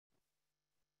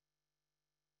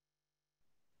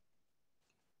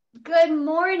Good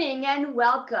morning and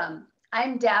welcome.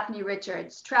 I'm Daphne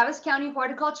Richards, Travis County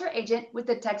Horticulture Agent with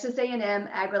the Texas A&M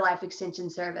AgriLife Extension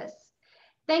Service.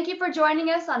 Thank you for joining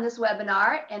us on this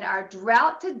webinar in our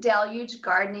Drought to Deluge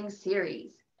Gardening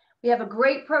Series. We have a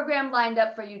great program lined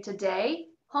up for you today,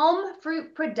 Home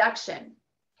Fruit Production.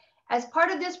 As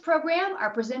part of this program,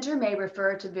 our presenter may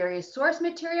refer to various source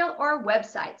material or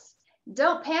websites.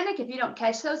 Don't panic if you don't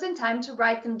catch those in time to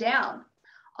write them down.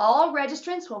 All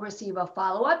registrants will receive a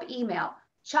follow-up email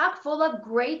chock full of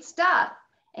great stuff,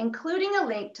 including a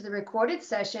link to the recorded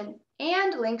session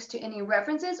and links to any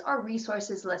references or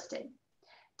resources listed.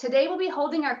 Today we'll be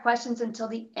holding our questions until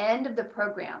the end of the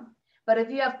program, but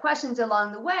if you have questions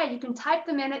along the way, you can type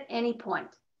them in at any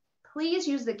point. Please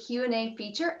use the Q&A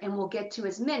feature and we'll get to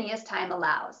as many as time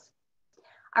allows.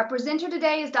 Our presenter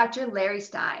today is Dr. Larry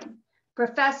Stein,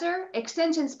 Professor,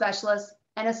 Extension Specialist,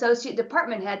 and Associate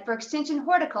Department Head for Extension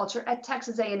Horticulture at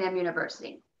Texas A&M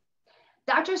University.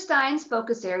 Dr. Stein's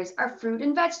focus areas are fruit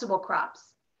and vegetable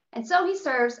crops, and so he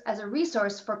serves as a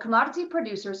resource for commodity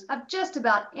producers of just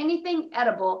about anything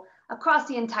edible across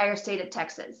the entire state of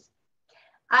Texas.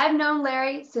 I've known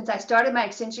Larry since I started my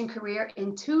extension career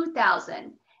in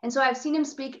 2000, and so I've seen him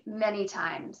speak many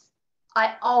times.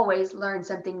 I always learn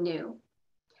something new.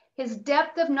 His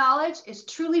depth of knowledge is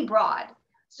truly broad.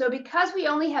 So because we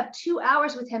only have 2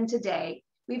 hours with him today,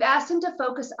 we've asked him to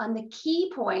focus on the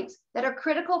key points that are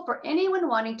critical for anyone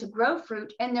wanting to grow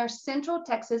fruit in their Central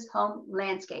Texas home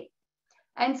landscape.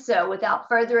 And so without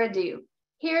further ado,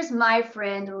 here's my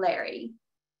friend Larry.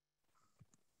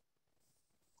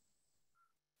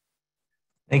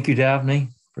 Thank you, Daphne.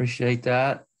 Appreciate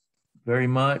that very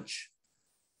much.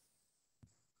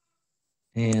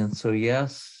 And so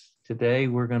yes, today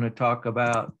we're going to talk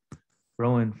about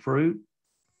growing fruit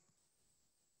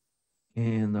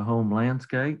in the home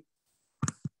landscape.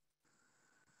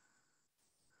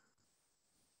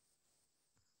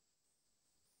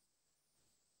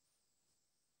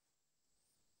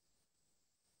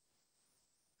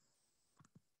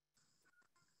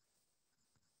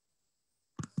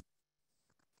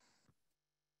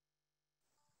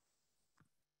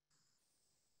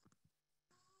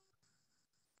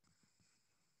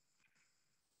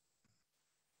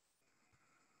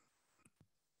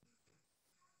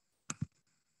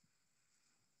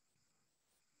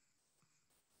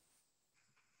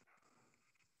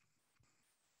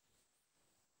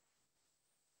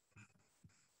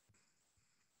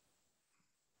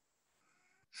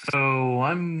 So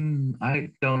I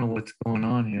don't know what's going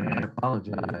on here. I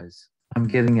apologize. I'm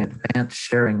getting advanced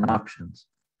sharing options.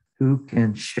 Who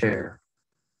can share?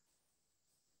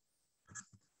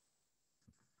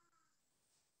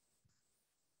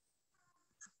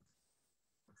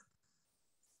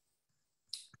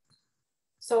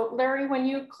 So Larry, when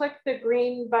you click the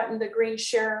green button, the green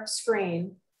share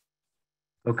screen.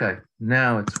 Okay,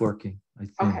 now it's working, I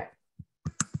think. Okay.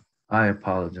 I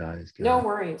apologize, guys. No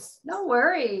worries. No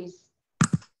worries.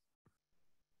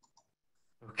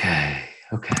 Okay.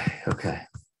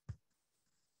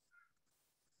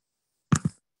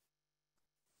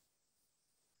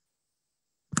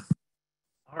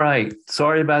 All right,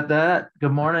 sorry about that.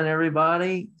 Good morning,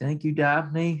 everybody. Thank you,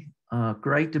 Daphne.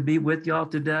 Great to be with y'all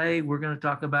today. We're going to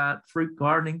talk about fruit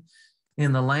gardening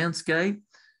in the landscape.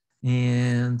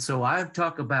 And so I've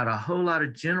talked about a whole lot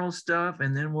of general stuff,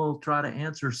 and then we'll try to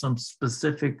answer some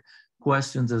specific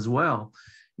questions as well.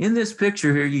 In this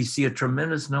picture here, you see a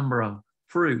tremendous number of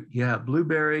fruit. You have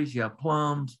blueberries, you have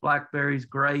plums, blackberries,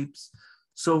 grapes.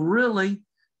 So really,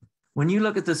 when you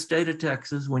look at the state of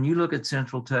Texas, when you look at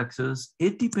Central Texas,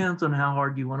 it depends on how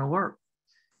hard you want to work.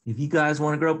 If you guys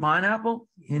want to grow pineapple,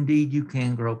 indeed you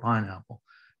can grow pineapple.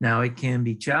 Now it can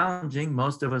be challenging.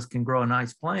 Most of us can grow a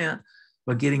nice plant,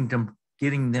 but getting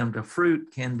them to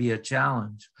fruit can be a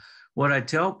challenge. What I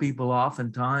tell people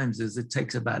oftentimes is it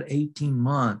takes about 18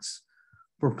 months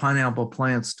for pineapple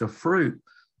plants to fruit.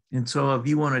 And so if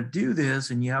you want to do this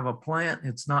and you have a plant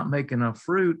that's not making enough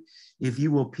fruit, if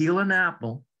you will peel an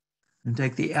apple and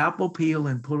take the apple peel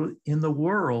and put it in the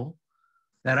whirl,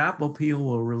 that apple peel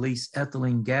will release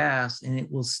ethylene gas and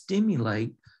it will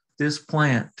stimulate this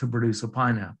plant to produce a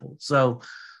pineapple. So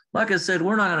like I said,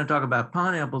 we're not going to talk about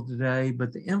pineapple today,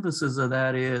 but the emphasis of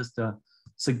that is to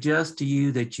suggest to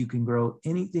you that you can grow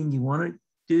anything you want to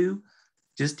do.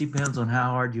 Just depends on how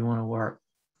hard you want to work.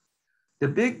 The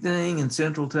big thing in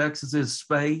Central Texas is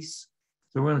space.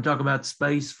 So we're going to talk about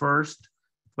space first,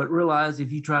 but realize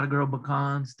if you try to grow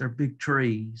pecans, they're big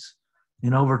trees.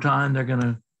 And over time, they're going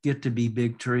to get to be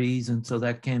big trees. And so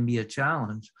that can be a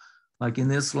challenge. Like in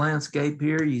this landscape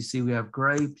here, you see we have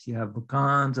grapes, you have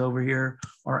pecans over here,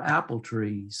 or apple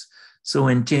trees. So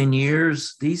in 10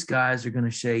 years, these guys are going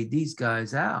to shade these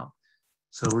guys out.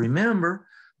 So remember,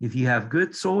 if you have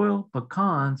good soil,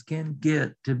 pecans can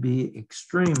get to be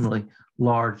extremely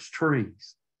large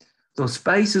trees. So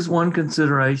space is one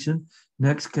consideration.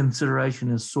 Next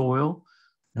consideration is soil.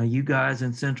 Now you guys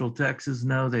in Central Texas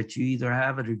know that you either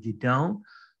have it or you don't.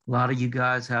 A lot of you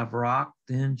guys have rock,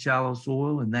 thin, shallow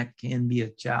soil, and that can be a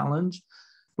challenge.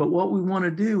 But what we want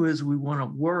to do is we want to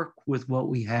work with what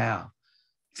we have.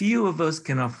 Few of us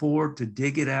can afford to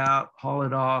dig it out, haul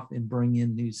it off, and bring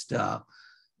in new stuff.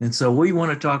 And so we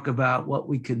want to talk about what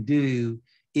we can do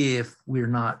if we're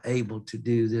not able to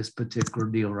do this particular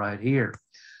deal right here.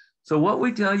 So what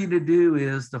we tell you to do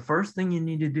is the first thing you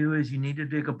need to do is you need to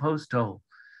dig a post hole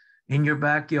in your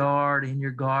backyard, in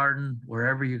your garden,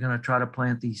 wherever you're going to try to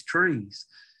plant these trees.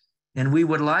 And we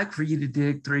would like for you to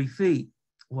dig 3 feet.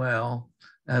 Well,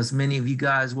 as many of you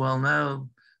guys well know,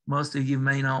 most of you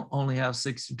may not only have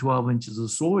 6 to 12 inches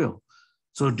of soil.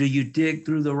 So do you dig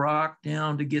through the rock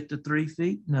down to get to 3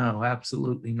 feet? No,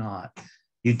 absolutely not.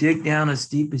 You dig down as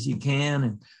deep as you can,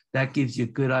 and that gives you a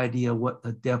good idea what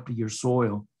the depth of your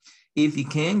soil. If you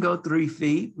can go 3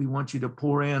 feet, we want you to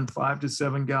pour in 5 to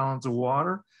 7 gallons of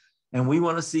water, and we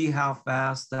want to see how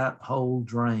fast that hole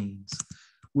drains.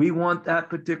 We want that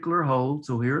particular hole.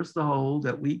 So here's the hole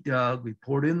that we dug. We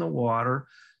poured in the water,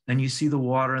 and you see the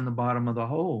water in the bottom of the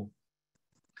hole.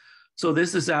 So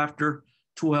this is after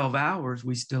 12 hours,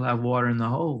 we still have water in the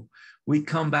hole. We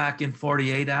come back in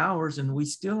 48 hours and we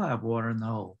still have water in the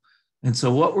hole. And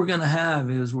so what we're going to have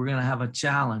is we're going to have a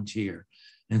challenge here.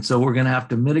 And so we're going to have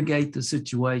to mitigate the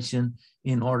situation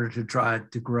in order to try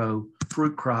to grow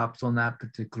fruit crops on that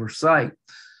particular site.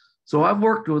 So I've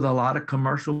worked with a lot of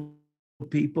commercial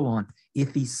people on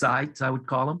iffy sites, I would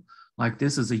call them. Like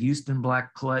this is a Houston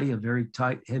black clay, a very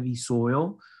tight, heavy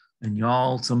soil. And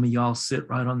some of y'all sit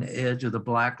right on the edge of the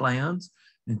Blacklands.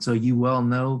 And so you well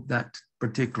know that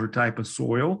particular type of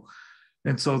soil.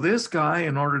 And so this guy,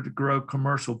 in order to grow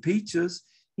commercial peaches,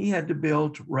 he had to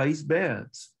build raised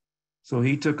beds. So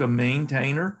he took a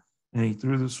maintainer and he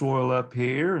threw the soil up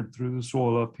here and threw the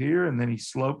soil up here, and then he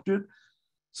sloped it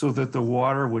so that the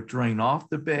water would drain off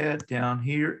the bed down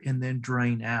here and then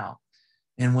drain out.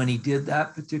 And when he did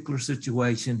that particular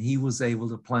situation, he was able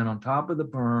to plant on top of the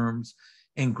berms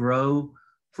and grow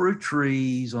fruit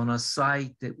trees on a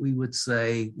site that we would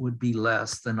say would be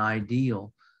less than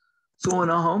ideal. So in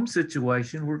a home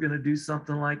situation, we're going to do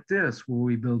something like this, where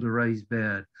we build a raised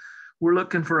bed. We're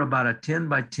looking for about a 10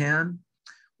 by 10.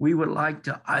 We would like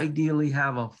to ideally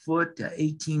have a foot to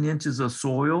 18 inches of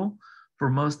soil for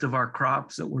most of our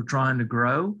crops that we're trying to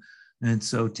grow. And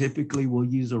so typically we'll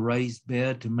use a raised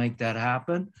bed to make that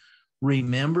happen.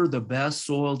 Remember, the best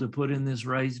soil to put in this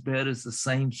raised bed is the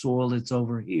same soil that's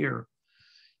over here.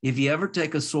 If you ever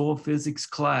take a soil physics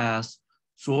class,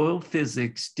 soil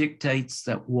physics dictates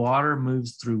that water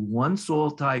moves through one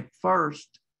soil type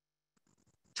first,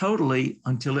 totally,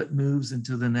 until it moves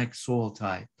into the next soil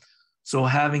type. So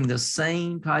having the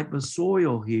same type of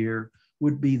soil here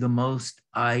would be the most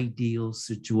ideal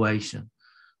situation.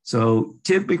 So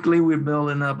typically we're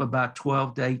building up about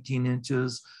 12 to 18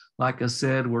 inches. Like I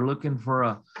said, we're looking for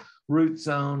a root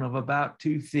zone of about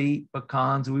 2 feet.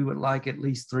 Pecans, we would like at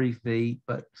least 3 feet,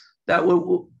 but that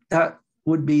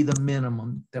would be the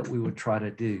minimum that we would try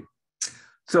to do.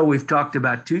 So we've talked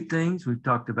about 2 things. We've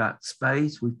talked about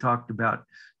space. We've talked about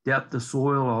depth of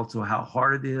soil, also how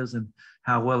hard it is and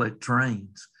how well it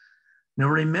drains. Now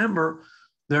remember,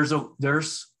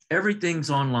 everything's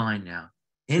online now.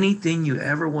 Anything you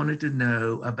ever wanted to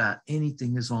know about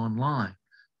anything is online.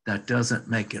 That doesn't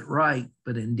make it right,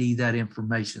 but indeed that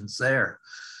information's there.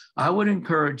 I would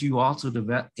encourage you also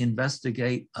to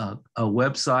investigate a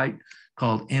website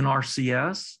called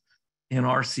NRCS.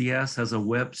 NRCS has a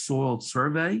web soil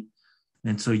survey.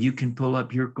 And so you can pull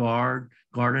up your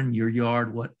garden, your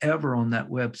yard, whatever on that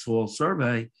web soil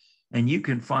survey, and you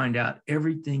can find out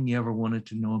everything you ever wanted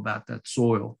to know about that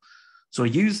soil. So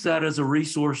use that as a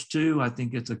resource too. I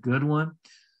think it's a good one.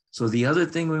 So the other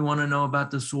thing we want to know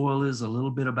about the soil is a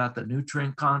little bit about the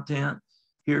nutrient content.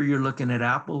 Here you're looking at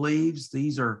apple leaves.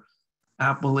 These are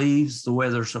apple leaves the way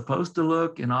they're supposed to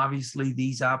look. And obviously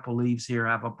these apple leaves here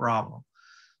have a problem.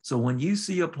 So when you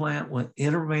see a plant with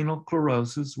interveinal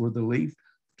chlorosis, where the leaf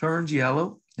turns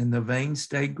yellow and the veins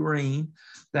stay green,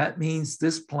 that means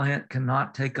this plant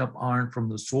cannot take up iron from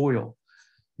the soil.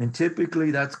 And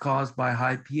typically that's caused by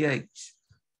high pH.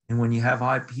 And when you have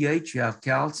high pH, you have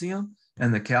calcium,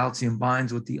 and the calcium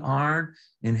binds with the iron,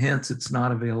 and hence it's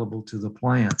not available to the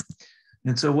plant.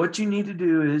 And so what you need to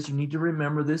do is you need to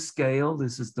remember this scale.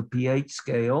 This is the pH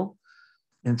scale.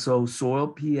 And so soil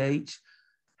pH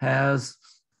has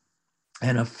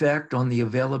an effect on the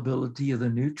availability of the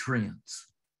nutrients.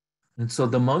 And so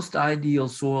the most ideal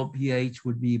soil pH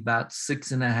would be about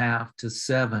 6.5 to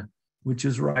 7, which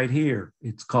is right here.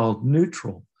 It's called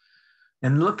neutral.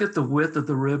 And look at the width of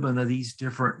the ribbon of these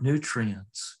different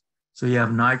nutrients. So you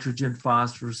have nitrogen,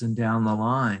 phosphorus, and down the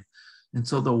line. And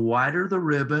so the wider the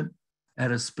ribbon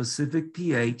at a specific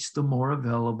pH, the more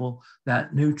available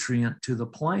that nutrient to the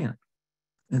plant.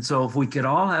 And so if we could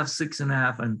all have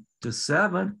 6.5 to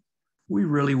 7, we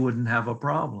really wouldn't have a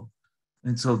problem.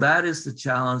 And so that is the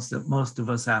challenge that most of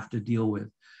us have to deal with.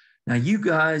 Now, you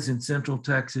guys in Central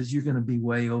Texas, you're going to be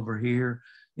way over here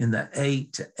in the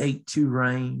 8 to 8.2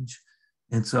 range.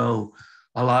 And so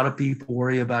a lot of people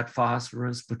worry about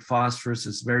phosphorus, but phosphorus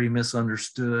is very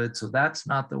misunderstood. So that's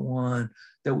not the one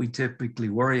that we typically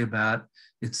worry about.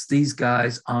 It's these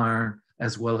guys, iron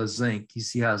as well as zinc. You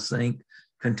see how zinc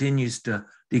continues to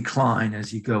decline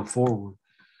as you go forward.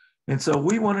 And so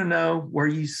we want to know where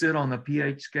you sit on the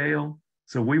pH scale.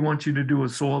 So we want you to do a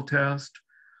soil test.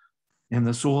 And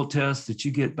the soil test that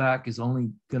you get back is only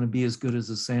going to be as good as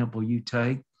the sample you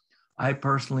take. I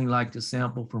personally like to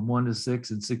sample from 1 to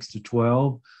 6 and 6 to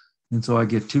 12. And so I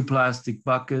get 2 plastic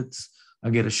buckets. I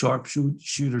get a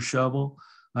sharpshooter shovel.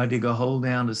 I dig a hole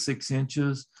down to 6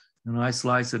 inches and I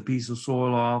slice a piece of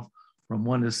soil off from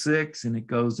 1 to 6 and it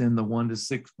goes in the 1 to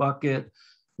 6 bucket.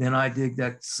 Then I dig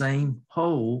that same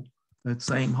hole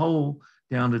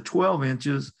down to 12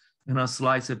 inches and I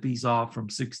slice a piece off from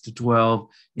 6 to 12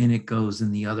 and it goes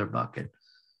in the other bucket.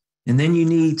 And then you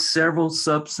need several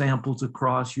subsamples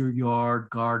across your yard,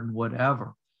 garden,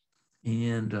 whatever.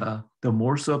 And the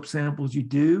more subsamples you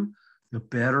do, the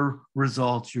better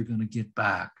results you're going to get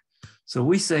back. So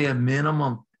we say a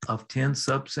minimum of 10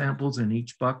 subsamples in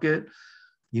each bucket.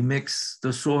 You mix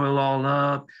the soil all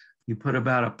up, you put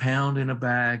about 1 pound in a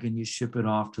bag and you ship it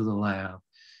off to the lab.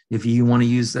 If you want to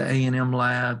use the A&M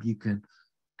lab, you can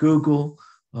Google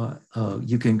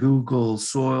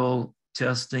soil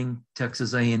testing,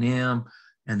 Texas A&M,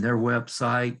 and their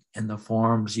website and the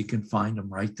forms. You can find them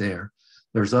right there.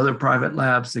 There's other private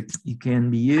labs that you can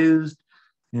be used.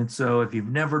 And so if you've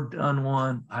never done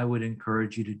one, I would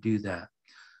encourage you to do that.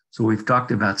 So we've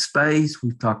talked about space,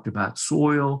 we've talked about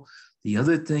soil. The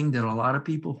other thing that a lot of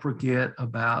people forget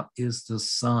about is the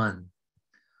sun.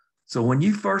 So when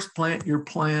you first plant your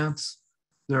plants,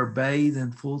 they're bathed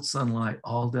in full sunlight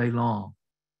all day long.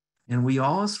 And we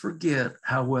always forget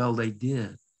how well they did.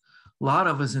 A lot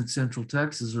of us in Central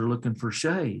Texas are looking for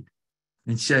shade.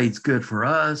 And shade's good for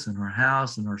us and our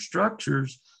house and our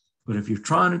structures. But if you're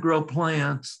trying to grow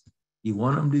plants, you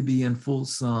want them to be in full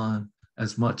sun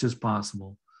as much as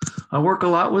possible. I work a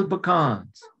lot with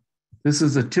pecans. This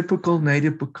is a typical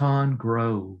native pecan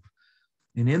grove.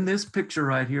 And in this picture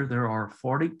right here, there are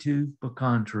 42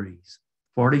 pecan trees,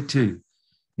 42.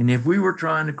 And if we were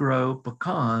trying to grow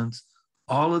pecans,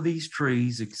 all of these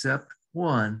trees except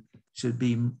one should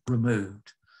be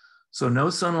removed. So no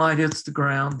sunlight hits the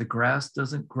ground, the grass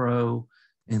doesn't grow,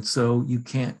 and so you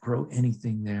can't grow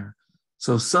anything there.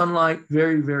 So sunlight,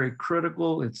 very, very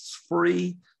critical. It's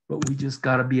free, but we just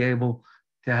got to be able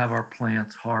to have our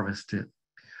plants harvested.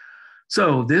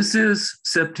 So this is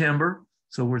September.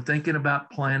 So we're thinking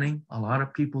about planting. A lot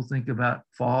of people think about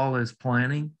fall as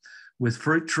planting. With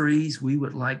fruit trees, we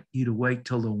would like you to wait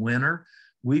till the winter.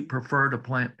 We prefer to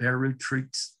plant bare root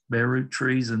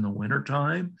trees in the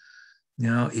wintertime.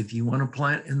 Now, if you want to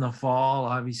plant in the fall,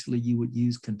 obviously you would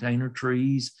use container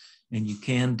trees, and you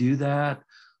can do that.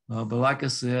 But like I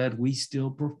said, we still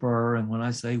prefer, and when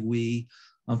I say we,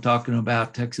 I'm talking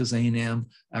about Texas A&M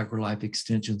AgriLife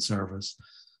Extension Service.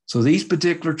 So these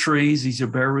particular trees, these are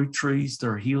bare root trees,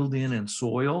 they're healed in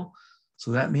soil.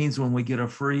 So that means when we get a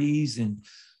freeze in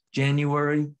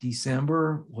January,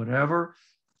 December, whatever,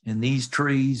 and these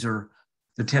trees are,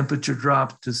 the temperature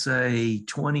drops to say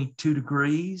 22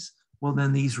 degrees, well,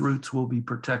 then these roots will be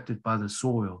protected by the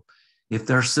soil. If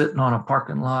they're sitting on a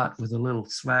parking lot with a little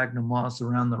sphagnum moss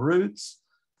around the roots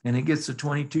and it gets to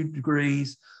 22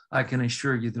 degrees, I can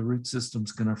assure you the root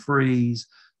system's going to freeze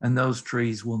and those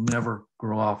trees will never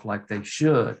grow off like they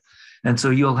should. And so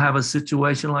you'll have a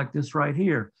situation like this right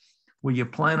here, where you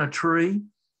plant a tree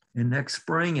and next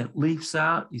spring it leaves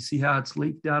out. You see how it's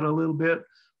leafed out a little bit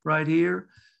right here?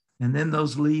 And then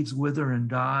those leaves wither and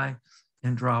die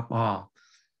and drop off.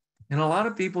 And a lot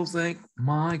of people think,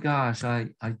 my gosh, I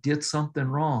did something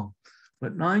wrong.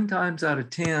 But 9 times out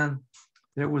of 10,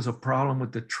 there was a problem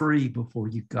with the tree before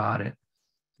you got it.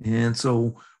 And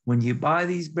so when you buy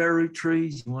these bare root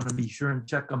trees, you want to be sure and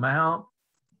check them out.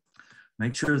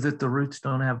 Make sure that the roots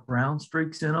don't have brown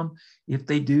streaks in them. If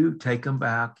they do, take them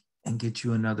back and get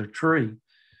you another tree.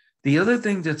 The other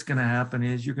thing that's going to happen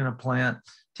is you're going to plant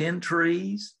 10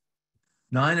 trees.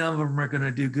 9 of them are going to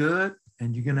do good,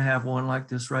 and you're going to have one like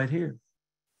this right here.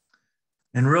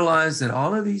 And realize that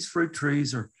all of these fruit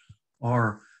trees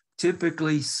are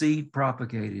typically seed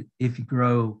propagated. If you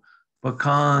grow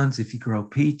pecans, if you grow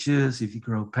peaches, if you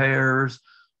grow pears,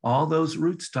 all those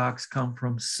rootstocks come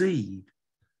from seed.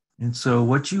 And so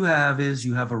what you have is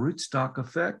you have a rootstock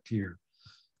effect here.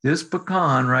 This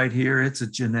pecan right here, it's a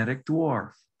genetic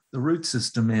dwarf. The root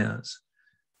system is.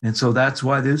 And so that's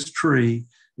why this tree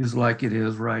is like it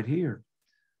is right here.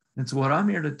 And so what I'm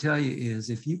here to tell you is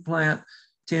if you plant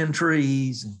 10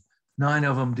 trees, and 9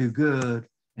 of them do good,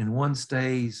 and one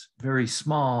stays very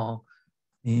small,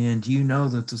 and you know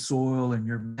that the soil and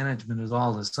your management is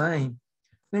all the same,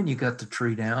 then you got the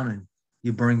tree down and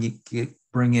you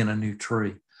bring in a new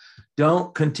tree.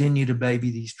 Don't continue to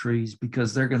baby these trees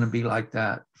because they're going to be like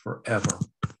that forever.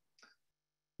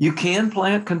 You can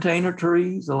plant container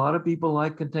trees. A lot of people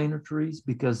like container trees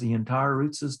because the entire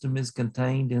root system is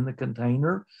contained in the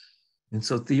container. And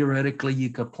so theoretically, you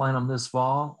could plant them this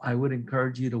fall. I would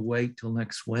encourage you to wait till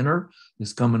next winter,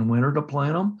 this coming winter, to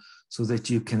plant them so that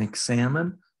you can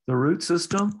examine the root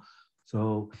system.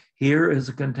 So here is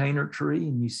a container tree,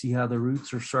 and you see how the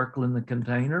roots are circling the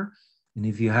container. And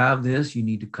if you have this, you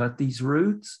need to cut these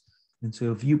roots. And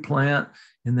so if you plant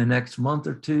in the next month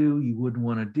or two, you wouldn't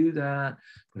want to do that.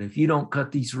 But if you don't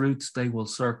cut these roots, they will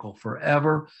circle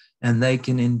forever, and they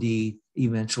can indeed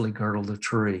eventually girdle the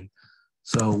tree.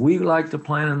 So we like to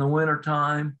plant in the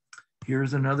wintertime.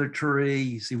 Here's another tree.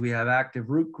 You see we have active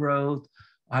root growth.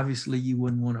 Obviously, you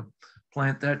wouldn't want to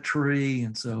plant that tree.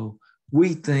 And so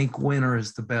we think winter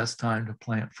is the best time to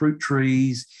plant fruit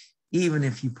trees, even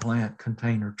if you plant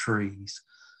container trees.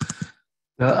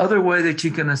 The other way that you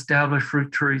can establish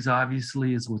fruit trees,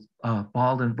 obviously, is with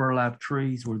balled and burlap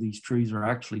trees, where these trees are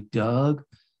actually dug.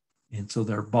 And so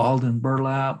they're balled and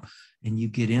burlap, and you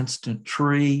get instant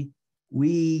tree.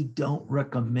 We don't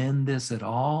recommend this at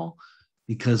all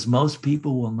because most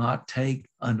people will not take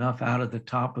enough out of the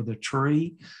top of the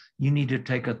tree. You need to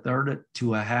take a third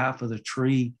to a half of the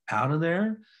tree out of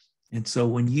there. And so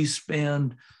when you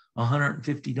spend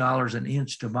 $150 an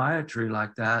inch to buy a tree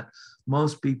like that,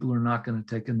 most people are not going to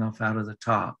take enough out of the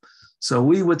top. So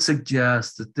we would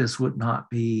suggest that this would not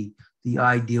be the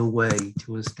ideal way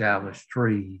to establish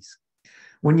trees.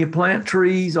 When you plant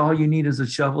trees, all you need is a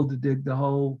shovel to dig the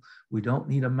hole. We don't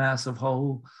need a massive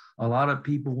hole. A lot of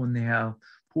people, when they have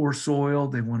poor soil,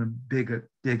 they want to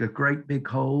dig a great big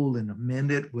hole and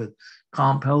amend it with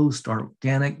compost,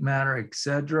 organic matter,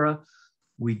 etc.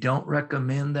 We don't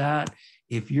recommend that.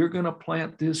 If you're going to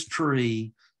plant this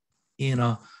tree in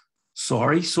a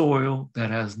sorry soil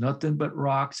that has nothing but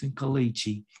rocks and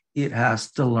caliche, it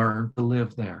has to learn to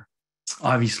live there.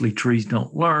 Obviously, trees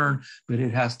don't learn, but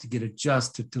it has to get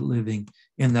adjusted to living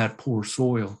in that poor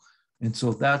soil. And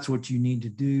so that's what you need to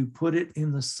do. Put it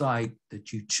in the site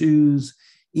that you choose,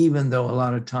 even though a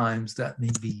lot of times that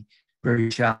may be very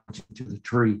challenging to the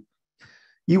tree.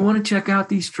 You want to check out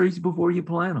these trees before you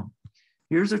plant them.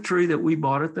 Here's a tree that we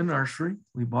bought at the nursery.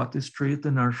 We bought this tree at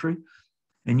the nursery.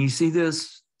 And you see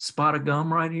this spot of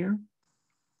gum right here?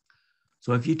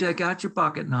 So if you take out your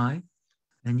pocket knife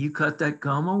and you cut that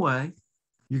gum away,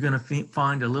 you're going to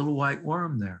find a little white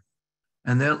worm there.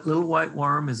 And that little white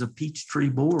worm is a peach tree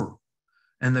borer.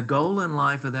 And the goal in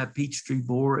life of that peach tree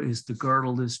borer is to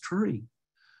girdle this tree.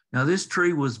 Now, this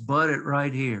tree was budded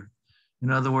right here. In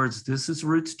other words, this is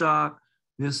rootstock.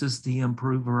 This is the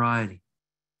improved variety.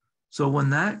 So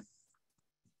when that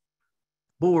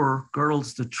borer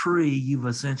girdles the tree, you've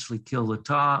essentially killed the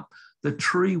top. The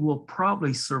tree will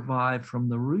probably survive from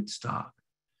the rootstock.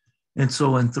 And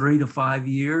so in 3 to 5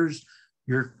 years,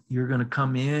 you're going to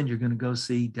come in, you're going to go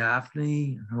see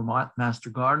Daphne and her master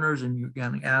gardeners, and you're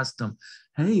going to ask them,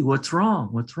 hey, what's wrong?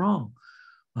 What's wrong?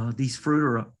 These fruit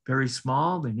are very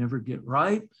small. They never get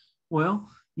ripe. Well,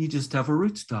 you just have a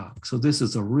rootstock. So this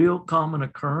is a real common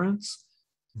occurrence.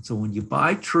 And so when you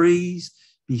buy trees,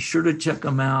 be sure to check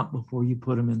them out before you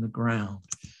put them in the ground.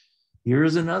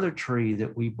 Here's another tree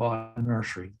that we bought in the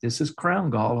nursery. This is crown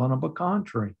gall on a pecan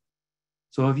tree.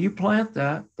 So if you plant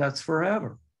that, that's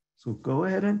forever. So go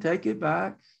ahead and take it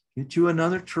back, get you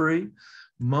another tree.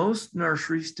 Most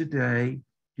nurseries today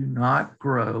do not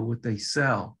grow what they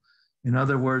sell. In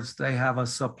other words, they have a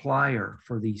supplier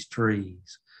for these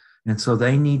trees. And so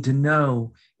they need to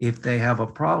know if they have a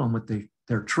problem with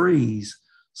their trees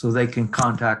so they can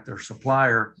contact their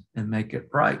supplier and make it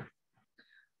right.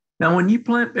 Now, when you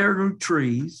plant bare root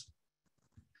trees,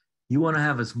 You want to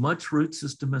have as much root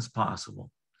system as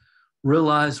possible.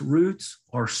 Realize roots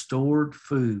are stored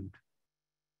food.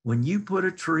 When you put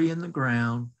a tree in the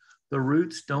ground, the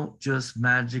roots don't just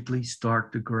magically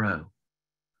start to grow.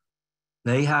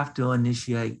 They have to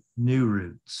initiate new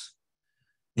roots.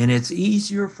 And it's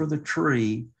easier for the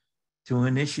tree to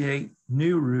initiate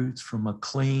new roots from a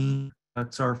clean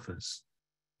cut surface.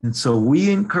 And so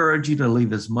we encourage you to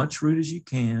leave as much root as you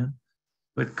can,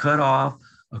 but cut off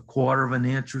 1/4 of an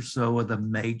inch or so of the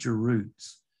major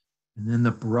roots. And then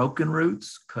the broken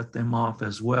roots, cut them off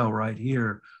as well right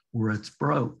here where it's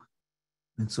broke.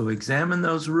 And so examine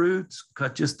those roots,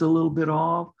 cut just a little bit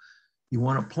off. You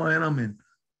want to plant them in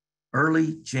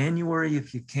early January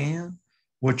if you can.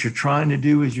 What you're trying to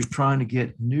do is you're trying to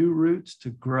get new roots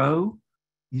to grow.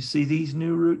 You see these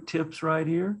new root tips right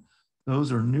here?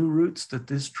 Those are new roots that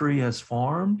this tree has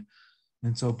formed.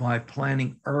 And so by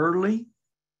planting early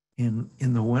in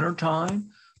the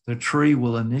wintertime, the tree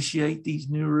will initiate these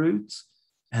new roots.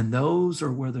 And those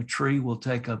are where the tree will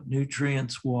take up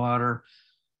nutrients, water,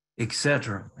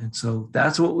 etc. And so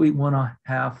that's what we want to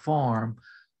have farm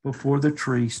before the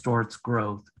tree starts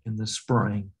growth in the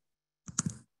spring.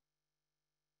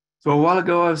 So a while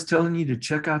ago, I was telling you to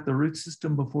check out the root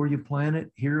system before you plant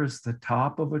it. Here is the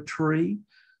top of a tree.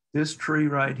 This tree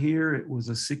right here, it was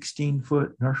a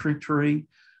 16-foot nursery tree.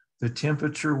 The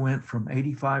temperature went from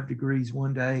 85 degrees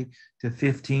one day to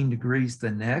 15 degrees the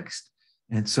next.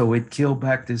 And so it killed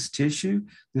back this tissue.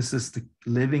 This is the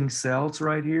living cells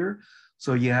right here.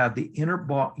 So you have the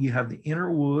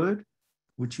inner wood,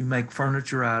 which you make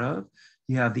furniture out of.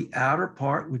 You have the outer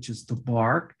part, which is the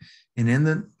bark. And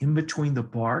in between the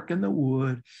bark and the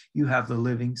wood, you have the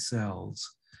living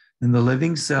cells. And the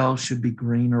living cells should be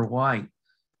green or white.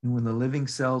 And when the living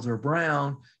cells are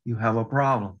brown, you have a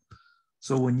problem.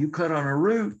 So when you cut on a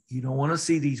root, you don't want to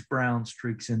see these brown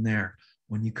streaks in there.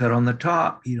 When you cut on the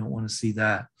top, you don't want to see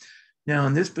that. Now,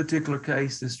 in this particular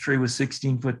case, this tree was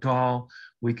 16 foot tall.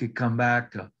 We could come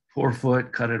back to 4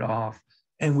 foot, cut it off,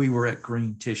 and we were at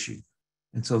green tissue.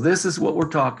 And so this is what we're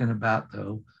talking about,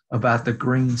 though, about the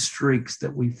green streaks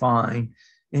that we find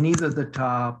in either the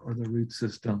top or the root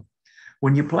system.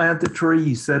 When you plant the tree,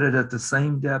 you set it at the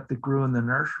same depth it grew in the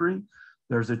nursery.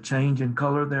 There's a change in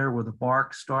color there where the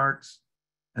bark starts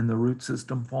and the root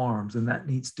system forms, and that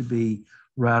needs to be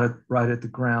right at the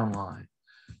ground line.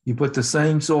 You put the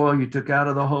same soil you took out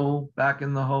of the hole back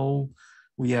in the hole.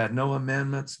 We had no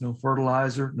amendments, no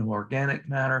fertilizer, no organic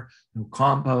matter, no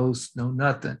compost, no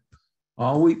nothing.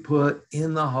 All we put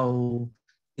in the hole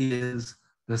is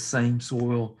the same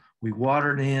soil. We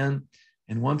watered in,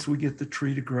 and once we get the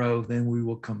tree to grow, then we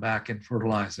will come back and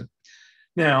fertilize it.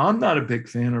 Now, I'm not a big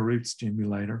fan of root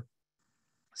stimulator.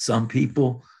 Some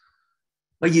people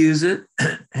use it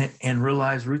and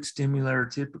realize root stimulator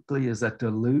typically is a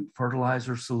dilute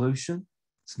fertilizer solution.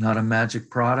 It's not a magic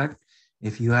product.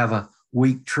 If you have a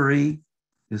weak tree,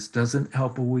 this doesn't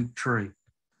help a weak tree.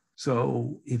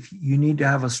 So if you need to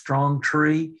have a strong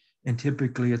tree, and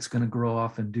typically it's going to grow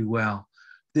off and do well.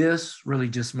 This really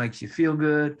just makes you feel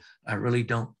good. I really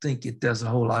don't think it does a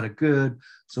whole lot of good.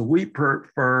 So we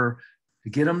prefer to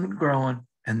get them growing,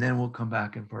 and then we'll come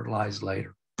back and fertilize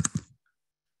later.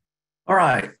 All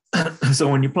right, so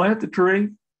when you plant the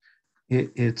tree,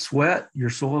 it's wet,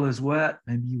 your soil is wet,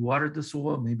 maybe you watered the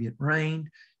soil, maybe it rained.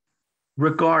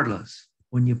 Regardless,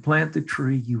 when you plant the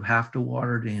tree, you have to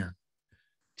water it in.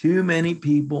 Too many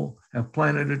people have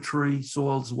planted a tree,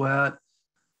 soil's wet,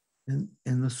 and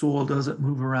the soil doesn't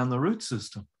move around the root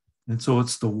system. And so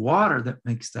it's the water that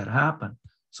makes that happen.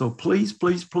 So please,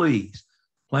 please, please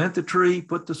plant the tree,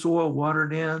 put the soil, water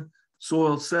it in,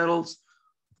 soil settles,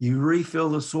 you refill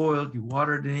the soil, you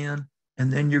water it in,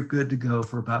 and then you're good to go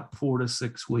for about 4 to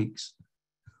 6 weeks.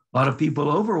 A lot of people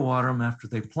overwater them after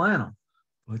they plant them,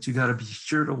 but you got to be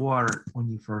sure to water it when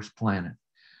you first plant it.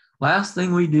 Last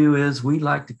thing we do is we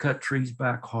like to cut trees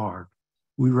back hard.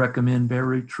 We recommend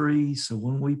berry trees, so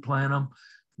when we plant them,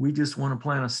 we just want to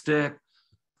plant a stick.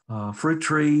 Fruit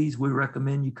trees, we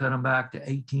recommend you cut them back to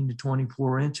 18 to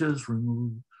 24 inches,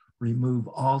 remove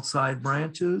all side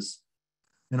branches,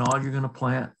 and all you're going to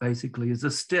plant basically is a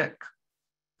stick.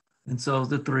 And so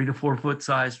the 3 to 4 foot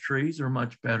size trees are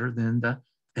much better than the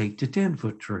 8 to 10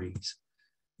 foot trees.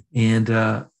 And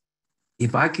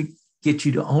if I could get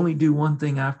you to only do one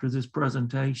thing after this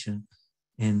presentation,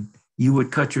 and you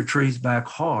would cut your trees back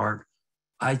hard,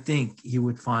 I think you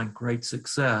would find great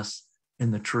success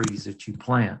in the trees that you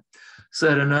plant.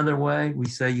 Said another way, we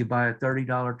say you buy a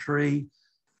 $30 tree,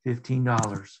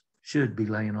 $15 should be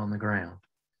laying on the ground.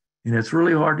 And it's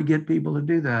really hard to get people to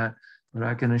do that, but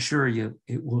I can assure you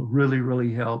it will really,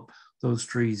 really help those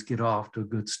trees get off to a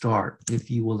good start,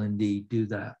 if you will indeed do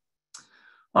that.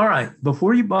 All right,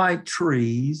 before you buy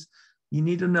trees, you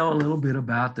need to know a little bit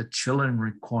about the chilling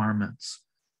requirements.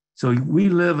 So we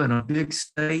live in a big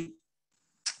state.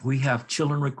 We have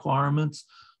chilling requirements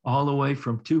all the way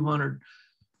from 200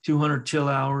 chill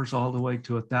hours all the way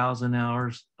to 1,000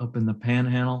 hours up in the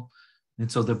Panhandle.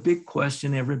 And so the big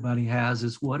question everybody has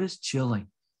is, what is chilling?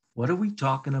 What are we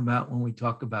talking about when we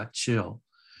talk about chill?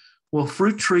 Well,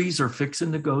 fruit trees are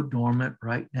fixing to go dormant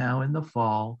right now in the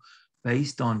fall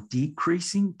based on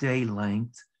decreasing day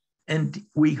length and,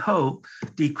 we hope,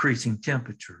 decreasing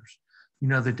temperatures. You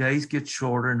know, the days get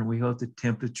shorter and we hope the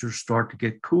temperatures start to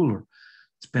get cooler.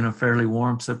 It's been a fairly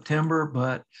warm September,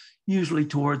 but usually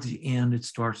towards the end, it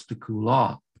starts to cool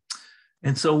off.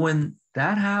 And so when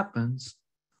that happens,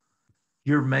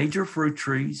 your major fruit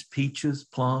trees, peaches,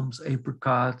 plums,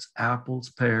 apricots, apples,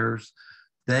 pears,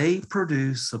 they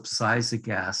produce abscisic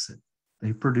acid.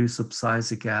 They produce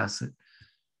abscisic acid.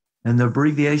 And the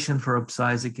abbreviation for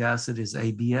abscisic acid is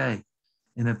ABA.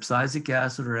 And abscisic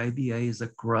acid, or ABA, is a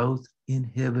growth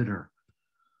inhibitor.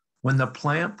 When the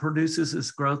plant produces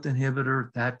this growth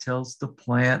inhibitor, that tells the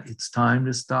plant it's time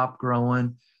to stop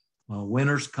growing.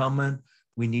 Winter's coming.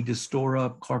 We need to store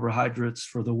up carbohydrates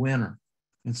for the winter.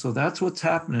 And so that's what's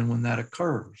happening when that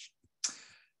occurs.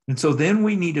 And so then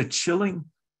we need a chilling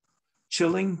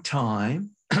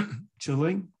time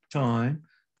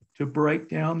to break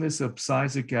down this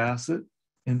abscisic acid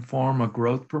and form a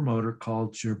growth promoter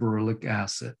called gibberellic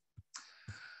acid.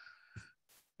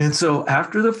 And so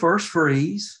after the first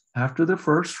freeze,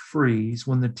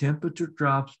 when the temperature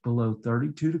drops below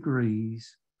 32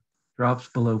 degrees, drops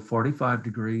below 45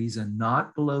 degrees and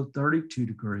not below 32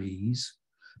 degrees,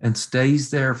 and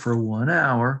stays there for 1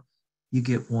 hour, you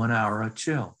get 1 hour of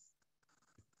chill.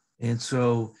 And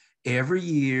so every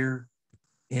year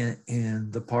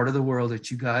in the part of the world that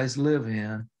you guys live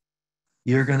in,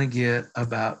 you're going to get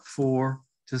about 400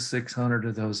 to 600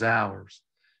 of those hours.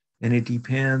 And it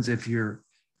depends if you're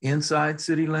inside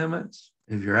city limits,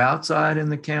 if you're outside in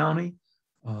the county.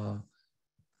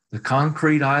 The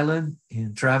concrete island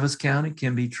in Travis County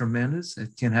can be tremendous.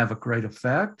 It can have a great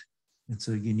effect. And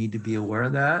so you need to be aware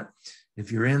of that.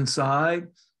 If you're inside,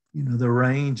 you know, the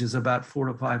range is about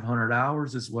 400 to 500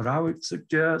 hours is what I would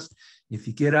suggest. If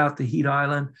you get out the heat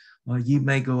island, you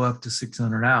may go up to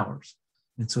 600 hours.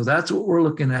 And so that's what we're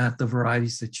looking at, the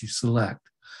varieties that you select.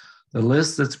 The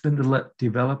list that's been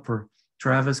developed for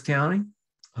Travis County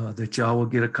that y'all will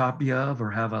get a copy of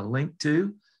or have a link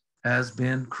to has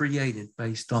been created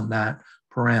based on that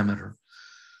parameter.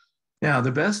 Now,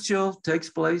 the best chill takes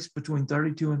place between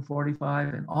 32 and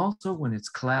 45, and also when it's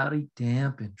cloudy,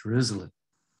 damp, and drizzly.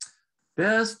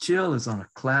 Best chill is on a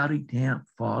cloudy, damp,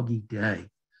 foggy day.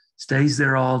 Stays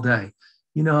there all day.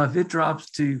 You know, if it drops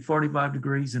to 45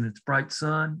 degrees and it's bright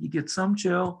sun, you get some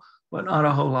chill, but not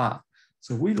a whole lot.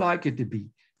 So we like it to be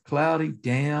cloudy,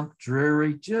 damp,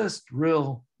 dreary, just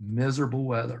real miserable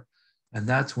weather. And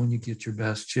that's when you get your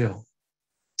best chill.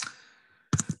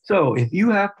 So if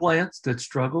you have plants that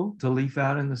struggle to leaf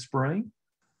out in the spring,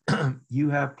 you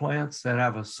have plants that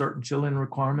have a certain chilling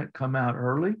requirement come out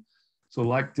early. So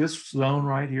like this zone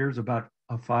right here is about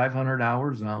a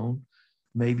 500-hour zone,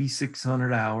 maybe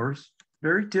 600 hours,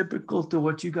 very typical to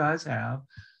what you guys have.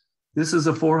 This is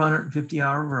a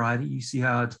 450-hour variety. You see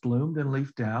how it's bloomed and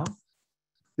leafed out.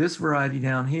 This variety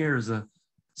down here is a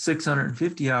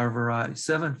 650-hour variety,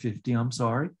 750, I'm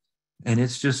sorry, and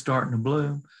it's just starting to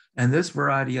bloom. And this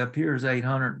variety up here is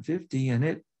 850, and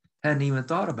it hadn't even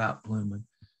thought about blooming.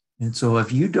 And so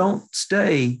if you don't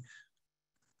stay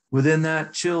within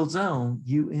that chill zone,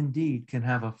 you indeed can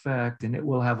have effect, and it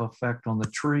will have effect on the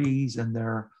trees and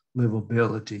their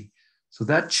livability. So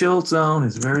that chill zone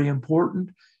is very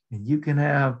important, and you can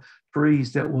have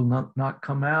trees that will not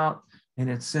come out, and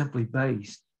it's simply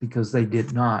based because they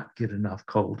did not get enough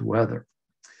cold weather.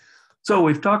 So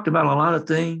we've talked about a lot of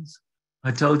things. I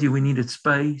told you we needed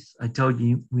space. I told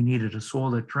you we needed a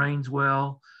soil that drains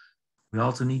well. We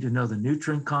also need to know the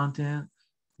nutrient content.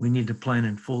 We need to plant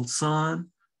in full sun.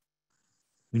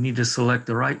 We need to select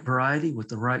the right variety with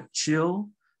the right chill.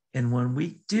 And when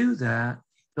we do that,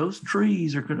 those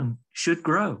trees should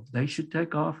grow. They should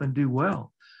take off and do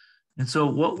well. And so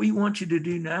what we want you to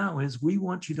do now is we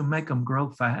want you to make them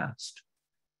grow fast.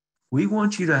 We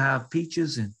want you to have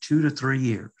peaches in 2 to 3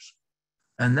 years.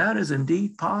 And that is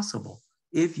indeed possible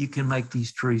if you can make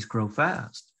these trees grow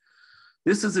fast.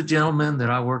 This is a gentleman that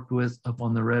I worked with up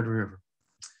on the Red River.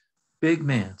 Big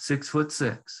man,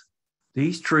 6'6".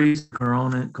 These trees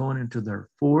are going into their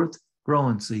 4th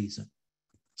growing season.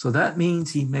 So that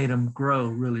means he made them grow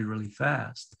really, really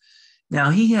fast. Now,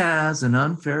 he has an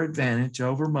unfair advantage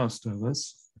over most of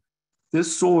us.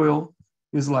 This soil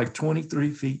is like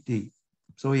 23 feet deep.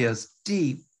 So he has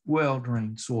deep,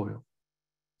 well-drained soil.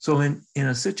 So in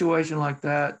a situation like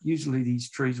that, usually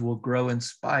these trees will grow in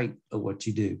spite of what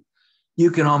you do. You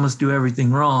can almost do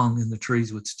everything wrong and the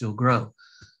trees would still grow.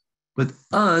 But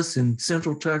us in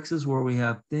Central Texas, where we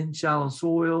have thin, shallow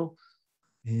soil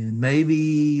and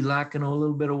maybe lacking a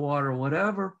little bit of water or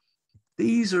whatever,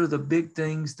 these are the big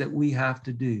things that we have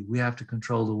to do. We have to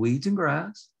control the weeds and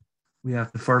grass, we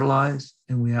have to fertilize,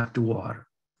 and we have to water.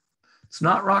 It's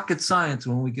not rocket science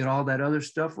when we get all that other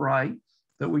stuff right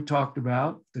that we talked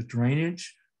about, the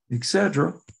drainage,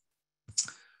 etc.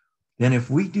 Then if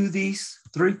we do these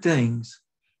three things,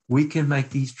 we can make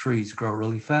these trees grow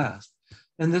really fast.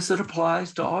 And this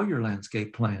applies to all your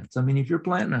landscape plants. I mean, if you're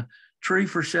planting a tree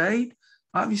for shade,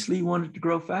 obviously you want it to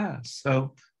grow fast.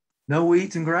 So no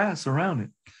weeds and grass around it.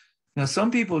 Now,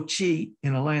 some people cheat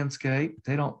in a landscape.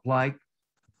 They don't like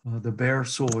the bare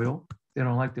soil. They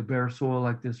don't like the bare soil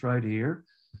like this right here.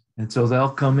 And so they'll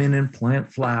come in and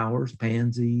plant flowers,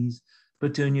 pansies,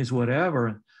 petunias,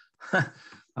 whatever.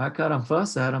 I cut them,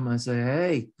 fuss at them. I say,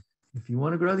 hey, if you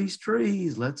want to grow these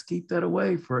trees, let's keep that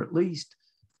away for at least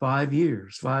 5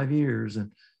 years.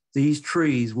 And these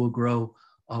trees will grow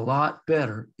a lot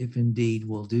better if indeed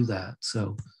we'll do that.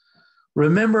 So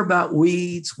remember about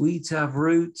weeds. Weeds have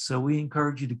roots, so we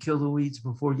encourage you to kill the weeds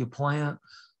before you plant.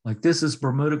 Like this is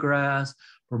Bermuda grass.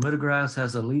 Bermuda grass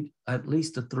has at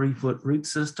least a 3-foot root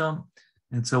system.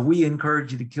 And so we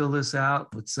encourage you to kill this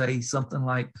out with, say, something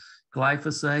like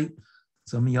glyphosate.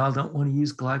 Some of y'all don't want to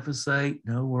use glyphosate.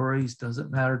 No worries,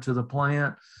 doesn't matter to the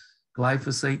plant.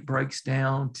 Glyphosate breaks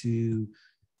down to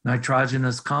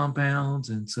nitrogenous compounds.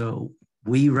 And so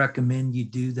we recommend you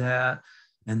do that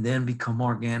and then become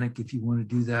organic if you want to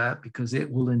do that, because it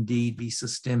will indeed be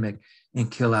systemic and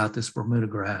kill out this Bermuda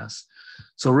grass.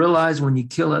 So realize when you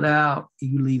kill it out,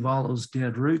 you leave all those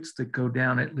dead roots that go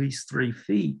down at least 3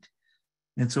 feet.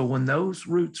 And so when those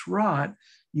roots rot,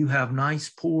 you have nice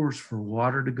pores for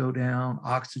water to go down,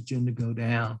 oxygen to go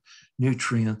down,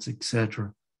 nutrients,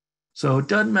 etc. So it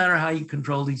doesn't matter how you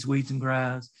control these weeds and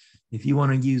grass. If you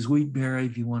want to use weed berry,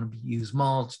 if you want to use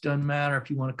mulch, doesn't matter. If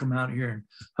you want to come out here and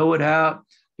hoe it out,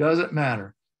 doesn't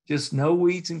matter. Just no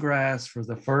weeds and grass for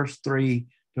the first 3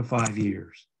 to 5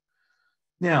 years.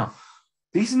 Now,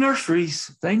 these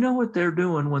nurseries, they know what they're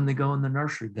doing when they go in the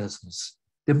nursery business.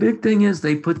 The big thing is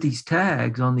they put these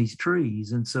tags on these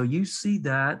trees. And so you see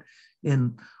that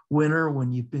in winter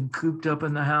when you've been cooped up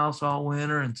in the house all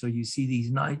winter. And so you see these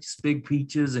nice big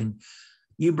peaches and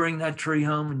you bring that tree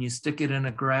home and you stick it in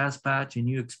a grass patch and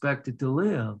you expect it to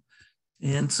live.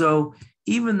 And so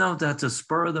even though that's a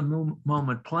spur of the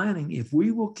moment planting, if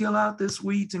we will kill out this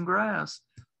weeds and grass,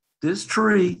 this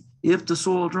tree, if the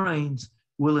soil drains,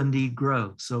 will indeed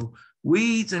grow. So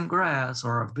weeds and grass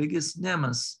are our biggest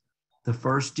nemesis the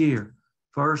first year,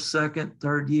 first, second,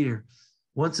 third year.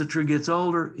 Once the tree gets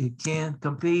older, it can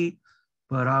compete,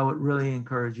 but I would really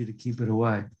encourage you to keep it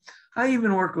away. I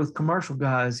even work with commercial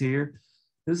guys here.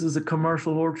 This is a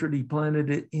commercial orchard. He planted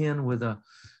it in with a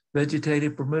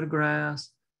vegetative Bermuda grass,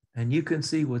 and you can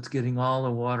see what's getting all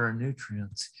the water and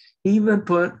nutrients. He even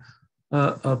put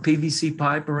a PVC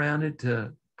pipe around it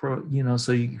to,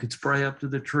 so you could spray up to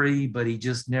the tree, but he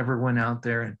just never went out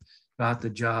there and got the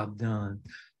job done.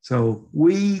 So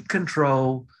we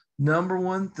control number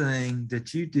one thing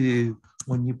that you do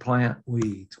when you plant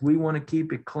weeds. We want to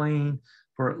keep it clean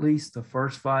for at least the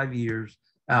first 5 years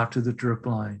out to the drip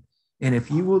line. And if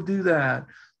you will do that,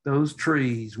 those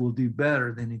trees will do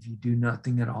better than if you do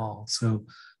nothing at all. So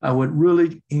I would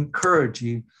really encourage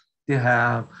you to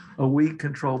have a weed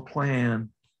control plan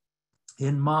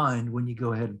in mind when you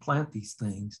go ahead and plant these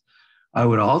things. I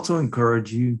would also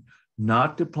encourage you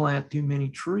not to plant too many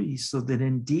trees so that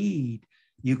indeed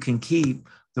you can keep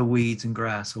the weeds and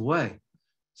grass away.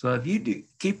 So if you do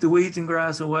keep the weeds and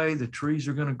grass away, the trees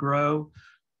are going to grow.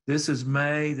 This is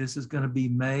May. This is going to be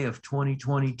May of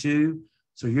 2022.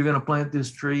 So you're going to plant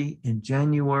this tree in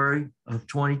January of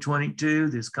 2022,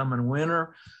 this coming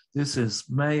winter. This is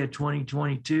May of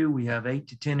 2022. We have 8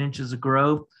 to 10 inches of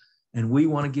growth, and we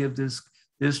want to give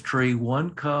this tree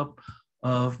 1 cup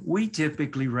of, we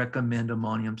typically recommend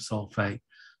ammonium sulfate.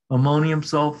 Ammonium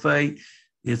sulfate,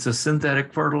 it's a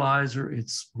synthetic fertilizer.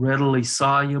 It's readily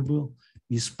soluble.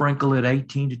 You sprinkle it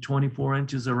 18 to 24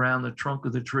 inches around the trunk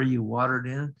of the tree. You water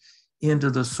it into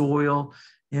the soil,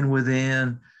 and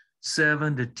within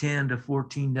 7 to 10 to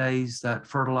 14 days, that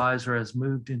fertilizer has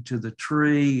moved into the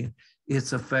tree.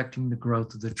 It's affecting the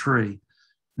growth of the tree.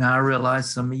 Now, I realize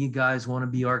some of you guys want to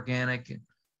be organic and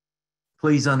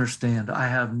please understand, I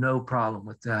have no problem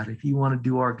with that. If you want to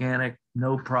do organic,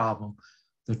 no problem.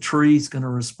 The tree's going to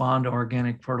respond to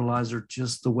organic fertilizer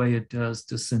just the way it does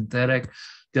to synthetic.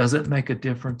 Doesn't make a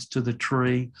difference to the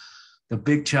tree. The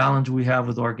big challenge we have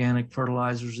with organic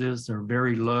fertilizers is they're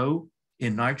very low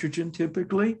in nitrogen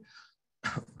typically.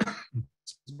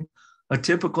 A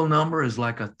typical number is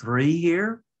like a 3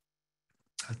 here,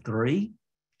 a 3.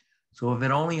 So if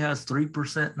it only has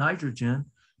 3% nitrogen,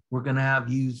 we're going to have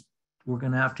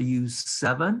to use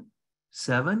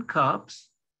seven cups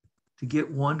to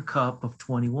get 1 cup of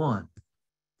 21.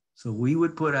 So we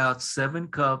would put out 7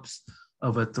 cups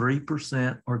of a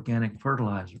 3% organic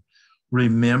fertilizer.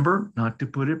 Remember not to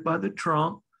put it by the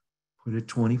trunk, put it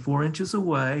 24 inches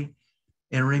away.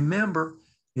 And remember,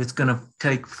 it's going to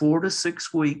take 4 to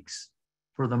 6 weeks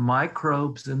for the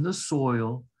microbes in the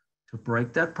soil to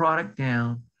break that product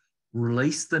down,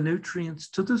 release the nutrients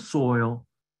to the soil,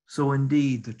 so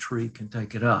indeed the tree can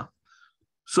take it up.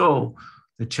 So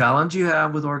the challenge you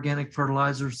have with organic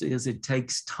fertilizers is it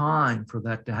takes time for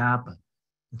that to happen.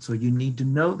 And so you need to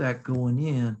know that going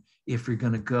in if you're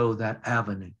going to go that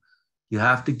avenue. You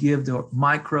have to give the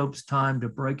microbes time to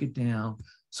break it down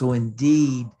so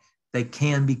indeed they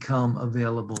can become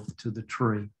available to the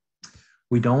tree.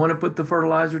 We don't want to put the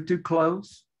fertilizer too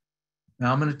close.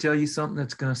 Now I'm going to tell you something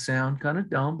that's going to sound kind of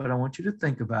dumb, but I want you to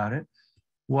think about it.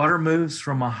 Water moves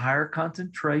from a higher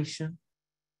concentration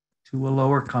to a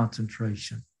lower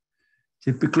concentration.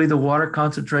 Typically, the water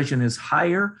concentration is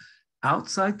higher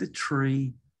outside the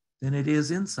tree than it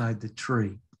is inside the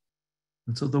tree.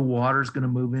 And so the water is going to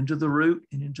move into the root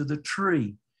and into the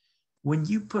tree. When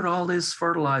you put all this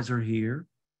fertilizer here,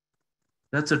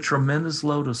 that's a tremendous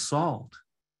load of salt.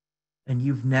 And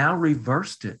you've now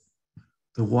reversed it.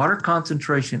 The water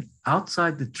concentration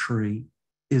outside the tree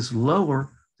is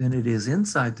lower than it is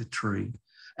inside the tree.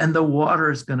 And the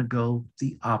water is going to go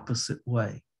the opposite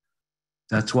way.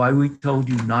 That's why we told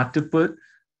you not to put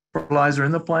fertilizer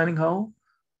in the planting hole.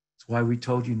 That's why we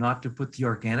told you not to put the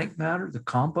organic matter, the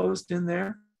compost in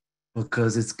there,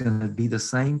 because it's going to be the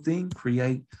same thing,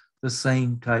 create the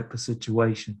same type of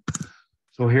situation.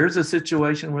 So here's a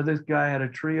situation where this guy had a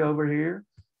tree over here.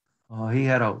 He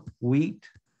had a wheat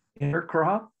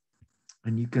intercrop,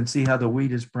 and you can see how the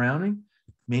wheat is browning,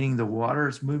 meaning the water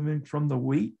is moving from the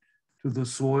wheat to the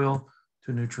soil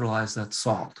to neutralize that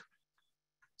salt.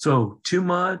 So too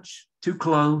much, too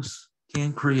close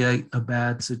can create a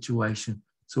bad situation.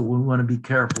 So we want to be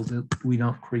careful that we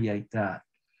don't create that.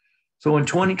 So in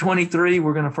 2023,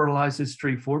 we're going to fertilize this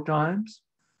tree 4 times.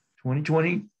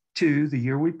 2022, the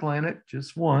year we plant it,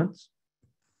 just once.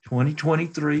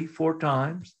 2023, 4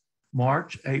 times.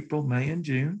 March, April, May, and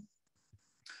June.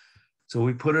 So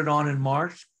we put it on in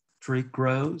March, tree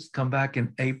grows, come back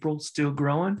in April, still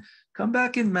growing, come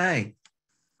back in May.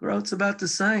 Growth's about the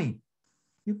same.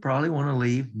 You probably want to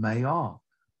leave May off.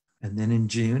 And then in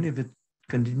June, if it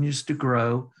continues to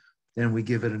grow, then we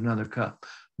give it another cup.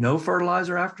 No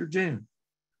fertilizer after June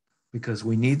because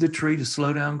we need the tree to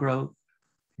slow down growth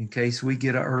in case we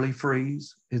get an early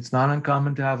freeze. It's not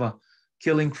uncommon to have a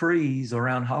killing freeze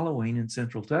around Halloween in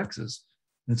Central Texas.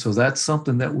 And so that's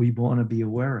something that we want to be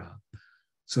aware of.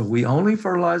 So we only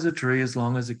fertilize a tree as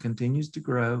long as it continues to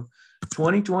grow.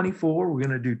 2024, we're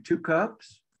going to do 2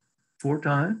 cups 4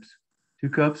 times, 2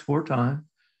 cups 4 times.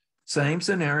 Same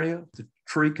scenario. The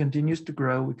tree continues to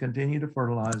grow. We continue to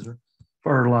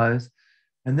fertilize.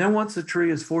 And then once the tree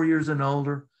is 4 years and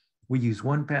older, we use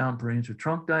 1 pound per inch of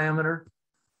trunk diameter.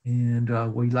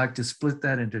 And we like to split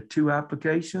that into 2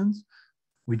 applications.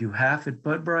 We do half at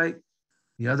bud break.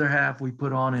 The other half we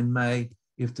put on in May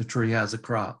if the tree has a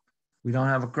crop. We don't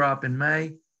have a crop in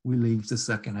May, we leave the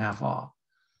second half off.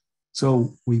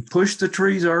 So we push the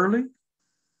trees early,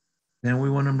 then we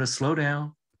want them to slow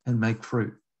down and make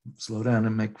fruit. Slow down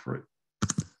and make fruit.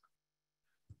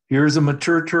 Here's a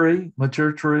mature tree.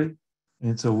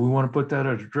 And so we want to put that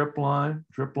as a drip line.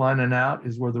 Drip line and out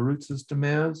is where the root system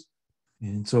is.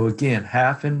 And so again,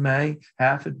 half in May,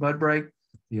 half at bud break,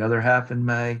 the other half in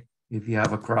May if you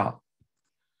have a crop.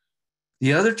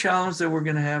 The other challenge that we're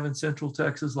going to have in Central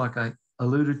Texas, like I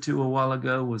alluded to a while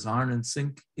ago, was iron and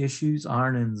zinc issues,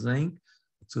 iron and zinc.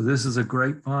 So this is a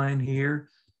grapevine here.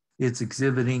 It's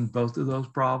exhibiting both of those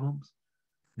problems.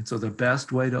 And so the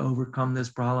best way to overcome this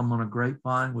problem on a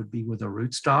grapevine would be with a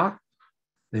rootstock.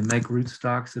 They make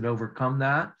rootstocks that overcome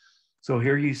that. So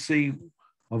here you see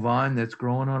a vine that's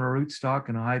growing on a rootstock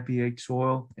in a high pH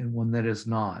soil and one that is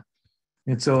not.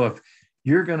 And so if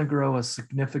you're going to grow a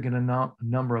significant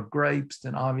number of grapes,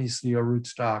 then obviously a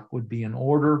rootstock would be in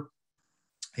order.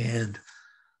 And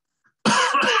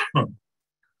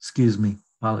excuse me,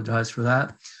 apologize for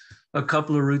that. A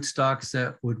couple of rootstocks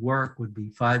that would work would be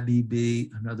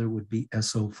 5BB, another would be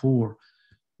SO4.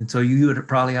 And so you would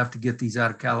probably have to get these out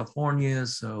of California.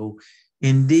 So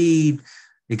indeed,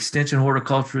 extension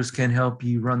horticulturists can help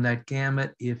you run that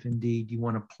gamut if indeed you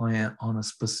want to plant on a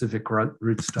specific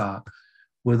rootstock.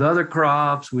 With other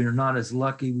crops, we are not as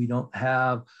lucky. We don't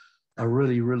have a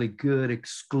really, really good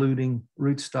excluding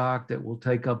rootstock that will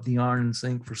take up the iron and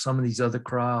zinc for some of these other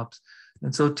crops.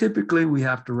 And so typically we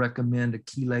have to recommend a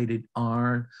chelated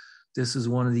iron. This is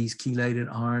one of these chelated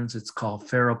irons. It's called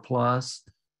FerroPlus.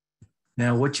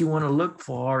 Now, what you want to look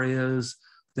for is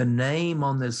the name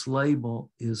on this label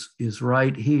is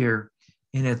right here,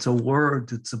 and it's a word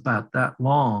that's about that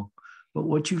long. But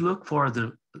what you look for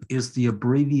is the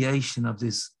abbreviation of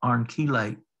this iron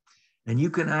chelate. And you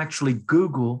can actually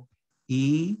Google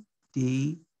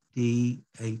EDDHA,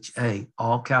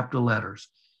 all capital letters.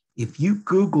 If you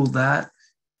Google that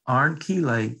iron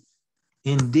chelate,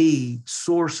 indeed,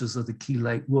 sources of the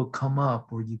chelate will come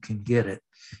up where you can get it.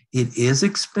 It is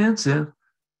expensive,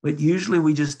 but usually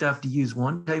we just have to use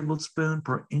 1 tablespoon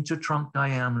per inch of trunk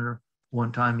diameter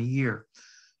 1 time a year.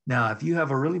 Now, if you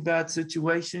have a really bad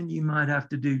situation, you might have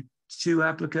to do 2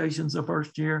 applications the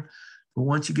first year, but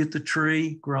once you get the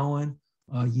tree growing,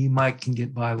 you can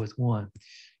get by with 1.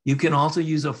 You can also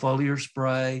use a foliar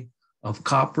spray of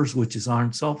coppers, which is iron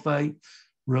sulfate.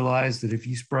 Realize that if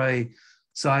you spray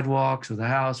sidewalks or the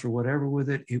house or whatever with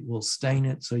it, it will stain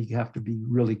it. So you have to be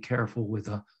really careful with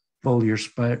a foliar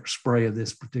spray of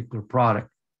this particular product.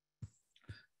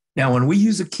 Now, when we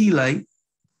use a chelate,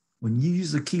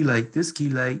 this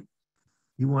chelate,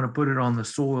 you want to put it on the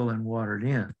soil and water it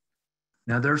in.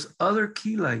 Now, there's other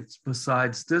chelates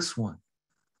besides this one.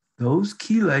 Those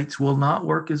chelates will not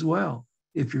work as well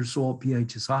if your soil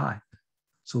pH is high.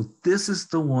 So this is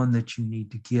the one that you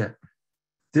need to get.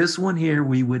 This one here,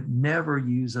 we would never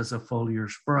use as a foliar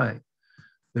spray.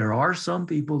 There are some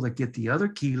people that get the other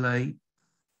chelate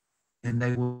and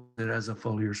they will use it as a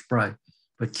foliar spray.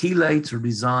 But chelates are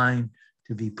designed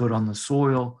to be put on the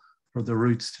soil for the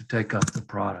roots to take up the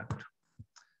product.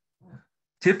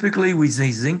 Typically, we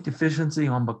see zinc deficiency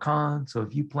on pecan. So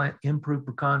if you plant improved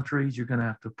pecan trees, you're going to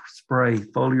have to spray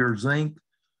foliar zinc.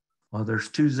 Well, there's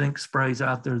 2 zinc sprays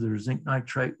out there. There's zinc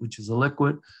nitrate, which is a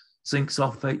liquid, zinc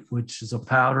sulfate, which is a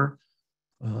powder.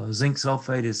 Zinc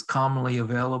sulfate is commonly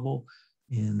available,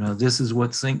 and this is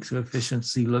what zinc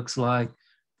deficiency looks like.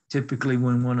 Typically,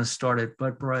 we want to start at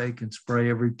bud break and spray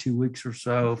every 2 weeks or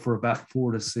so for about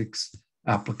 4 to 6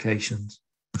 applications.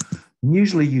 And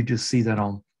usually you just see that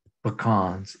on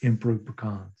pecans, improved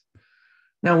pecans.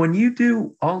 Now, when you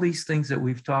do all these things that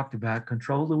we've talked about,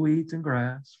 control the weeds and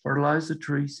grass, fertilize the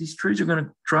trees, these trees are going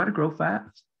to try to grow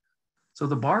fast. So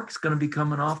the bark's going to be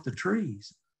coming off the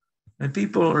trees. And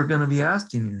people are going to be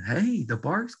asking you, hey, the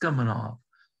bark's coming off.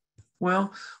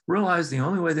 Well, realize the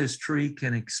only way this tree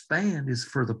can expand is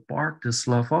for the bark to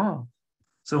slough off.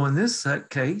 So in this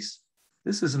case,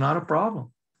 this is not a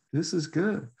problem. This is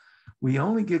good. We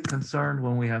only get concerned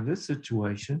when we have this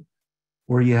situation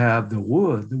where you have the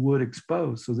wood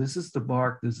exposed. So this is the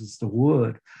bark, this is the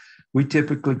wood. We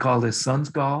typically call this sun's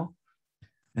gall.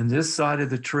 And this side of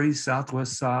the tree,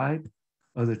 southwest side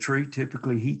of the tree,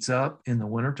 typically heats up in the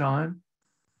wintertime.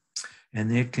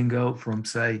 And it can go from,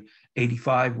 say,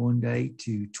 85 one day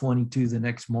to 22 the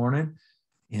next morning.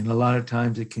 And a lot of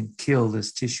times it can kill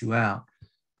this tissue out.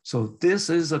 So this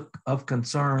is of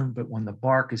concern, but when the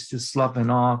bark is just sloughing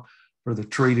off for the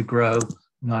tree to grow,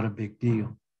 not a big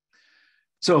deal.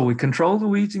 So we control the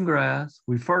weeds and grass,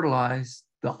 we fertilize.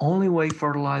 The only way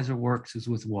fertilizer works is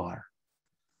with water.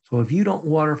 So if you don't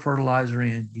water fertilizer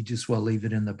in, you just well leave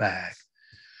it in the bag.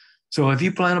 So if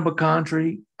you plant a pecan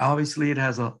tree, obviously it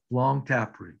has a long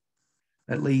taproot,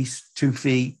 at least 2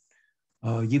 feet.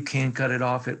 You can cut it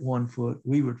off at 1 foot.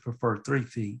 We would prefer 3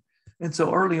 feet. And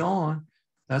so early on,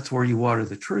 that's where you water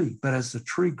the tree. But as the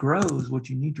tree grows, what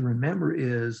you need to remember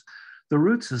is the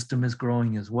root system is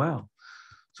growing as well.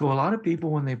 So a lot of people,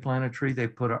 when they plant a tree, they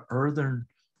put an earthen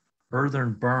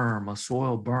berm, a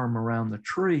soil berm around the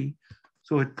tree.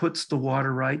 So it puts the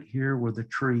water right here where the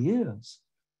tree is.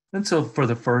 And so for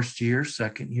the first year,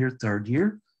 second year, third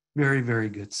year, very, very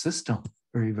good system,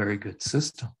 very, very good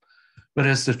system. But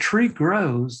as the tree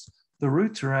grows, the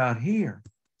roots are out here.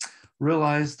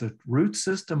 Realize the root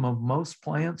system of most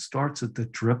plants starts at the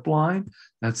drip line.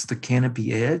 That's the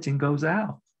canopy edge and goes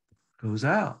out.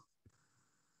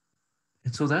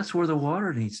 And so that's where the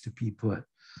water needs to be put.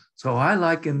 So I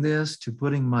liken this to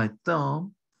putting my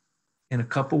thumb in a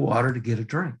cup of water to get a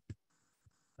drink.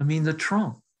 I mean, the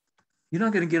trunk, you're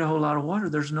not going to get a whole lot of water.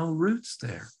 There's no roots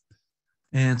there.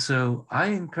 And so I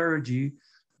encourage you,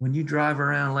 when you drive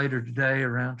around later today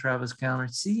around Travis County,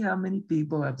 see how many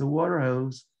people have the water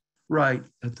hose right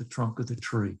at the trunk of the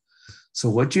tree. So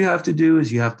what you have to do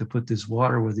is you have to put this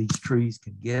water where these trees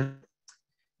can get it.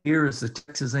 Here is the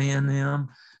Texas A&M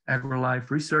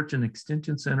AgriLife Research and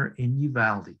Extension Center in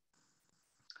Uvalde.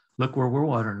 Look where we're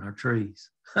watering our trees.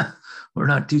 We're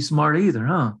not too smart either,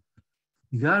 huh?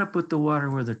 You got to put the water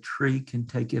where the tree can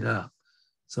take it up.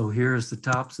 So here's the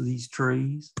tops of these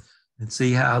trees, and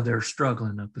see how they're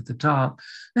struggling up at the top.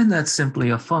 And that's simply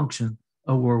a function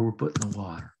of where we're putting the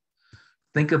water.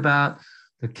 Think about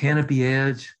the canopy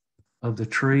edge of the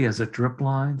tree as a drip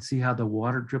line. See how the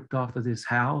water dripped off of this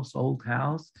house, old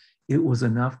house? It was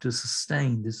enough to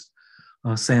sustain this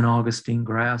San Augustine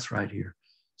grass right here.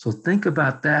 So think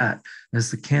about that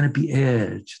as the canopy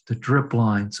edge, the drip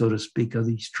line, so to speak, of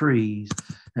these trees.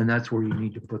 And that's where you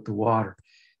need to put the water.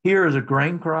 Here is a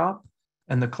grain crop.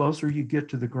 And the closer you get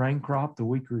to the grain crop, the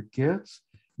weaker it gets,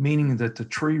 meaning that the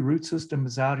tree root system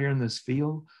is out here in this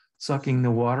field, sucking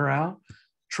the water out.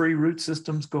 Tree root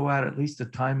systems go out at least a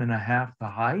time and a half the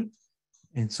height.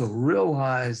 And so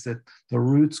realize that the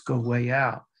roots go way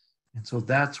out. And so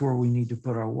that's where we need to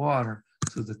put our water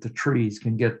so that the trees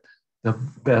can get the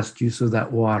best use of that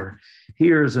water.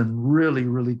 Here's a really,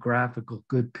 really graphical,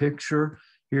 good picture.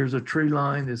 Here's a tree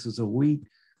line. This is a wheat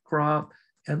crop.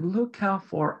 And look how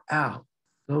far out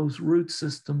those root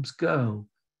systems go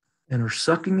and are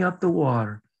sucking up the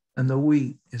water, and the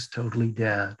wheat is totally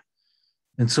dead.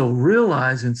 And so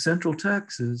realize in Central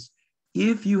Texas,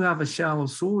 if you have a shallow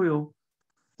soil,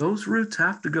 those roots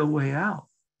have to go way out.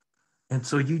 And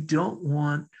so you don't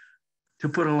want to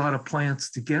put a lot of plants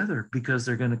together because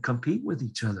they're going to compete with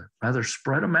each other. Rather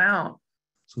spread them out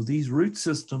so these root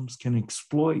systems can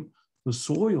exploit the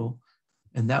soil,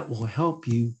 and that will help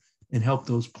you and help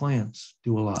those plants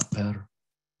do a lot better.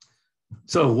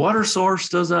 So water source,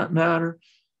 does that matter?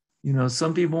 You know,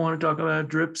 some people want to talk about a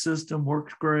drip system,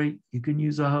 works great. You can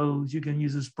use a hose, you can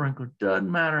use a sprinkler. Doesn't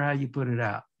matter how you put it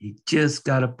out. You just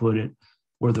got to put it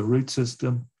where the root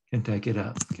system can take it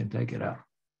up, can take it out.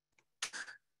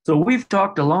 So we've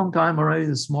talked a long time already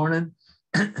this morning,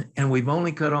 and we've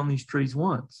only cut on these trees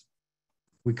once.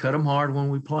 We cut them hard when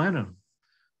we planted them.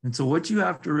 And so what you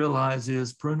have to realize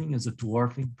is pruning is a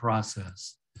dwarfing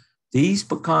process. These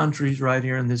pecan trees right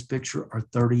here in this picture are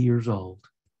 30 years old,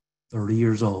 30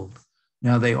 years old.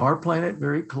 Now they are planted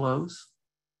very close,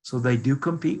 so they do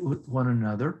compete with one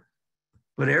another.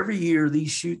 But every year these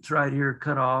shoots right here are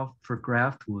cut off for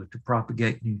graft wood to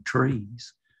propagate new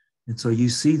trees. And so you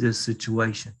see this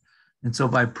situation. And so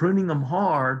by pruning them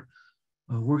hard,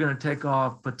 we're going to take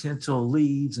off potential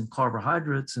leaves and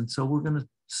carbohydrates. And so we're going to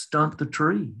stunt the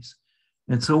trees.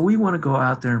 And so we want to go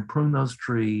out there and prune those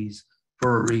trees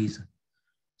for a reason.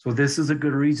 So this is a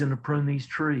good reason to prune these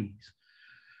trees.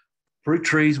 Fruit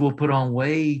trees will put on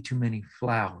way too many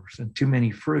flowers and too many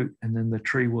fruit, and then the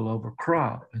tree will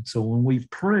overcrop. And so when we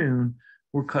prune,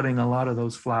 we're cutting a lot of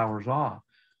those flowers off.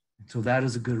 And so that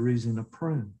is a good reason to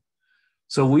prune.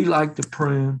 So we like to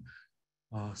prune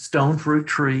stone fruit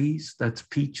trees, that's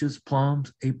peaches,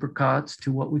 plums, apricots,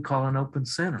 to what we call an open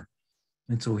center.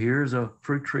 And so here's a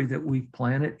fruit tree that we've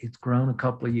planted. It's grown a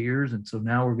couple of years. And so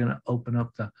now we're going to open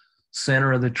up the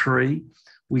center of the tree.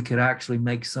 We could actually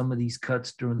make some of these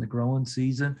cuts during the growing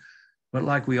season. But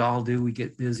like we all do, we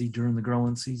get busy during the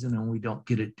growing season and we don't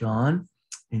get it done.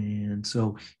 And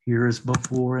so here is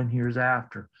before and here's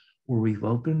after, where we've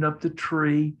opened up the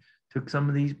tree, took some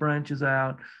of these branches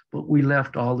out, but we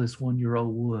left all this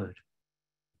 1-year-old wood.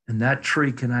 And that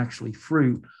tree can actually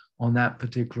fruit on that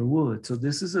particular wood. So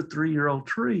this is a 3-year-old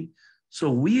tree.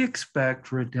 So we expect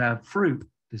for it to have fruit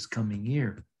this coming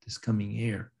year,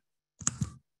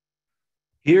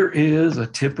 Here is a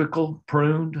typical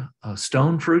pruned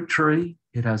stone fruit tree.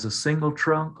 It has a single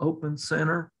trunk, open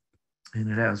center, and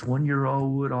it has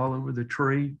 1-year-old wood all over the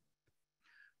tree.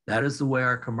 That is the way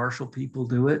our commercial people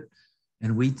do it.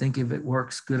 And we think if it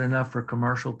works good enough for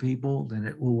commercial people, then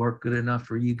it will work good enough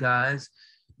for you guys.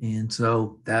 And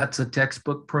so that's a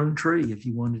textbook prune tree if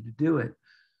you wanted to do it.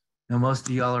 Now, most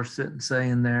of y'all are sitting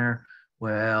saying there,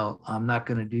 well, I'm not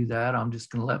going to do that. I'm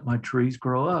just going to let my trees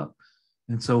grow up.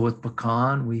 And so with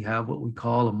pecan, we have what we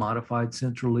call a modified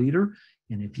central leader.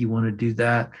 And if you want to do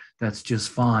that, that's just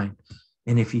fine.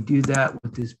 And if you do that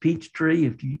with this peach tree,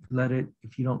 if you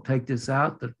don't take this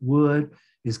out, the wood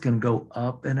is going to go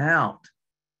up and out.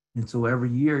 And so every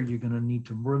year you're going to need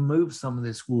to remove some of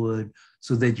this wood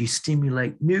so that you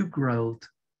stimulate new growth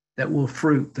that will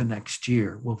fruit the next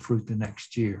year,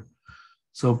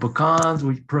 So pecans,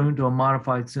 we prune to a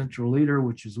modified central leader,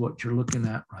 which is what you're looking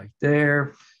at right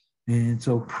there. And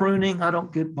so pruning, I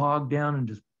don't get bogged down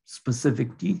into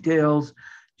specific details,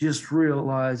 just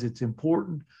realize it's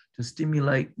important to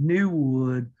stimulate new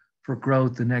wood for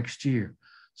growth the next year.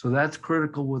 So that's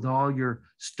critical with all your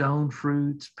stone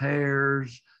fruits,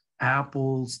 pears,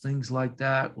 apples, things like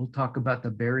that. We'll talk about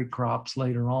the berry crops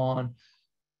later on.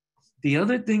 The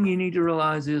other thing you need to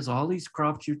realize is all these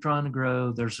crops you're trying to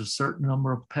grow, there's a certain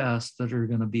number of pests that are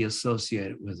going to be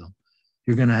associated with them.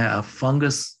 You're going to have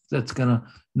fungus that's going to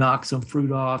knock some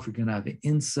fruit off. You're going to have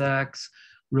insects.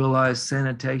 Realize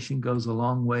sanitation goes a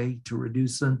long way to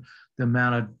reducing the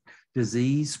amount of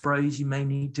disease sprays you may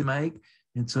need to make.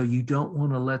 And so you don't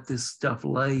want to let this stuff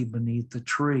lay beneath the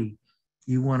tree.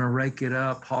 You want to rake it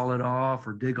up, haul it off,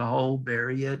 or dig a hole,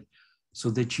 bury it, so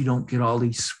that you don't get all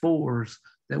these spores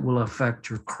that will affect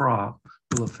your crop,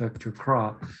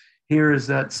 Here is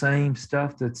that same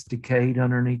stuff that's decayed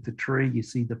underneath the tree. You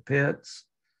see the pits,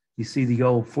 you see the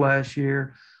old flesh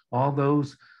here, all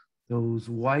those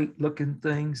white looking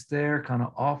things there, kind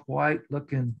of off-white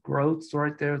looking growths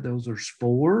right there, those are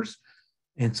spores.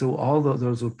 And so all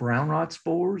those are brown rot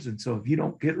spores. And so if you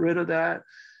don't get rid of that,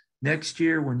 next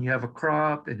year when you have a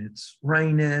crop and it's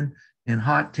raining and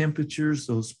hot temperatures,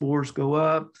 those spores go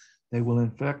up, they will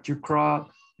infect your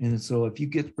crop. And so if you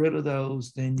get rid of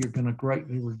those, then you're going to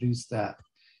greatly reduce that.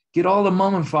 Get all the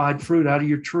mummified fruit out of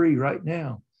your tree right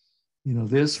now. You know,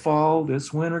 this fall,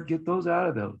 this winter, get those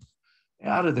out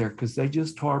of there because they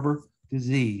just harbor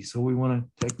disease. So we want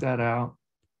to take that out.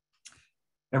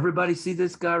 Everybody see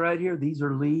this guy right here? These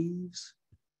are leaves.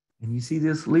 And you see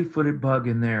this leaf-footed bug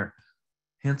in there.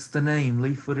 Hence the name,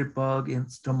 leaf-footed bug,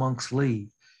 it's amongst leaf.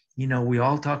 You know, we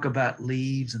all talk about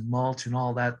leaves and mulch and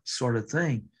all that sort of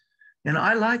thing. And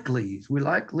I like leaves. We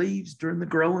like leaves during the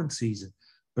growing season.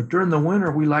 But during the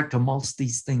winter, we like to mulch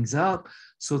these things up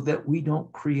so that we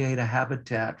don't create a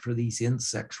habitat for these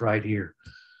insects right here.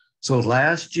 So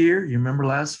last year, you remember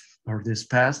this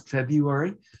past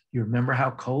February, you remember how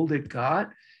cold it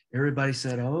got? Everybody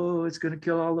said, oh, it's going to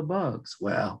kill all the bugs.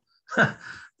 Well,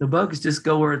 the bugs just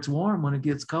go where it's warm when it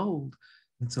gets cold.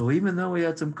 And so even though we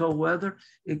had some cold weather,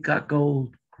 it got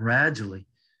cold gradually.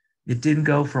 It didn't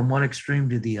go from one extreme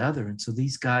to the other. And so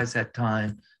these guys had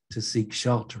time to seek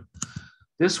shelter.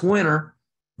 This winter,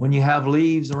 when you have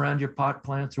leaves around your pot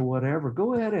plants or whatever,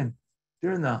 go ahead and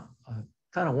during the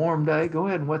kind of warm day, go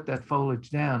ahead and wet that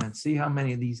foliage down and see how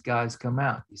many of these guys come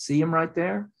out. You see him right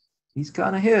there? He's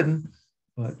kind of hidden.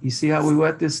 But you see how we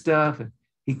wet this stuff? And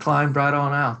he climbed right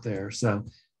on out there. So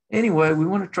anyway, we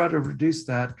want to try to reduce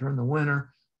that during the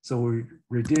winter. So we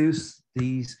reduce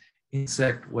these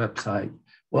insect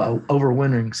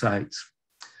overwintering sites.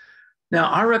 Now,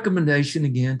 our recommendation,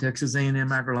 again, Texas A&M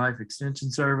AgriLife Extension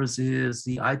Service, is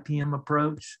the IPM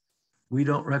approach. We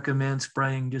don't recommend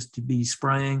spraying just to be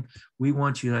spraying. We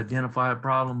want you to identify a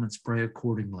problem and spray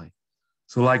accordingly.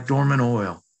 So like dormant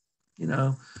oil, you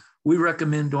know, we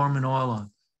recommend dormant oil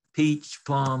on peach,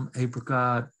 plum,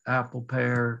 apricot, apple,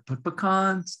 pear, but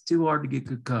pecans, too hard to get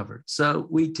good coverage. So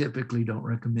we typically don't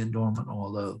recommend dormant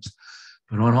oil those.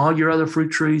 But on all your other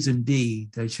fruit trees,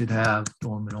 indeed, they should have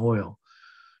dormant oil.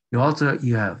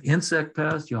 You have insect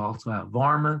pests. You also have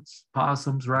varmints,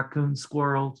 possums, raccoons,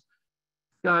 squirrels.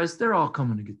 Guys, they're all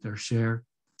coming to get their share.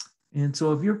 And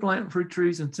so if you're planting fruit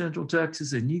trees in Central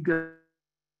Texas and you go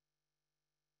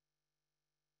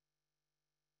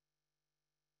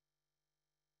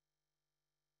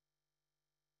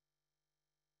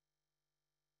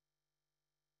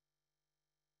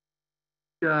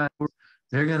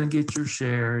they're going to get your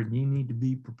share, and you need to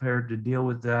be prepared to deal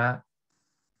with that.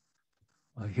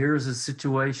 Here's a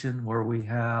situation where we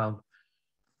have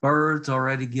birds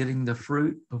already getting the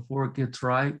fruit before it gets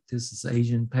ripe. This is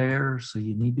Asian pear, so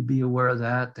you need to be aware of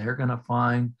that. They're going to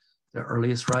find the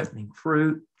earliest ripening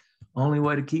fruit. Only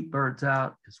way to keep birds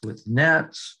out is with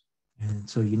nets, and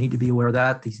so you need to be aware of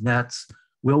that. These nets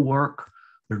will work.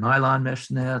 They're nylon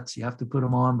mesh nets. You have to put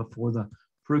them on before the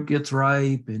fruit gets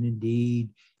ripe, and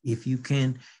indeed, if you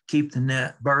can keep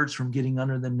the birds from getting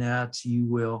under the nets, you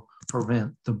will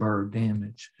prevent the bird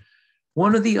damage.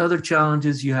 One of the other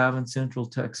challenges you have in Central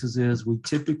Texas is we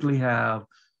typically have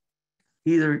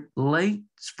either late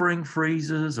spring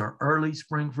freezes or early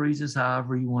spring freezes,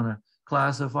 however you want to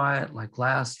classify it. Like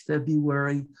last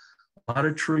February, a lot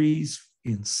of trees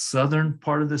in southern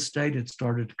part of the state had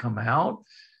started to come out.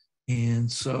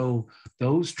 And so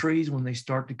those trees, when they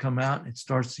start to come out and it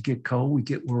starts to get cold, we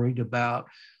get worried about,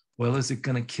 well, is it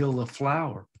going to kill the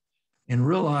flower? And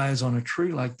realize on a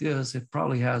tree like this, it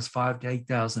probably has 5,000 to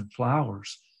 8,000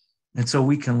 flowers. And so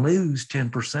we can lose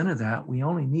 10% of that. We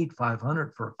only need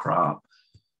 500 for a crop.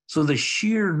 So the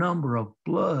sheer number of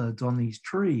bloods on these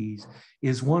trees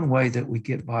is one way that we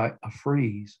get by a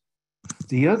freeze.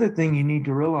 The other thing you need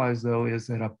to realize, though, is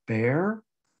that a bear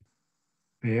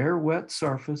bare wet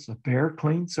surface, a bare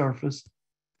clean surface,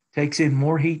 takes in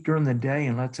more heat during the day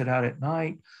and lets it out at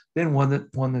night than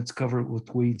one that's covered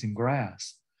with weeds and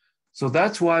grass. So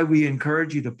that's why we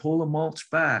encourage you to pull the mulch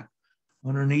back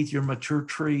underneath your mature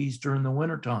trees during the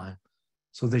wintertime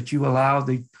so that you allow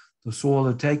the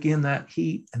soil to take in that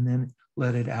heat and then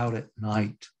let it out at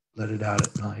night. Let it out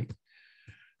at night.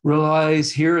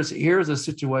 Realize here's a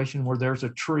situation where there's a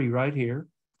tree right here.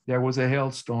 There was a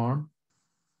hailstorm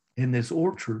in this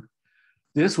orchard.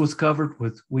 This was covered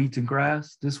with weeds and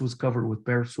grass. This was covered with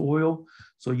bare soil.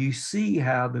 So you see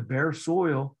how the bare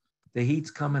soil, the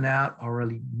heat's coming out,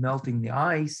 already melting the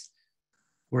ice.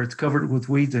 Where it's covered with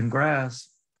weeds and grass,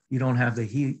 you don't have the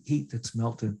heat that's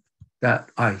melting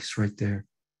that ice right there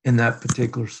in that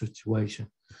particular situation.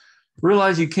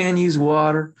 Realize you can use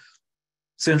water.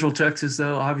 Central Texas,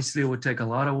 though, obviously it would take a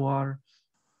lot of water.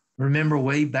 Remember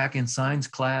way back in science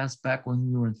class, back when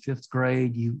you were in 5th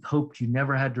grade, you hoped you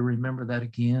never had to remember that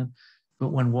again. But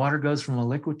when water goes from a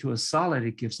liquid to a solid,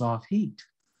 it gives off heat.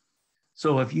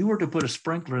 So if you were to put a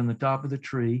sprinkler in the top of the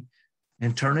tree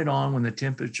and turn it on when the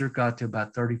temperature got to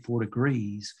about 34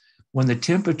 degrees, when the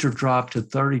temperature dropped to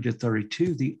 30 to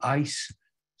 32, the ice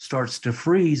starts to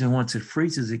freeze. And once it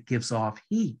freezes, it gives off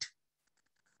heat.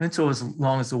 And so as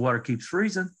long as the water keeps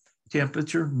freezing,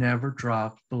 temperature never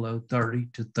drops below 30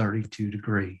 to 32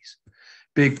 degrees.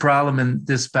 Big problem in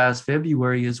this past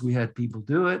February is we had people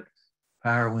do it.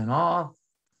 Power went off.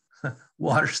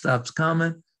 Water stops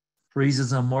coming. Freezes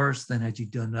them worse than had you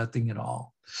done nothing at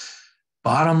all.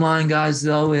 Bottom line, guys,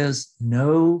 though, is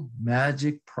no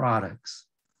magic products.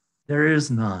 There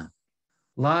is none.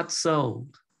 Lots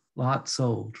sold. Lots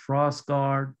sold. Frost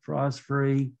Guard, Frost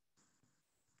Free.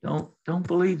 Don't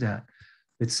believe that.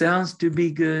 It sounds to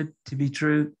be good, to be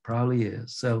true, probably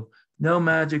is. So no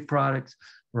magic products.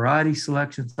 Variety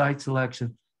selection, site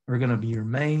selection are going to be your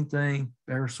main thing.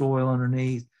 Bare soil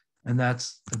underneath, and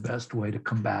that's the best way to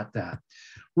combat that.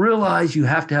 Realize you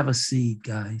have to have a seed,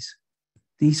 guys.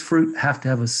 These fruit have to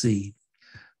have a seed.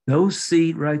 Those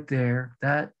seed right there,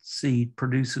 that seed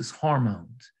produces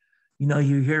hormones. You know,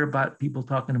 you hear about people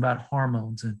talking about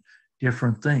hormones and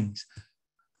different things.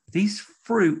 These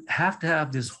fruit have to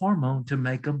have this hormone to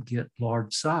make them get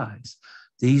large size.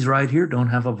 These right here don't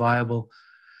have a viable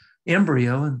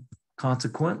embryo, and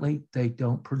consequently, they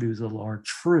don't produce a large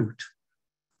fruit.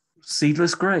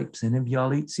 Seedless grapes. Any of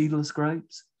y'all eat seedless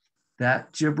grapes?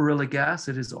 That gibberellic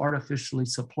acid is artificially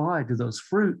supplied to those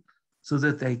fruit so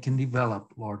that they can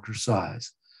develop larger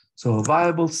size. So a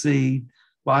viable seed,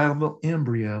 viable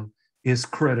embryo is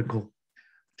critical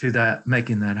to that,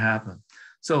 making that happen.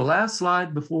 So last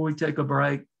slide before we take a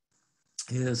break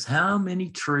is how many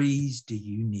trees do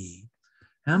you need?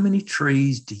 How many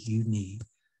trees do you need?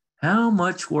 How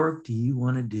much work do you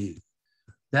want to do?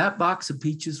 That box of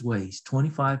peaches weighs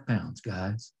 25 pounds,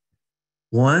 guys.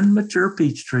 One mature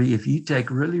peach tree, if you take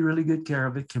really, really good care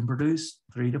of it, can produce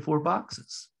 3 to 4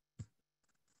 boxes.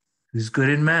 Who's good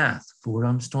in math? 4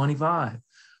 times 25,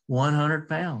 100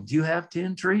 pounds. You have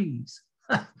 10 trees.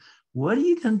 What are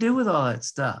you going to do with all that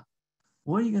stuff?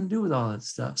 What are you going to do with all that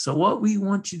stuff? So what we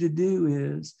want you to do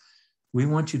is we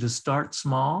want you to start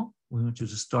small. We want you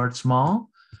to start small,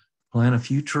 plant a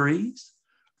few trees,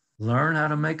 learn how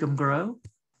to make them grow.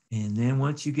 And then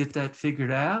once you get that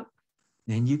figured out,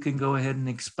 then you can go ahead and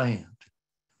expand.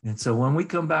 And so when we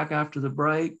come back after the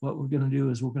break, what we're going to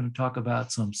do is we're going to talk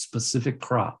about some specific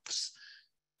crops.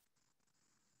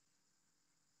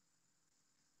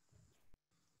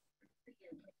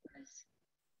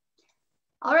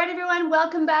 All right, everyone,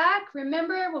 welcome back.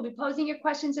 Remember, we'll be posing your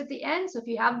questions at the end. So if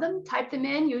you have them, type them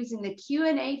in using the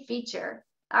Q&A feature.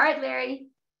 All right, Larry.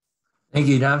 Thank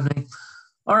you, Daphne.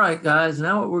 All right, guys,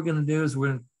 now what we're going to do is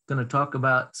we're going to talk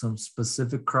about some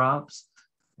specific crops.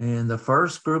 And the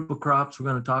first group of crops we're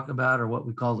going to talk about are what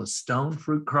we call the stone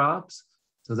fruit crops.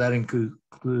 So that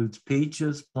includes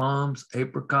peaches, plums,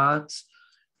 apricots.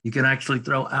 You can actually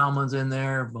throw almonds in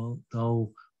there,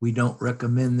 though we don't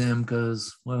recommend them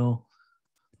because, well,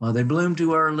 they bloom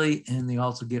too early and they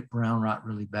also get brown rot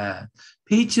really bad.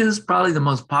 Peaches, probably the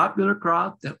most popular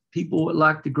crop that people would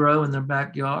like to grow in their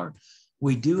backyard.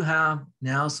 We do have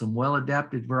now some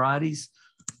well-adapted varieties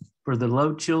for the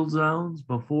low chill zones.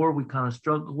 Before we kind of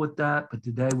struggled with that, but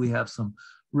today we have some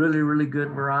really, really good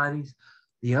varieties.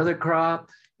 The other crop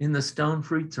in the stone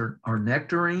fruits are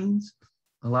nectarines.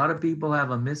 A lot of people have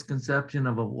a misconception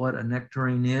of what a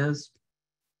nectarine is.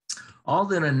 All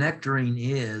that a nectarine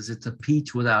is, it's a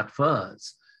peach without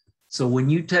fuzz. So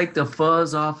when you take the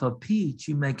fuzz off a peach,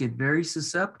 you make it very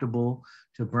susceptible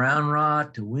to brown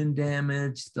rot, to wind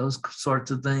damage, those sorts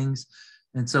of things.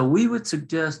 And so we would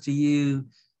suggest to you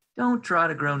Don't try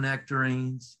to grow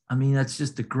nectarines. I mean, that's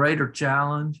just a greater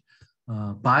challenge.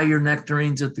 Buy your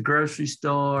nectarines at the grocery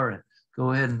store and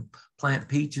go ahead and plant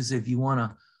peaches if you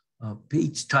want a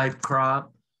peach type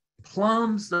crop.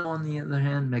 Plums, though, on the other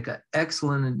hand, make an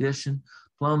excellent addition.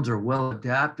 Plums are well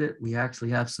adapted. We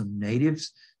actually have some native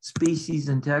species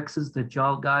in Texas that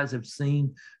y'all guys have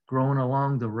seen growing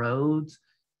along the roads.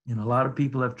 And a lot of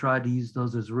people have tried to use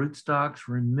those as rootstocks.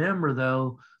 Remember,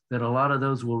 though, that a lot of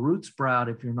those will root sprout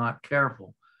if you're not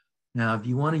careful. Now, if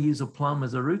you want to use a plum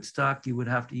as a rootstock, you would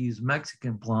have to use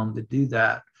Mexican plum to do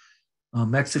that.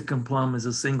 Mexican plum is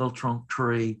a single trunk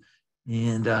tree,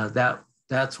 and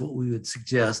that's what we would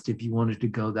suggest if you wanted to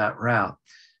go that route.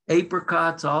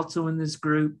 Apricots also in this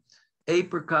group.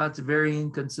 Apricots are very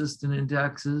inconsistent in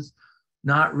Texas.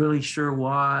 Not really sure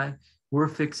why. We're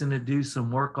fixing to do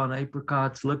some work on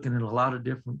apricots, looking at a lot of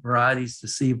different varieties to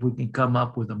see if we can come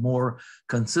up with a more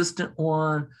consistent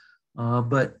one.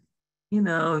 But, you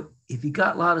know, if you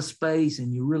got a lot of space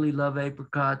and you really love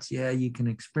apricots, yeah, you can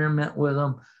experiment with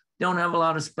them. Don't have a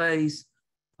lot of space,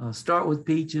 start with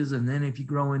peaches, and then if you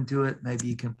grow into it, maybe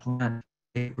you can plant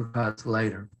apricots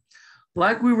later.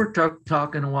 Like we were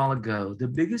talking a while ago, the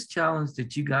biggest challenge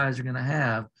that you guys are going to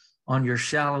have on your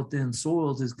shallow, thin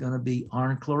soils is going to be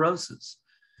arenachlorosis.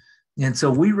 And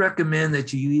so we recommend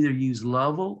that you either use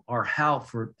Lovell or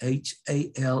Halford,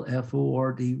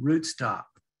 H-A-L-F-O-R-D rootstock.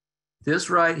 This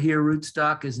right here,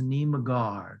 rootstock, is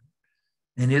Nemagard,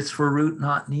 and it's for root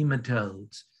knot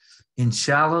nematodes. In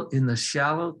the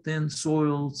shallow, thin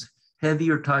soils,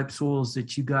 heavier type soils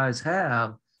that you guys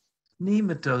have,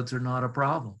 nematodes are not a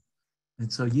problem.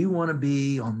 And so you want to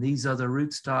be on these other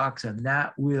rootstocks, and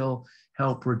that will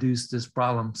help reduce this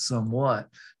problem somewhat.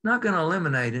 Not going to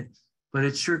eliminate it, but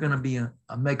it's sure going to be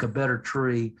make a better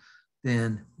tree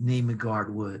than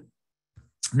Nemagard would.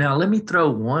 Now, let me throw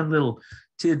one little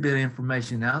tidbit of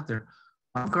information out there.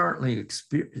 I'm currently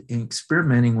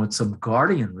experimenting with some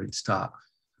Guardian rootstock.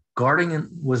 Guardian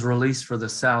was released for the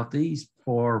Southeast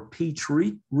for peach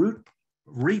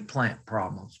replant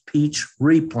problems,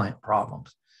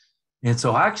 And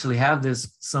so I actually have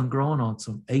some growing on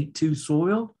some 8-2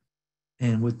 soil.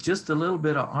 And with just a little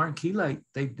bit of arnchelate,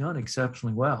 they've done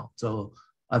exceptionally well. So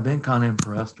I've been kind of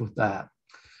impressed with that.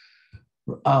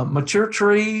 Mature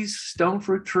trees, stone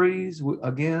fruit trees,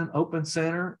 again, open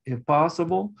center if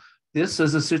possible. This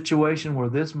is a situation where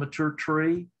this mature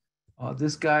tree,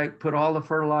 this guy put all the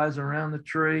fertilizer around the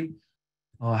tree,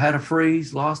 had a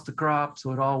freeze, lost the crop,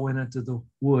 so it all went into the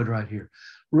wood right here.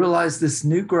 Realize this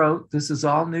new growth, this is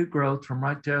all new growth from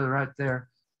right there to right there.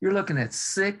 You're looking at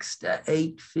 6 to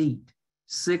 8 feet.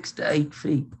 6 to 8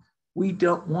 feet. We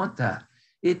don't want that.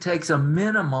 It takes a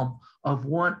minimum of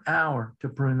 1 hour to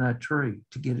prune that tree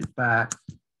to get it back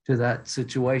to that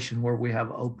situation where we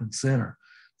have open center.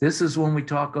 This is when we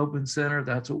talk open center,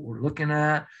 that's what we're looking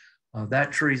at.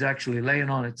 That tree is actually laying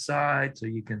on its side, so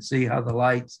you can see how the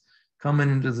light's coming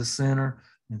into the center.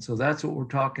 And so that's what we're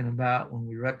talking about when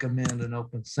we recommend an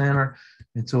open center.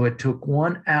 And so it took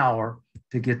 1 hour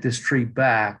to get this tree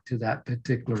back to that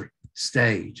particular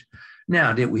stage.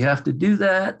 Now, did we have to do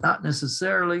that? Not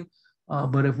necessarily,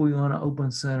 but if we want to open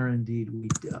center, indeed we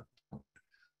do.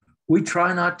 We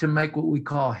try not to make what we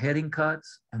call heading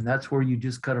cuts, and that's where you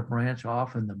just cut a branch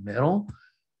off in the middle,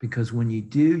 because when you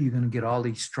do, you're going to get all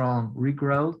these strong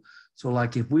regrowth. So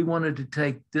like if we wanted to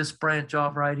take this branch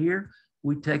off right here,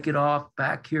 we take it off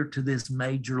back here to this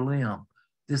major limb.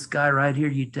 This guy right here,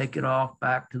 you take it off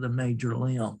back to the major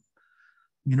limb.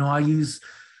 You know, I use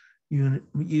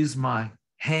my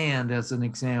hand as an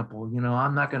example. You know,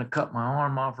 I'm not going to cut my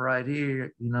arm off right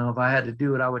here. You know, if I had to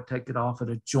do it, I would take it off at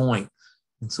a joint.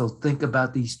 And so think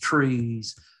about these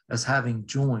trees as having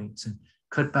joints and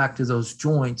cut back to those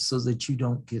joints so that you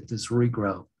don't get this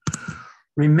regrowth.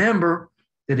 Remember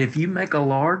that if you make a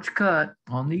large cut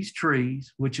on these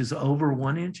trees, which is over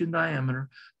 1 inch in diameter,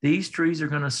 these trees are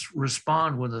going to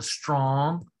respond with a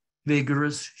strong,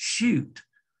 vigorous shoot.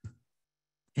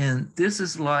 And this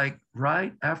is like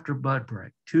right after bud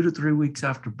break, 2 to 3 weeks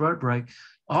after bud break.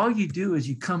 All you do is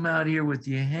you come out here with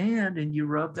your hand and you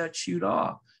rub that shoot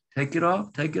off. Take it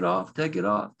off, take it off, take it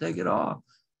off, take it off.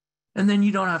 And then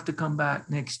you don't have to come back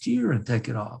next year and take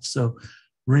it off. So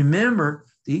remember,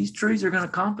 these trees are going to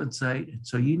compensate. And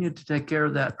so you need to take care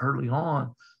of that early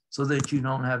on so that you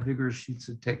don't have vigorous shoots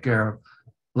to take care of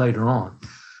later on.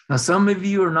 Now, some of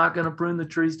you are not going to prune the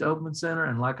trees to open center.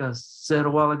 And like I said a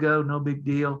while ago, no big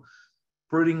deal.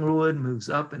 Fruiting wood moves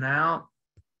up and out.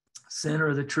 Center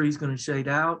of the tree is going to shade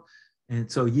out. And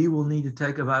so you will need to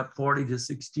take about 40 to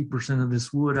 60% of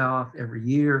this wood off every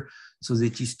year so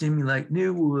that you stimulate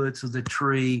new wood so the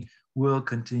tree will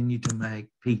continue to make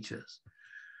peaches.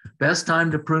 Best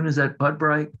time to prune is at bud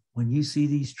break. When you see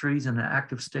these trees in an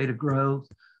active state of growth,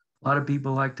 a lot of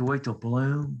people like to wait till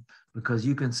bloom because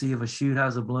you can see if a shoot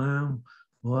has a bloom.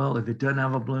 Well, if it doesn't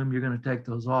have a bloom, you're going to take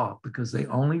those off because they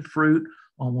only fruit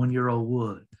on 1-year-old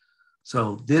wood.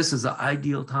 So this is the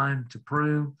ideal time to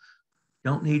prune.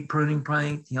 Don't need pruning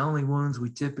paint. The only ones we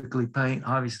typically paint,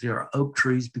 obviously, are oak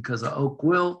trees because of oak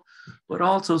wilt, but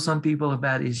also some people have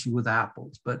had issue with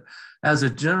apples. But as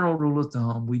a general rule of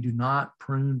thumb, we do not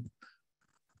prune,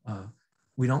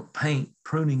 we don't paint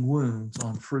pruning wounds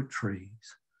on fruit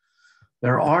trees.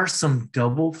 There are some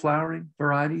double flowering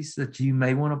varieties that you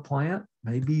may want to plant.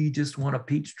 Maybe you just want a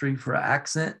peach tree for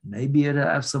accent. Maybe it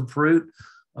have some fruit.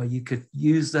 You could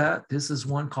use that. This is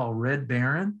one called Red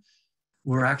Baron.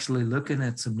 We're actually looking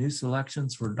at some new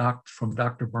selections from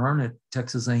Dr. Byrne at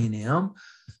Texas A&M.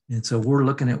 And so we're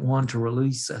looking at one to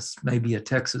release as maybe a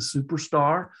Texas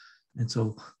superstar. And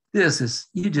so this is,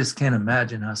 you just can't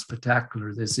imagine how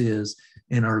spectacular this is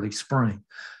in early spring.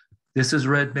 This is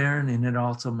Red Baron, and it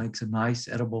also makes a nice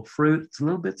edible fruit. It's a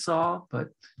little bit soft, but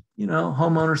you know,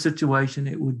 homeowner situation,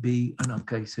 it would be an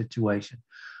okay situation.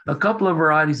 A couple of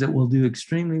varieties that will do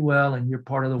extremely well in your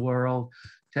part of the world.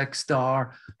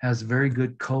 Techstar has very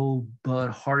good cold bud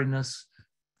hardiness.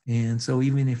 And so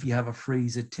even if you have a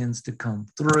freeze, it tends to come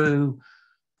through.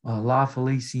 La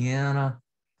Feliciana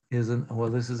is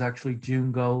this is actually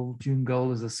June Gold. June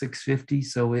Gold is a 650,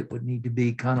 so it would need to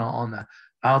be kind of on the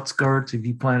outskirts. If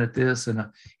you planted this in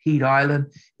a heat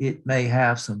island, it may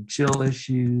have some chill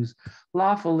issues.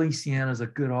 La Feliciana is a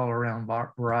good all-around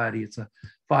variety. It's a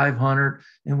 500,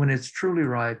 and when it's truly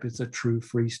ripe, it's a true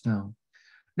freestone.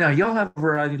 Now, you'll have a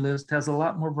variety list, has a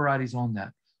lot more varieties on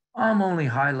that. I'm only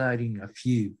highlighting a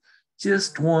few,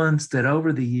 just ones that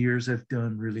over the years have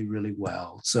done really, really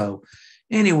well. So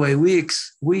anyway,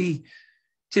 we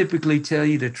typically tell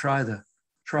you to try the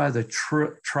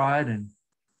tried and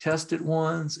tested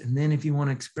ones. And then if you want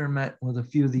to experiment with a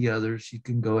few of the others, you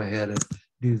can go ahead and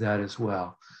do that as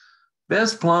well.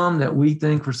 Best plum that we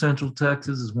think for Central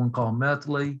Texas is one called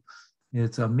Methley.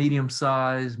 It's a medium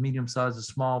size, a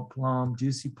small plum,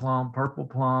 juicy plum, purple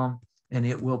plum, and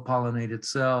it will pollinate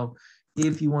itself.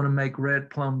 If you want to make red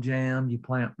plum jam, you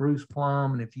plant Bruce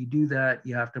plum. And if you do that,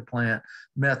 you have to plant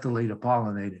Methley to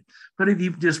pollinate it. But if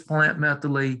you just plant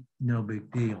Methley, no big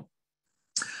deal.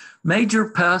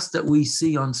 Major pests that we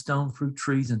see on stone fruit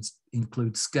trees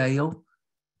include scale.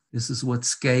 This is what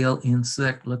scale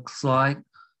insect looks like.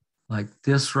 Like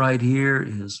this right here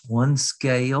is one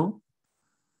scale.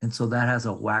 And so that has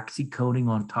a waxy coating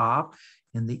on top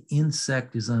and the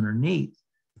insect is underneath.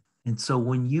 And so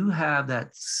when you have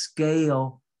that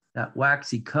scale, that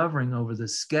waxy covering over the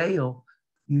scale,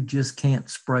 you just can't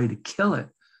spray to kill it.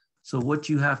 So what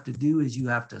you have to do is you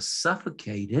have to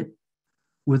suffocate it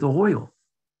with oil.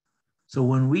 So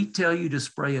when we tell you to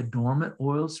spray a dormant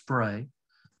oil spray,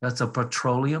 that's a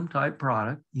petroleum type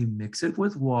product. You mix it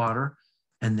with water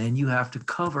and then you have to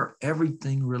cover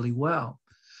everything really well.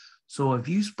 So if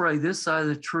you spray this side of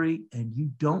the tree and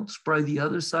you don't spray the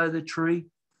other side of the tree,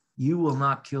 you will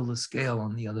not kill the scale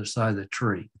on the other side of the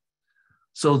tree.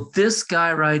 So this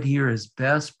guy right here is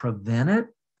best prevented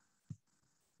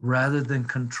rather than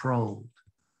controlled.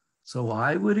 So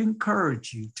I would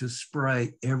encourage you to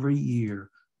spray every year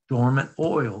dormant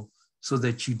oil so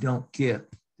that you don't get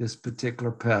this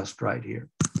particular pest right here.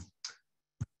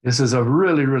 This is a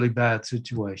really, really bad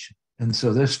situation. And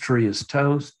so this tree is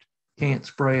toast. Can't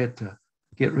spray it to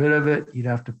get rid of it. You'd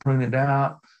have to prune it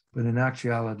out. But in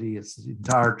actuality, it's the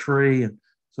entire tree. And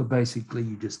so basically,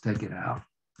 you just take it out.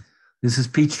 This is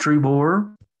peach tree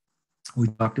borer. We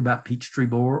talked about peach tree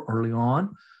borer early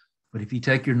on. But if you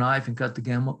take your knife and cut the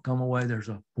gum away, there's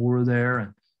a borer there.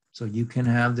 And so you can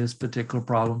have this particular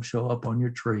problem show up on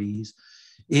your trees.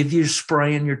 If you're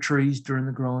spraying your trees during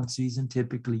the growing season,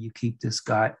 typically you keep this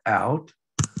guy out.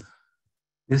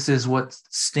 This is what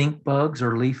stink bugs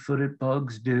or leaf-footed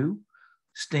bugs do.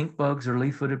 Stink bugs or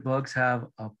leaf-footed bugs have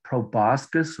a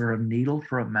proboscis or a needle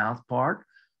for a mouth part.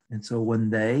 And so when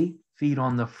they feed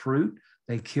on the fruit,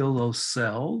 they kill those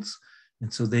cells.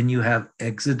 And so then you have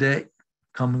exudate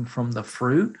coming from the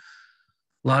fruit.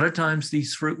 A lot of times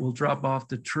these fruit will drop off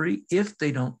the tree. If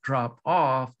they don't drop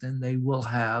off, then they will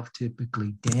have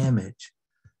typically damage.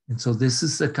 And so this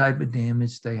is the type of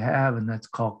damage they have, and that's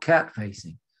called cat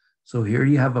facing. So here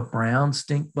you have a brown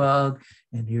stink bug,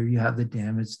 and here you have the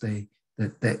damage they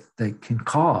can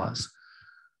cause.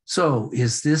 So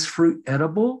is this fruit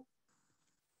edible?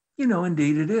 You know,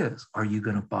 indeed it is. Are you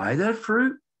going to buy that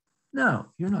fruit? No,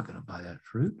 you're not going to buy that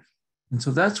fruit. And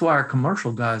so that's why our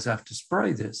commercial guys have to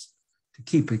spray this to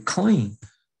keep it clean.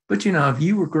 But you know, if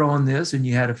you were growing this and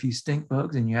you had a few stink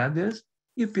bugs and you had this,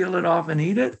 you peel it off and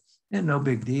eat it, and no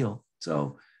big deal.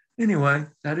 So anyway,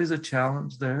 that is a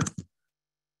challenge there.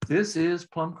 This is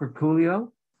plum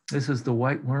curculio. This is the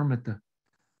white worm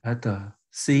at the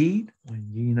seed. When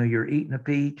you're eating a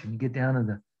peach and you get down in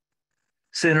the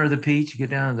center of the peach, you get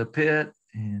down in the pit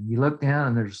and you look down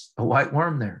and there's a white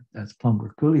worm there. That's plum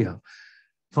curculio.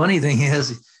 Funny thing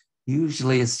is,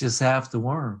 usually it's just half the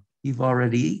worm. You've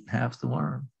already eaten half the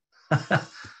worm.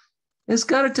 It's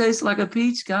got to taste like a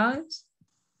peach, guys.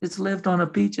 It's lived on a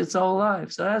peach its whole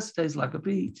life, so it has to taste like a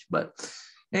peach. But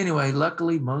anyway,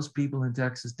 luckily, most people in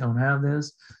Texas don't have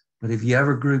this. But if you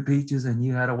ever grew peaches and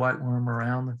you had a white worm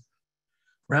around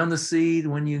the seed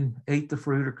when you ate the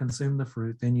fruit or consumed the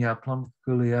fruit, then you have plum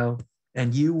curculio.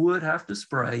 And you would have to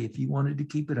spray, if you wanted to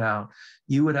keep it out,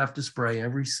 you would have to spray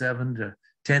every 7 to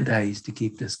 10 days to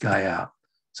keep this guy out.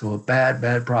 So a bad,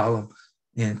 bad problem.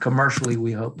 And commercially,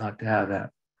 we hope not to have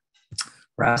that.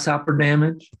 Grasshopper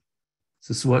damage.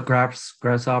 This is what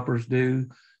grasshoppers do.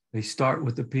 They start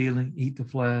with the peeling, eat the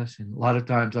flesh, and a lot of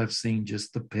times I've seen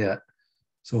just the pit.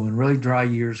 So in really dry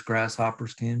years,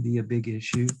 grasshoppers can be a big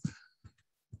issue.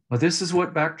 But this is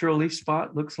what bacterial leaf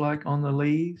spot looks like on the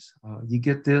leaves. You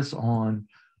get this on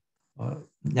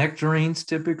nectarines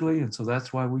typically, and so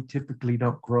that's why we typically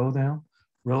don't grow them.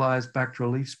 Realize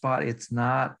bacterial leaf spot, it's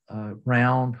not a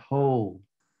round hole.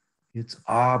 It's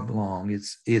oblong,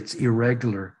 it's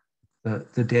irregular,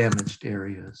 the damaged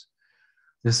areas.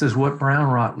 This is what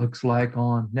brown rot looks like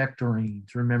on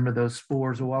nectarines. Remember those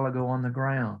spores a while ago on the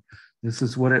ground. This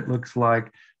is what it looks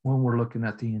like when we're looking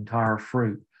at the entire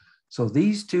fruit. So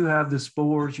these two have the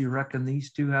spores. You reckon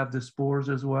these two have the spores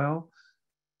as well?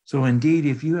 So indeed,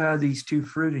 if you have these two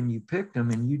fruit and you picked them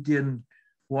and you didn't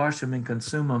wash them and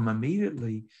consume them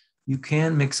immediately, you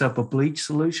can mix up a bleach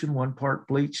solution, 1 part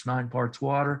bleach, 9 parts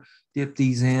water, dip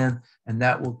these in, and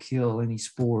that will kill any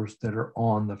spores that are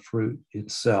on the fruit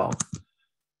itself.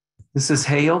 This is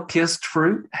hail-kissed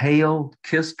fruit,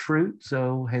 hail-kissed fruit.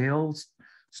 So hail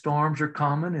storms are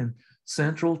common in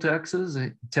central Texas,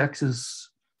 Texas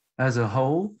as a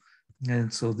whole.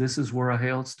 And so this is where a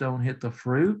hailstone hit the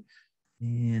fruit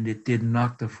and it didn't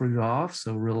knock the fruit off.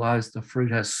 So realize the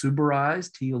fruit has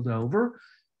suberized, healed over.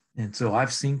 And so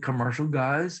I've seen commercial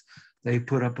guys, they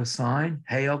put up a sign,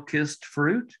 hail-kissed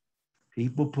fruit.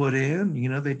 People put in,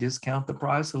 they discount the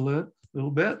price a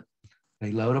little bit.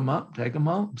 They load them up, take them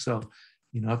home. So,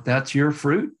 if that's your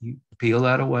fruit, you peel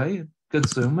that away and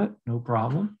consume it, no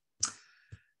problem.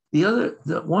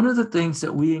 One of the things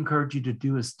that we encourage you to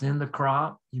do is thin the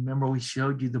crop. You remember we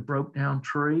showed you the broke down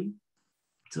tree.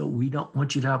 So we don't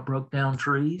want you to have broke down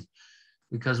trees,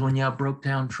 because when you have broke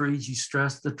down trees, you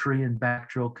stress the tree and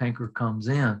bacterial canker comes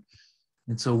in.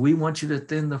 And so we want you to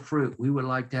thin the fruit. We would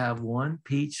like to have 1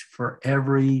 peach for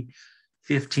every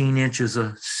 15 inches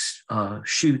of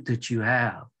shoot that you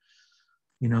have.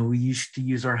 We used to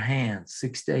use our hands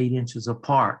 6 to 8 inches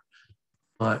apart.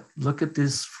 But look at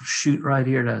this shoot right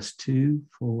here. That's 2,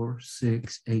 4,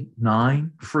 6, 8,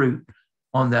 9 fruit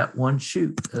on that one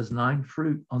shoot. There's 9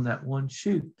 fruit on that one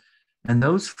shoot. And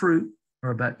those fruit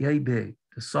are about yay big,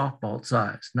 the softball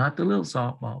size, not the little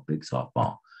softball, big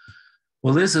softball.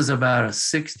 Well, this is about a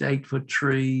 6 to 8 foot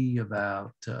tree,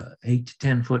 about 8 to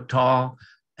 10 foot tall.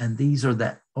 And these are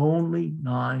the only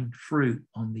 9 fruit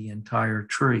on the entire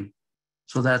tree.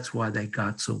 So that's why they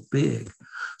got so big.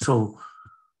 So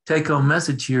take-home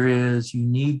message here is you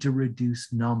need to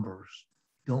reduce numbers.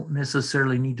 Don't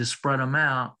necessarily need to spread them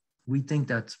out. We think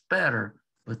that's better,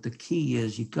 but the key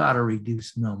is you got to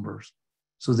reduce numbers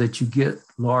so that you get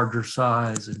larger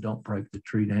size and don't break the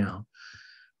tree down.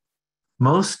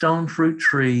 Most stone fruit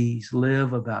trees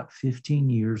live about 15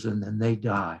 years and then they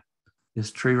die.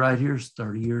 This tree right here is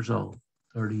 30 years old,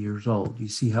 30 years old. You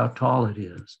see how tall it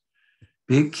is.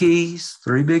 Big keys,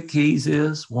 3 big keys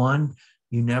is, 1,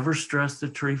 you never stress the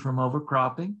tree from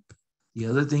overcropping. The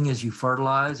other thing is you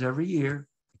fertilize every year.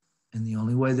 And the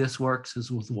only way this works is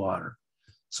with water.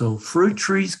 So fruit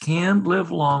trees can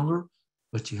live longer,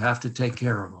 but you have to take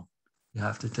care of them. You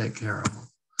have to take care of them.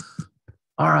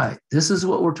 All right, this is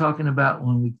what we're talking about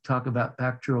when we talk about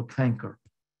bacterial canker.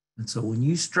 And so when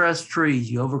you stress trees,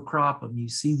 you overcrop them, you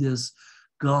see this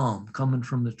gum coming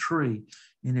from the tree.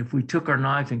 And if we took our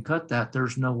knife and cut that,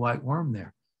 there's no white worm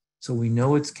there. So we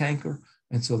know it's canker.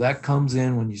 And so that comes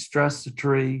in when you stress the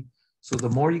tree. So the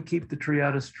more you keep the tree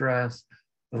out of stress,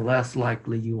 the less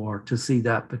likely you are to see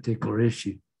that particular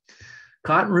issue.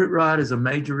 Cotton root rot is a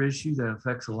major issue that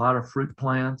affects a lot of fruit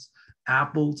plants.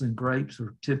 Apples and grapes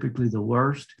are typically the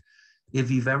worst.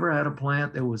 If you've ever had a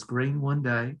plant that was green one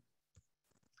day,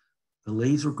 the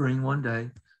leaves were green one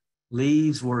day,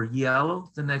 leaves were yellow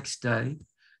the next day,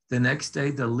 The next day,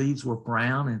 the leaves were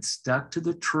brown and stuck to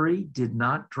the tree, did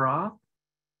not drop.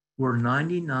 We're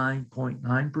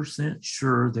 99.9%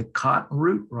 sure that cotton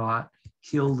root rot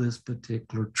killed this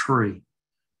particular tree.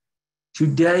 To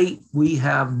date, we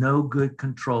have no good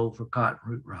control for cotton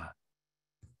root rot.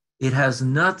 It has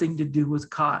nothing to do with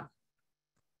cotton,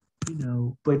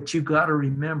 but you got to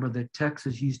remember that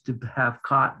Texas used to have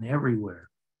cotton everywhere.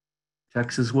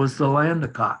 Texas was the land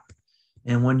of cotton.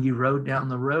 And when you rode down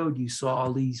the road, you saw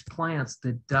all these plants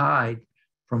that died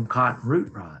from cotton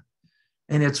root rot.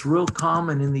 And it's real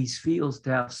common in these fields to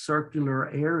have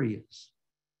circular areas.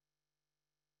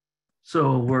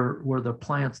 So where the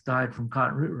plants died from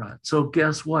cotton root rot. So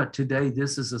guess what? Today,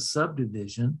 this is a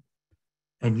subdivision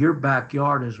and your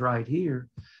backyard is right here.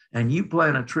 And you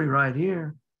plant a tree right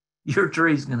here, your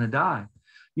tree's going to die.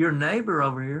 Your neighbor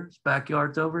over here, his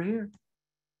backyard's over here.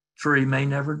 Tree may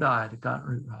never die to cotton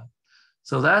root rot.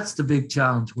 So that's the big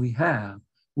challenge we have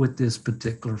with this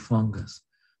particular fungus.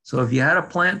 So if you had a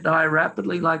plant die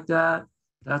rapidly like that,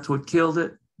 that's what killed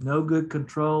it. No good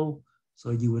control. So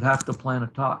you would have to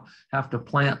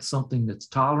plant something that's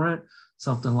tolerant,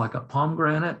 something like a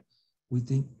pomegranate. We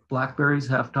think blackberries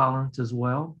have tolerance as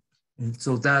well. And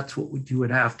so that's what you would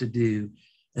have to do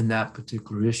in that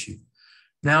particular issue.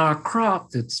 Now, a crop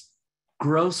that's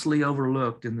grossly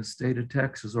overlooked in the state of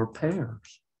Texas are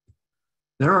pears.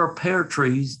 There are pear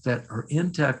trees that are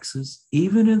in Texas,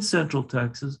 even in Central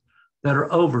Texas, that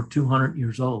are over 200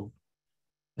 years old.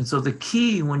 And so the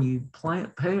key when you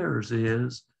plant pears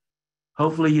is,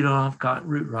 hopefully you don't have cotton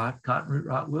root rot. Cotton root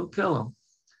rot will kill them,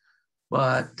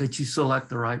 but that you select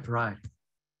the right variety.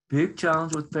 Big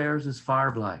challenge with pears is fire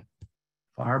blight.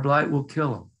 Fire blight will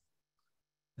kill them.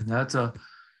 And that's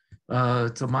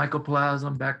it's a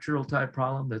mycoplasma bacterial type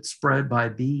problem that's spread by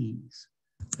bees.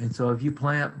 And so if you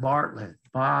plant Bartlett,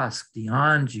 Bosc,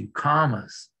 D'Anjou,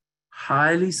 Camas,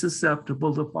 highly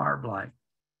susceptible to fire blight.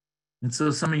 And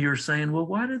so some of you are saying, well,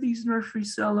 why do these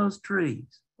nurseries sell those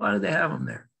trees? Why do they have them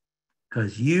there?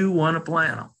 Because you want to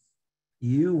plant them.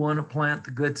 You want to plant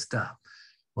the good stuff.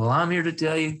 Well, I'm here to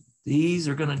tell you, these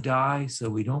are going to die, so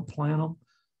we don't plant them.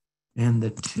 And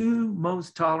the two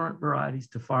most tolerant varieties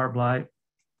to fire blight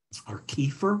are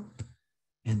Kiefer,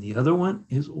 and the other one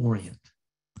is Orient.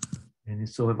 And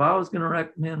so if I was going to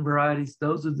recommend varieties,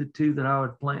 those are the two that I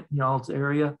would plant in y'all's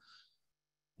area.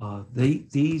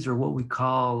 These are what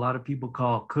a lot of people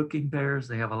call cooking pears.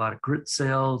 They have a lot of grit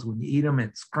cells. When you eat them,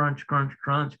 it's crunch, crunch,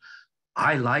 crunch.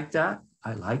 I like that.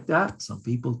 Some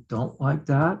people don't like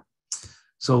that.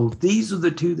 So these are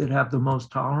the two that have the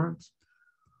most tolerance.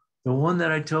 The one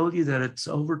that I told you that it's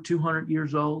over 200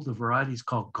 years old, the variety is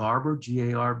called Garber,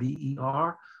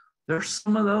 G-A-R-B-E-R. There's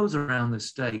some of those around the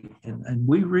state. And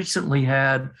we recently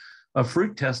had a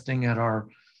fruit testing at our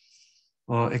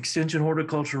Extension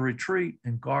Horticulture Retreat,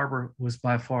 and Garber was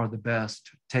by far the best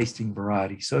tasting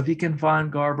variety. So if you can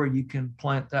find Garber, you can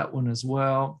plant that one as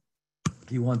well.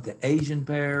 If you want the Asian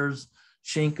pears,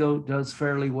 Shinko does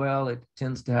fairly well. It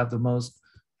tends to have the most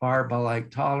fire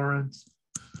blight tolerance.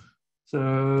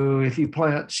 So if you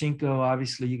plant Shinko,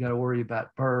 obviously you got to worry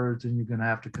about birds and you're going to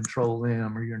have to control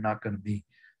them or you're not going to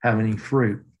have any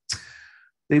fruit.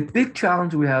 The big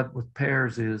challenge we have with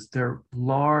pears is they're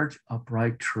large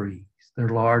upright trees. They're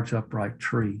large upright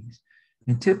trees.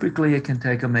 And typically it can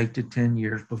take them 8 to 10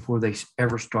 years before they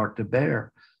ever start to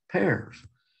bear pears.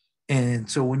 And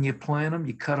so when you plant them,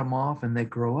 you cut them off and they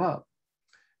grow up.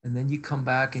 And then you come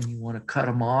back and you want to cut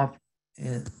them off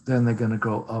and then they're going to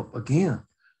grow up again.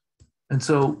 And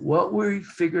so what we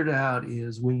figured out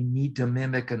is we need to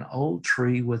mimic an old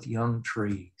tree with young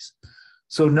trees.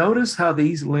 So notice how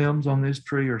these limbs on this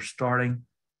tree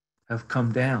have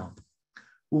come down.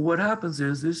 Well, what happens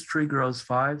is this tree grows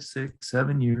 5, 6,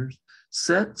 7 years,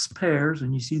 sets pears,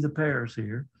 and you see the pears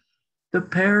here. The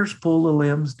pears pull the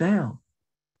limbs down.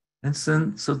 And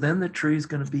so then the tree is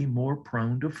going to be more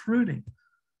prone to fruiting.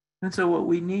 And so what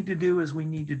we need to do is we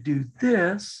need to do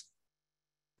this,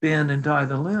 bend and tie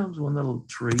the limbs when the little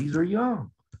trees are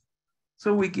young.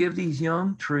 So we give these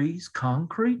young trees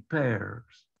concrete pears.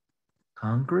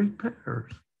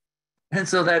 And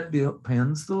so that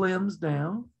pins the limbs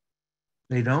down.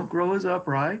 They don't grow as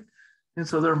upright. And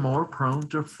so they're more prone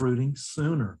to fruiting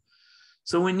sooner.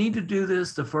 So we need to do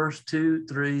this the first 2,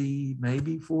 3,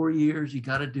 maybe 4 years. You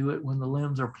got to do it when the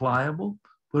limbs are pliable.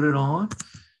 Put it on.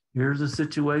 Here's a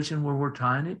situation where we're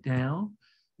tying it down.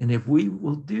 And if we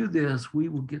will do this, we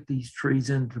will get these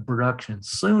trees into production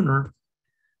sooner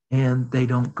and they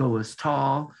don't go as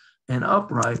tall and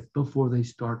upright before they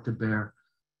start to bear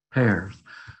pears.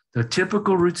 The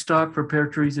typical rootstock for pear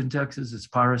trees in Texas is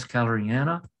Pyrus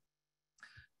caleriana.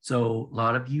 So a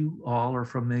lot of you all are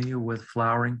familiar with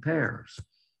flowering pears.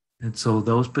 And so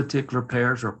those particular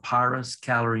pears are Pyrus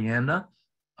caloriana,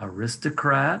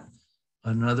 Aristocrat.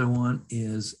 Another one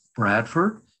is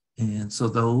Bradford. And so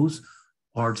those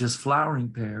are just flowering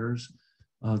pears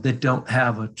that don't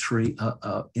have a tree,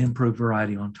 improved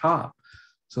variety on top.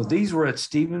 So these were at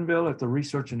Stephenville at the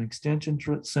Research and Extension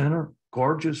Center,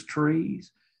 gorgeous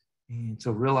trees. And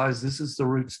so realize this is the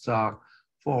rootstock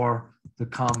for the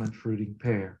common fruiting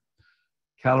pear.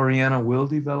 Caloriana will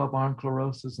develop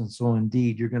onclerosis, and so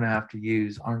indeed you're going to have to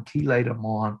use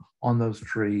onchylatum on those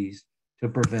trees to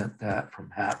prevent that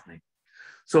from happening.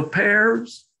 So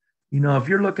pears, if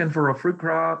you're looking for a fruit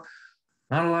crop,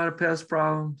 not a lot of pest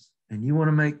problems, and you want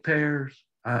to make pears,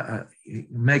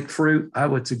 make fruit, I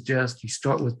would suggest you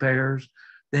start with pears.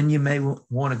 Then you may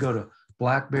want to go to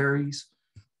blackberries.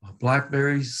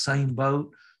 Blackberries, same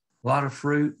boat, a lot of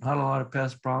fruit, not a lot of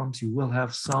pest problems. You will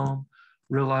have some.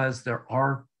 Realize there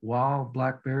are wild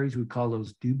blackberries. We call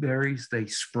those dewberries. They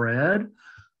spread.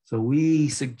 So we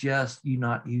suggest you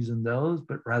not using those,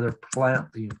 but rather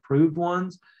plant the improved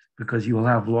ones because you will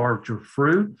have larger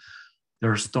fruit.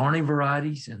 There's thorny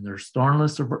varieties and there's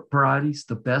thornless varieties.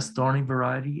 The best thorny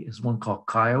variety is one called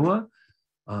Kiowa.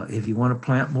 If you want to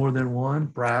plant more than one,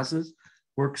 Brazos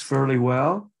works fairly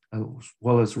well, as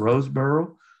well as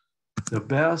Roseboro. The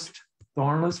best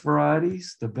thornless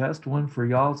varieties, the best one for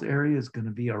y'all's area is going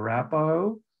to be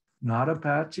Arapaho, not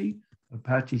Apache.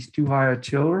 Apache's too high a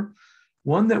chiller.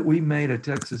 One that we made a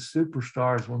Texas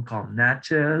superstar is one called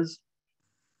Natchez.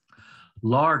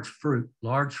 Large fruit,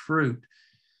 large fruit.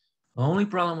 The only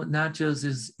problem with Natchez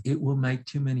is it will make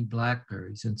too many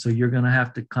blackberries. And so you're going to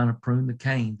have to kind of prune the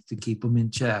canes to keep them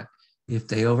in check. If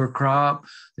they overcrop,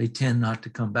 they tend not to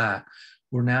come back.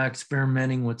 We're now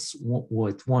experimenting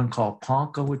with one called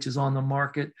Ponca, which is on the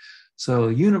market. So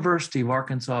University of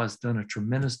Arkansas has done a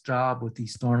tremendous job with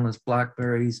these thornless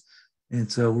blackberries.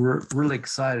 And so we're really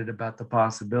excited about the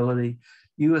possibility.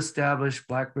 You establish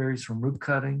blackberries from root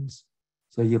cuttings.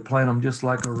 So you plant them just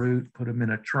like a root, put them in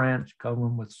a trench, cover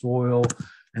them with soil,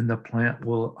 and the plant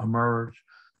will emerge.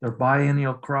 They're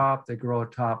biennial crop. They grow a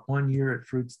top 1 year, it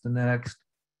fruits the next,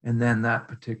 and then that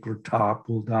particular top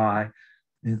will die.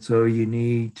 And so you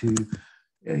need to,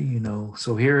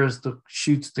 so here's the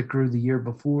shoots that grew the year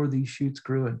before. These shoots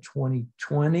grew in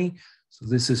 2020. So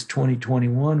this is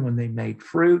 2021 when they made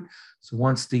fruit. So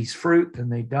once these fruit, then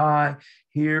they die.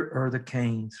 Here are the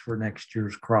canes for next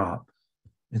year's crop.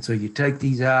 And so you take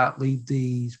these out, leave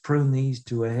these, prune these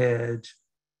to a hedge.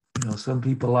 Some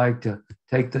people like to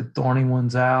take the thorny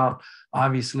ones out.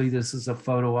 Obviously, this is a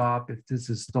photo op. If this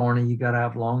is thorny, you got to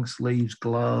have long sleeves,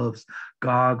 gloves,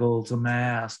 goggles, a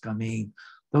mask. I mean,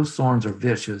 those thorns are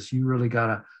vicious. You really got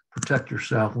to protect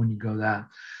yourself when you go that.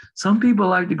 Some people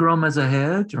like to grow them as a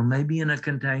hedge or maybe in a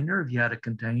container. If you had a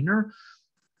container,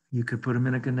 you could put them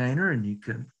in a container and you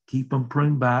can keep them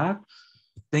pruned back.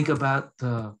 Think about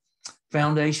the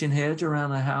foundation hedge around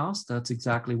the house. That's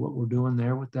exactly what we're doing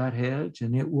there with that hedge.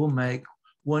 And it will make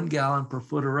 1 gallon per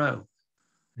foot of row.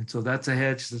 And so that's a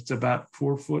hedge that's about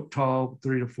 4 foot tall,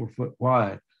 3 to 4 foot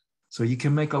wide. So you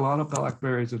can make a lot of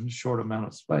blackberries in a short amount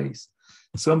of space.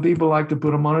 Some people like to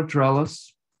put them on a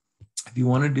trellis. If you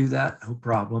want to do that, no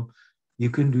problem. You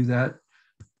can do that.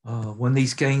 When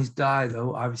these canes die,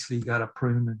 though, obviously you got to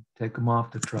prune and take them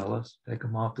off the trellis,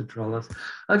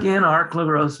 Again,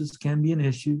 onclerosis can be an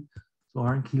issue. So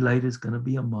onchelate is going to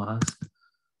be a must.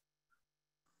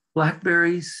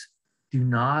 Blackberries do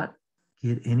not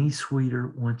get any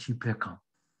sweeter once you pick them.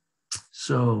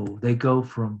 So they go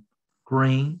from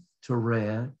green to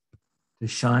red to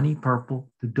shiny purple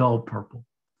to dull purple.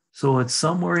 So it's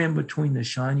somewhere in between the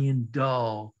shiny and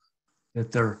dull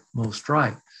that they're most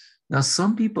ripe. Now,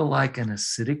 some people like an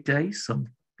acidic taste. Some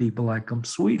people like them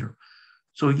sweeter.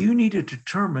 So you need to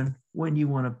determine when you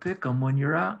want to pick them. When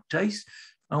you're out,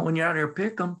 when you're out here,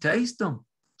 pick them, taste them.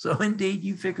 So indeed,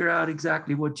 you figure out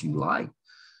exactly what you like.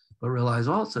 But realize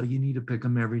also you need to pick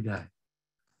them every day.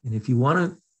 And if you want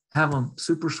to have them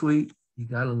super sweet, you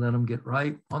got to let them get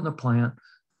ripe on the plant.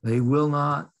 They will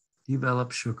not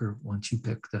develop sugar once you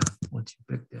pick them.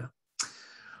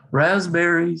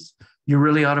 Raspberries, you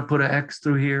really ought to put an X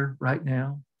through here right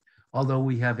now. Although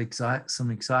we have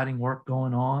some exciting work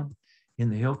going on in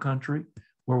the hill country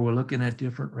where we're looking at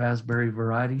different raspberry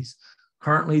varieties.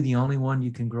 Currently, the only one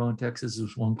you can grow in Texas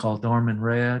is one called Darman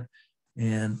Red.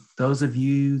 And those of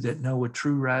you that know what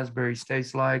true raspberries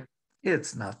taste like,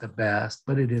 it's not the best,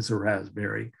 but it is a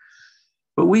raspberry.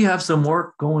 But we have some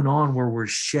work going on where we're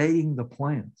shading the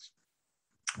plants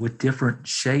with different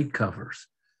shade covers.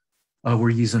 We're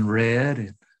using red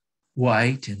and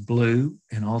white and blue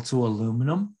and also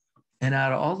aluminum. And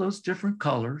out of all those different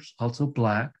colors, also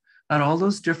black, out of all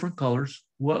those different colors,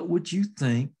 what would you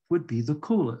think would be the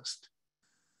coolest?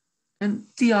 And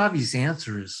the obvious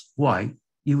answer is white.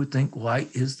 You would think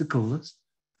white is the coolest.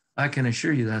 I can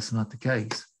assure you that's not the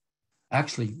case.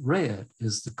 Actually, red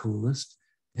is the coolest.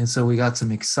 And so we got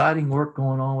some exciting work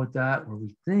going on with that, where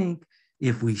we think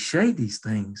if we shade these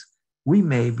things, we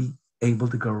may be able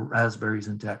to grow raspberries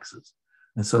in Texas.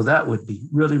 And so that would be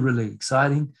really, really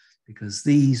exciting, because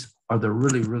these are the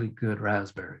really, really good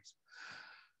raspberries.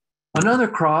 Another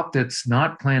crop that's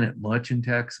not planted much in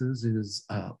Texas is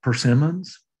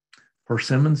persimmons.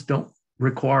 Persimmons don't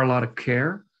require a lot of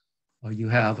care. You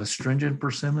have astringent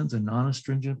persimmons and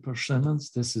non-astringent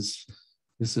persimmons. This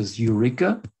is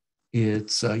Eureka.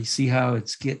 It's you see how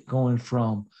it's going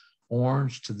from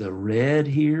orange to the red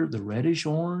here, the reddish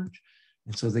orange.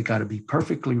 And so they got to be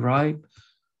perfectly ripe.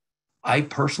 I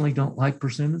personally don't like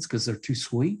persimmons because they're too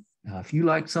sweet. Now, if you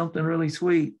like something really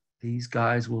sweet, these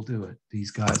guys will do it.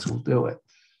 These guys will do it.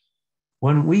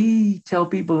 When we tell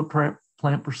people to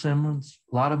plant persimmons,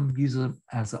 a lot of them use them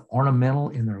as an ornamental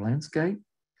in their landscape.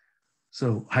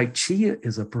 So Hygeia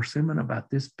is a persimmon about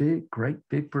this big, great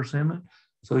big persimmon.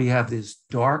 So you have this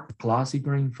dark, glossy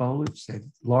green foliage, they have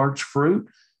large fruit.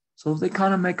 So they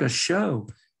kind of make a show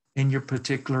in your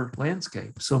particular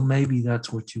landscape. So maybe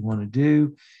that's what you want to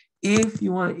do. If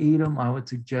you want to eat them, I would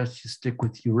suggest you stick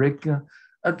with Eureka.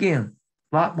 Again,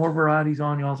 a lot more varieties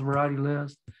on y'all's variety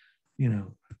list. You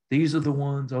know, these are the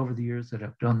ones over the years that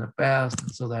have done the best.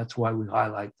 And so that's why we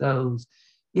highlight those.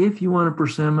 If you want a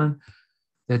persimmon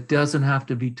that doesn't have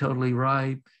to be totally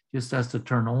ripe, just has to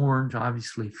turn orange,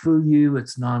 obviously Fuyu,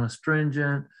 it's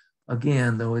non-astringent.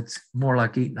 Again, though, it's more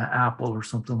like eating an apple or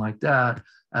something like that,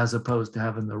 as opposed to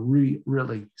having the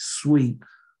really sweet,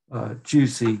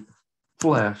 juicy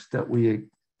flesh that we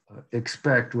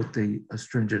expect with the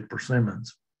astringent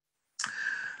persimmons.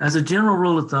 As a general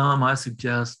rule of thumb, I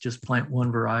suggest just plant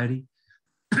one variety.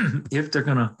 If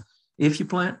you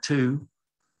plant two,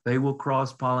 they will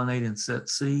cross-pollinate and set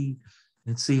seed,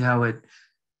 and see how it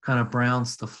kind of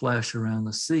browns the flesh around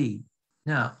the seed.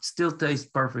 Now, it still tastes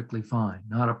perfectly fine,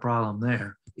 not a problem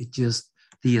there. It's just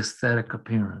the aesthetic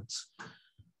appearance.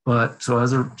 But so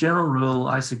as a general rule,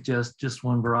 I suggest just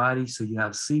one variety so you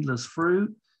have seedless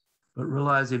fruit. But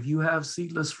realize if you have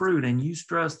seedless fruit and you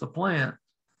stress the plant,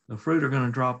 the fruit are going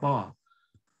to drop off.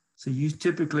 So you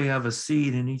typically have a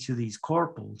seed in each of these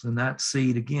carpels, and that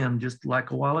seed, again, just like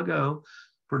a while ago,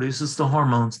 produces the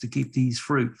hormones to keep these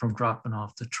fruit from dropping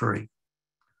off the tree.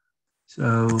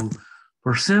 So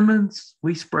persimmons,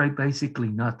 we spray basically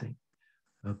nothing.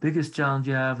 The biggest challenge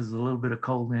you have is a little bit of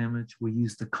cold damage. We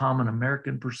use the common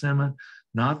American persimmon,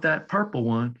 not that purple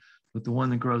one, but the one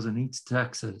that grows in East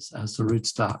Texas as the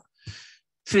rootstock.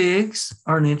 Figs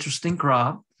are an interesting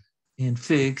crop, and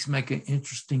figs make an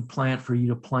interesting plant for you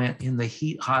to plant in the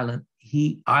heat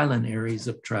island areas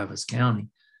of Travis County,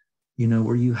 you know,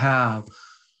 where you have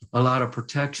a lot of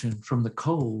protection from the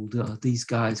cold. These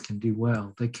guys can do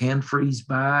well. They can freeze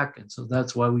back, and so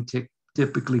that's why we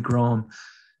typically grow them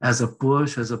as a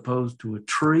bush as opposed to a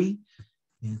tree.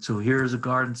 And so here's a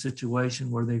garden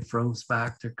situation where they froze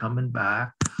back, they're coming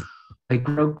back. They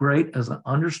grow great as an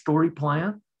understory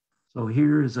plant. So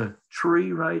here is a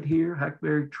tree right here,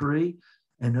 hackberry tree,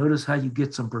 and notice how you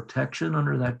get some protection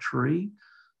under that tree.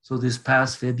 So this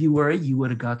past February, you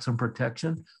would have got some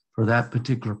protection for that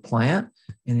particular plant,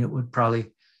 and it would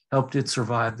probably helped it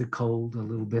survive the cold a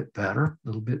little bit better.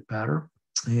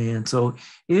 And so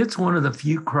it's one of the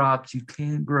few crops you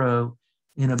can grow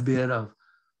in a bit of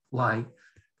light.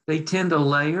 They tend to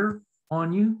layer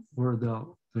on you where the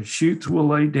shoots will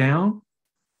lay down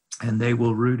and they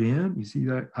will root in. You see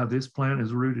that how this plant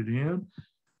is rooted in.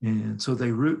 And so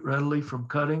they root readily from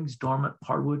cuttings, dormant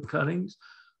hardwood cuttings,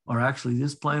 or actually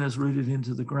this plant is rooted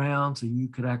into the ground. So you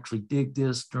could actually dig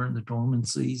this during the dormant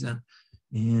season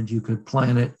and you could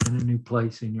plant it in a new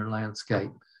place in your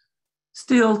landscape.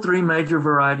 Still 3 major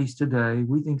varieties today.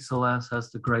 We think Celeste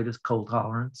has the greatest cold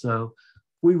tolerance. So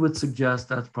we would suggest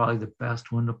that's probably the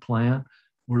best one to plant.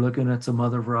 We're looking at some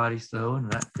other varieties though, and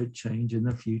that could change in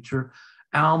the future.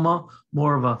 Alma,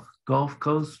 more of a Gulf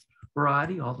Coast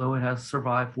variety, although it has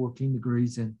survived 14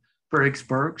 degrees in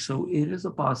Fredericksburg. So it is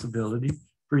a possibility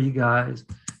for you guys.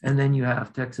 And then you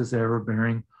have Texas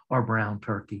Everbearing or brown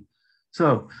turkey.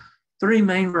 So 3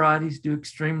 main varieties do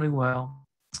extremely well.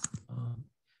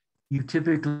 You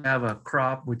typically have a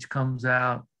crop which comes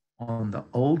out on the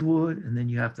old wood, and then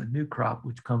you have the new crop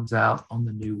which comes out on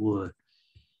the new wood.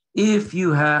 If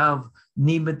you have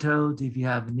nematodes, if you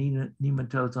have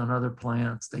nematodes on other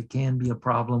plants, they can be a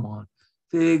problem on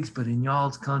figs, but in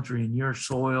y'all's country, in your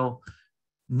soil,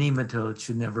 nematodes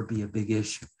should never be a big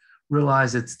issue.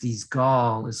 Realize it's these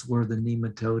gall is where the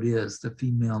nematode is, the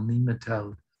female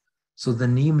nematode. So the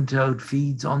nematode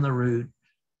feeds on the root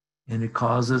and it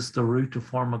causes the root to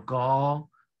form a gall.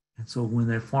 And so when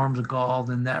it forms a gall,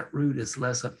 then that root is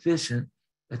less efficient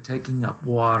at taking up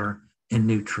water and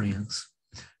nutrients.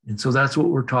 And so that's what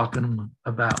we're talking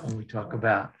about when we talk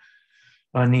about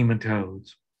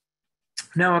nematodes.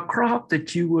 Now, a crop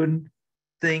that you wouldn't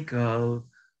think of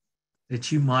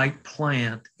that you might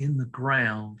plant in the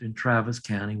ground in Travis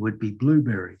County would be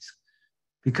blueberries,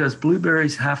 because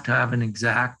blueberries have to have an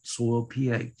exact soil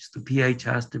pH. The pH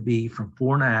has to be from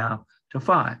 4.5 to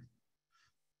 5.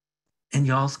 And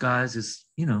y'all's guys is,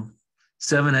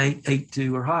 7, 8,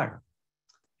 8.2 or higher.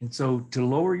 And so to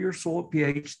lower your soil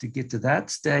pH to get to that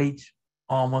stage,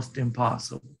 almost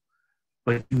impossible.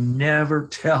 But you never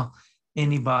tell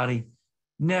anybody,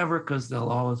 never, because they'll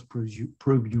always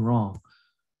prove you wrong.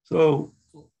 So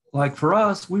like for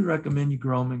us, we recommend you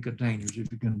grow them in containers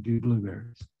if you're going to do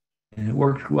blueberries. And it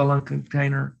works well in a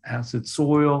container, acid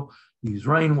soil, use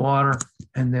rainwater,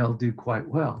 and they'll do quite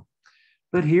well.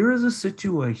 But here is a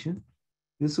situation.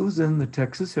 This was in the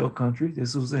Texas Hill Country.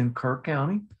 This was in Kerr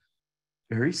County.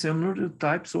 Very similar to the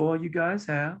type soil you guys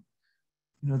have.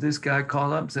 This guy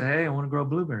called up and said, hey, I want to grow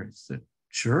blueberries. I said,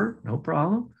 sure, no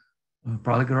problem. I'm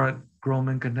probably going to grow them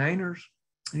in containers.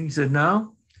 And he said,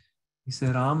 no. He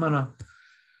said, I'm going to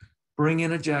bring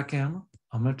in a jackhammer.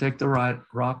 I'm going to take the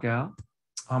rock out.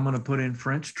 I'm going to put in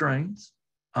French drains.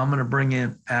 I'm going to bring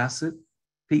in acid,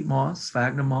 peat moss,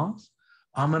 sphagnum moss.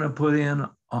 I'm going to put in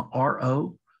a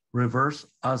RO, reverse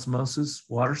osmosis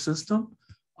water system.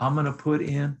 I'm going to put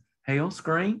in hail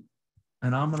screen,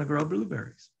 and I'm going to grow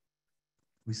blueberries.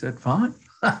 We said, fine.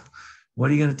 What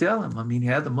are you going to tell him? I mean, he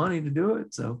had the money to do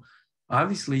it. So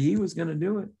obviously he was going to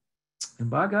do it. And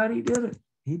by God, he did it.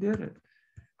 He did it.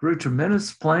 Grew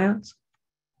tremendous plants,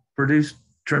 produced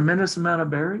tremendous amount of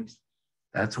berries.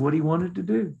 That's what he wanted to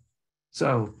do.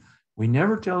 So we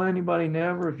never tell anybody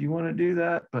never if you want to do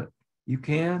that, but you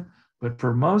can. But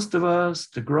for most of us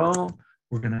to grow them,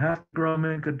 we're going to have to grow them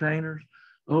in containers.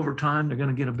 Over time, they're going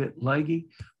to get a bit leggy.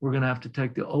 We're going to have to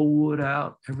take the old wood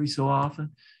out every so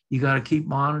often. You got to keep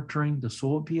monitoring the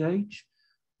soil pH.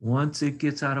 Once it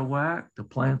gets out of whack, the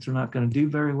plants are not going to do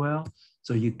very well.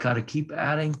 So you got to keep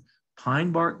adding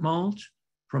pine bark mulch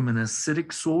from an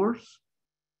acidic source.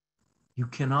 You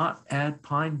cannot add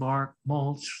pine bark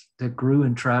mulch that grew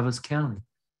in Travis County.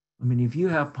 I mean, if you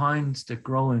have pines that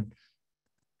grow in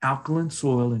alkaline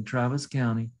soil in Travis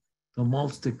County, the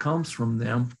mulch that comes from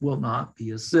them will not be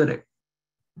acidic.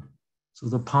 So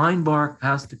the pine bark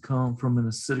has to come from an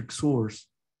acidic source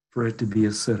for it to be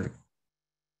acidic.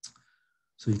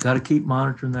 So you got to keep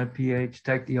monitoring that pH,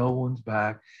 take the old ones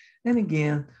back. And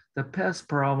again, the pest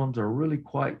problems are really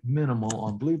quite minimal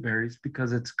on blueberries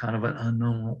because it's kind of an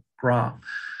unknown crop.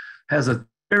 Has a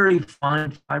very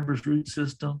fine fibrous root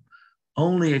system,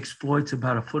 only exploits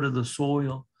about a foot of the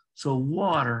soil. So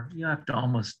water, you have to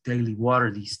almost daily water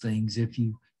these things if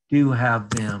you do have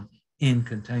them in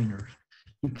containers.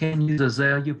 You can use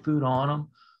azalea food on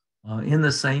them in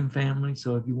the same family.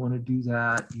 So if you want to do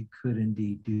that, you could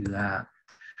indeed do that.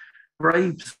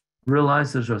 Grapes,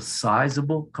 realize there's a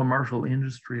sizable commercial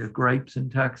industry of grapes in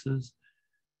Texas.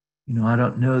 I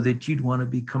don't know that you'd want to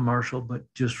be commercial, but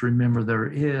just remember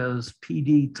there is.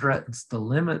 PD threatens the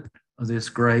limit of this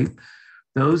grape.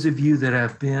 Those of you that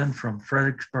have been from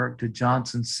Fredericksburg to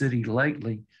Johnson City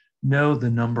lately know the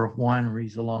number of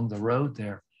wineries along the road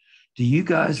there. Do you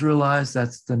guys realize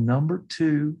that's the number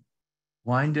 2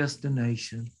 wine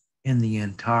destination in the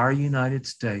entire United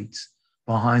States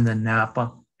behind the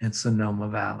Napa and Sonoma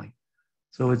Valley?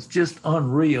 So it's just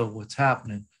unreal what's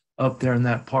happening up there in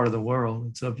that part of the world.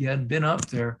 And so if you hadn't been up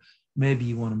there, maybe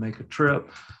you want to make a trip.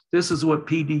 This is what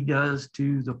PD does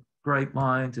to the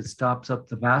grapevines. It stops up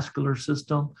the vascular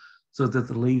system so that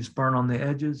the leaves burn on the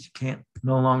edges. You can't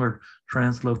no longer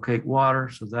translocate water.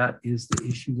 So that is the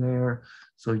issue there.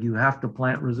 So you have to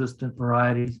plant resistant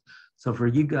varieties. So for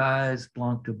you guys,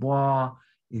 Blanc de Bois,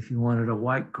 if you wanted a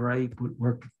white grape, would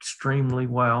work extremely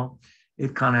well.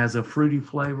 It kind of has a fruity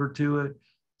flavor to it.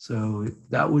 So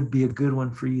that would be a good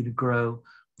one for you to grow.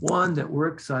 One that we're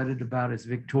excited about is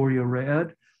Victoria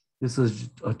Red. This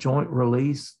is a joint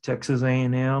release, Texas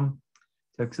A&M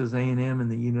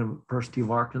and the University of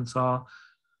Arkansas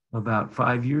about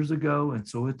 5 years ago. And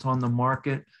so it's on the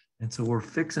market. And so we're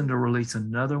fixing to release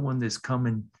another one this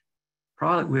coming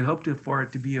product. We hope for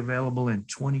it to be available in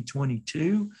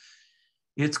 2022.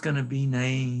 It's going to be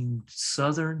named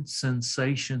Southern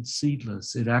Sensation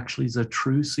Seedless. It actually is a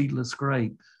true seedless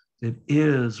grape that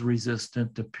is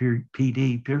resistant to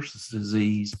PD, Pierce's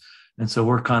disease. And so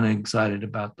we're kind of excited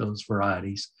about those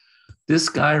varieties. This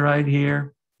guy right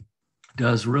here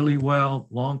does really well,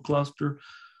 long cluster,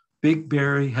 big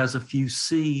berry, has a few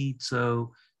seeds.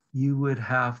 So you would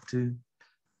have to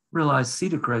realize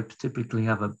seeded grapes typically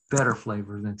have a better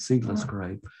flavor than seedless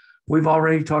grape. We've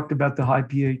already talked about the high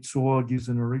pH soil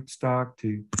using a rootstock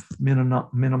to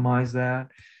minimize that.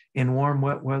 In warm,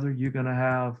 wet weather, you're going to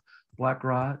have black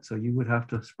rot, so you would have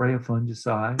to spray a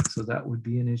fungicide. So that would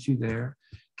be an issue there.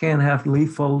 Can have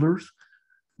leaf folders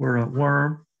where a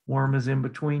worm is in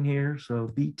between here, so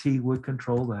BT would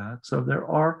control that. So there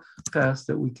are pests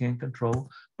that we can control.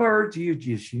 Birds, huge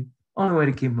issue. Only way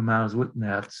to keep them out is with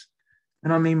nets.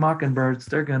 And I mean, mockingbirds,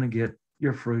 they're going to get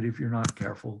your fruit if you're not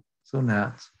careful. So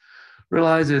nets.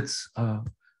 Realize it's,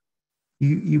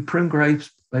 you prune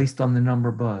grapes based on the number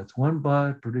of buds. One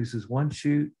bud produces one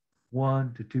shoot,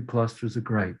 1 to 2 clusters of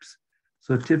grapes.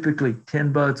 So typically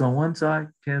 10 buds on one side,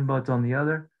 10 buds on the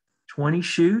other, 20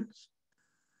 shoots,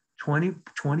 20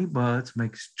 buds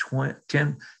makes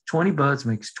 20 buds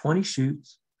makes 20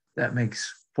 shoots. That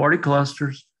makes 40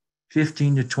 clusters,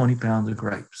 15 to 20 pounds of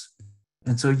grapes.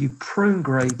 And so you prune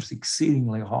grapes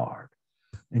exceedingly hard,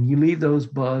 and you leave those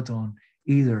buds on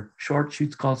either short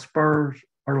shoots called spurs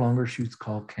or longer shoots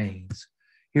called canes.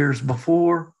 Here's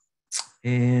before,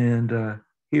 and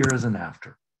here is an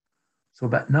after. So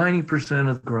about 90%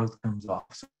 of the growth comes off.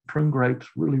 So prune grapes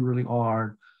really, really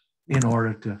hard in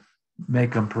order to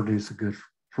make them produce a good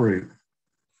fruit.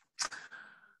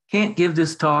 Can't give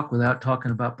this talk without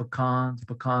talking about pecans.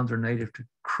 Pecans are native to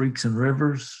creeks and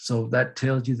rivers, so that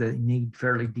tells you that you need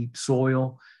fairly deep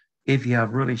soil. If you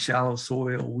have really shallow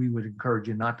soil, we would encourage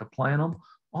you not to plant them,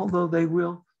 although they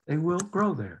will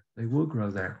grow there. They will grow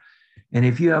there. And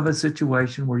if you have a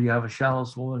situation where you have a shallow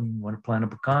soil and you want to plant a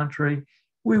pecan tree,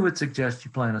 we would suggest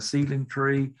you plant a seedling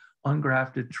tree,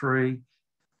 ungrafted tree,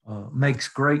 makes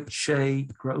great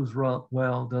shade, grows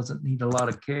well, doesn't need a lot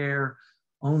of care.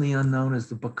 Only unknown is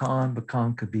the pecan.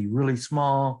 Pecan could be really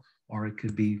small or it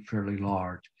could be fairly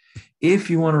large. If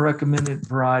you want a recommended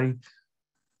variety,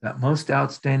 that most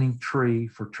outstanding tree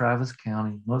for Travis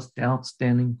County, most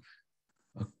outstanding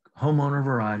homeowner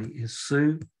variety is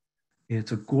Sioux.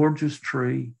 It's a gorgeous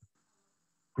tree,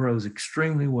 grows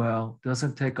extremely well,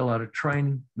 doesn't take a lot of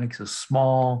training, makes a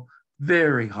small,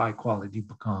 very high quality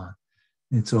pecan.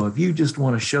 And so if you just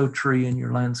want a show tree in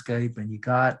your landscape and you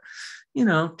got,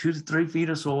 2 to 3 feet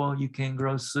of soil, you can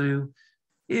grow Sioux.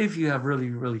 If you have really,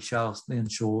 really shallow, thin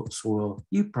soil,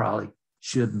 you probably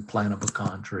shouldn't plant a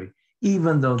pecan tree,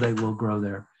 even though they will grow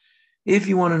there. If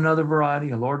you want another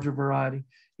variety, a larger variety,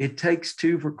 it takes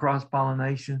 2 for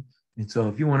cross-pollination. And so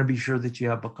if you want to be sure that you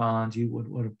have pecans, you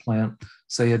would plant,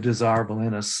 say, a desirable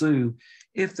and a Sioux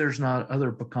if there's not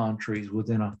other pecan trees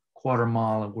within a quarter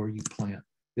mile of where you plant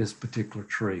this particular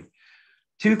tree.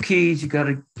 2 keys you got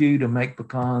to do to make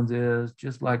pecans is,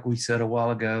 just like we said a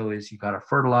while ago, is you got to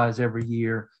fertilize every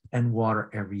year and water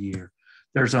every year.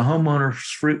 There's a homeowner's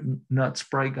fruit and nut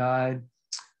spray guide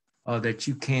that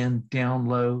you can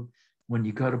download. When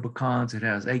you go to pecans, it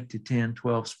has 8 to 10,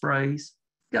 12 sprays.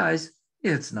 Guys,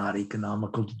 it's not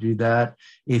economical to do that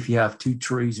if you have 2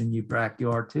 trees in your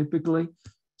backyard typically.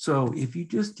 So if you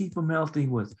just keep them healthy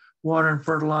with water and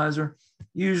fertilizer,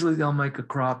 usually they'll make a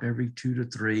crop every 2 to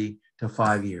 3 to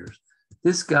 5 years.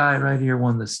 This guy right here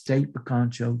won the state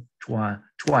pecan show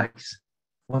twice.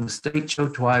 Won the state show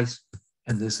twice,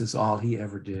 and this is all he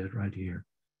ever did right here.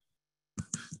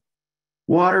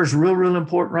 Water is real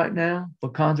important right now.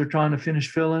 Pecans are trying to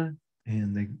finish filling,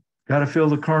 and they got to fill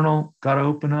the kernel, got to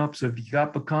open up. So if you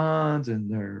got pecans and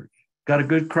they're got a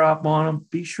good crop on them,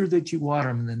 be sure that you water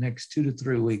them in the next 2 to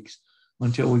 3 weeks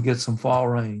until we get some fall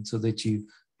rain so that you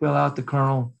fill out the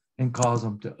kernel and cause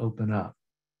them to open up.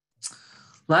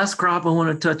 Last crop I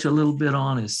want to touch a little bit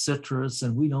on is citrus,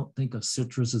 and we don't think of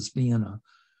citrus as being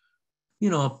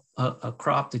a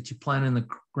crop that you plant in the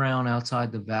ground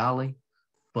outside the valley,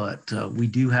 but we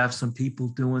do have some people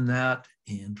doing that,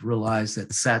 and realize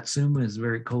that Satsuma is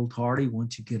very cold hardy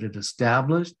once you get it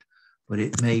established. But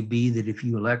it may be that if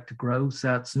you elect to grow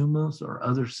Satsumas or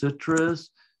other citrus,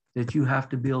 that you have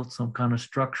to build some kind of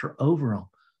structure over them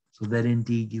so that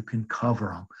indeed you can cover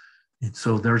them. And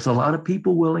so there's a lot of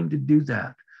people willing to do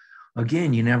that.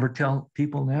 Again, you never tell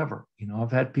people never.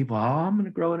 I've had people, I'm going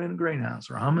to grow it in a greenhouse,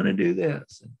 or I'm going to do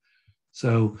this. And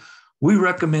so we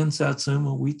recommend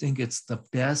Satsuma. We think it's the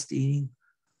best eating,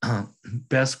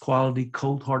 best quality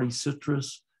cold hardy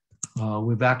citrus.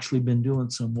 We've actually been doing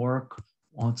some work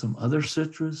on some other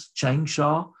citrus,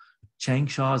 Changsha.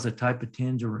 Changsha is a type of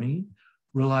tangerine.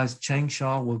 realized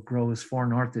Changsha will grow as far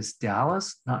north as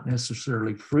Dallas, not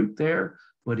necessarily fruit there,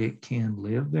 but it can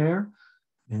live there.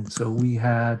 And so we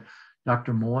had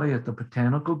Dr. Moy at the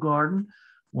Botanical Garden.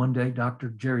 One day, Dr.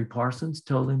 Jerry Parsons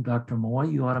told him, Dr. Moy,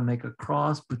 you ought to make a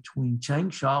cross between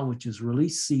Changsha, which is really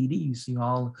seedy. You see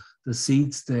all the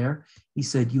seeds there. He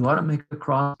said, you ought to make a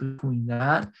cross between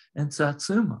that and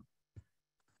Satsuma.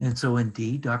 And so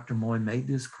indeed, Dr. Moy made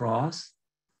this cross.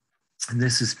 And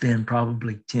this has been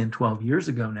probably 10, 12 years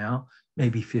ago now,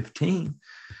 maybe 15.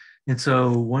 And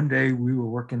so one day we were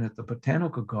working at the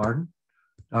Botanical Garden,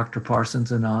 Dr.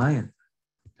 Parsons and I, and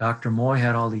Dr. Moy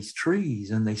had all these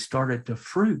trees and they started to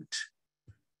fruit.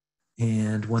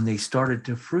 And when they started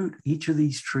to fruit, each of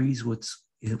these trees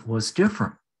was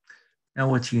different. Now,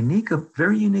 what's unique,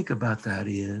 very unique about that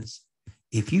is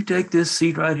if you take this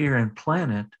seed right here and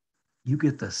plant it, you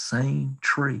get the same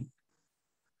tree.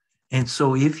 And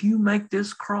so if you make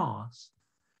this cross,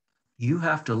 you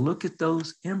have to look at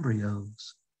those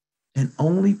embryos and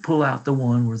only pull out the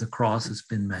one where the cross has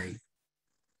been made.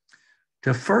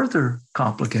 To further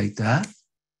complicate that,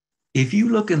 if you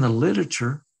look in the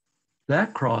literature,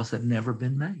 that cross had never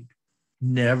been made,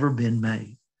 never been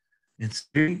made. And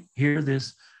so here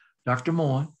this Dr.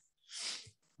 Moy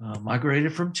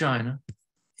migrated from China,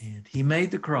 and he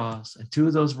made the cross, and 2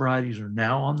 of those varieties are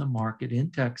now on the market in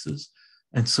Texas.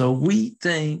 And so we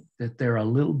think that they're a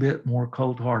little bit more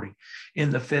cold hardy.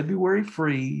 In the February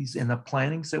freeze and the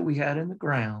plantings that we had in the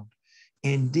ground,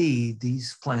 indeed,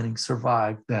 these plantings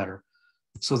survived better.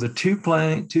 So the two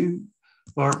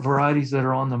varieties that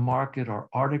are on the market are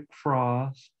Arctic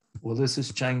Frost. Well, this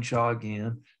is Changsha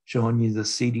again, showing you the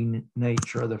seeding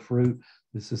nature of the fruit.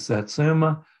 This is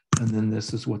Satsuma, and then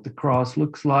this is what the cross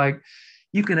looks like.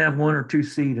 You can have 1 or 2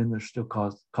 seed and they're still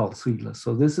called seedless.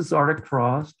 So this is Arctic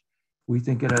Frost. We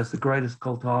think it has the greatest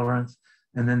cold tolerance.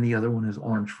 And then the other one is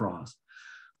Orange Frost.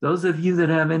 Those of you that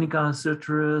have any kind of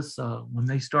citrus, when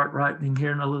they start ripening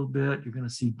here in a little bit, you're going to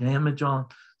see damage on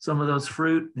some of those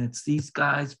fruit. And it's these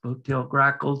guys, boat-tailed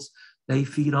grackles. They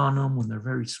feed on them when they're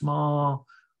very small.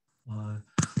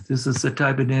 This is the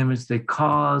type of damage they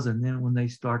cause. And then when they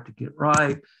start to get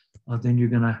ripe, then you're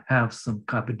going to have some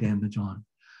type of damage on them.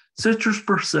 Citrus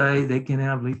per se, they can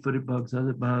have leaf-footed bugs,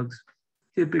 other bugs.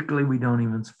 Typically, we don't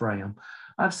even spray them.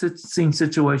 I've seen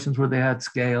situations where they had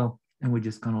scale and we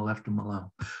just kind of left them alone.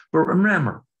 But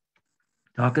remember,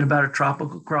 talking about a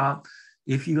tropical crop,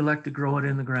 if you elect to grow it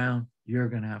in the ground, you're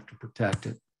going to have to protect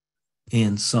it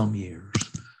in some years.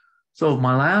 So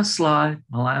my last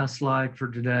slide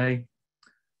for today,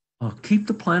 keep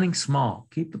the planting small.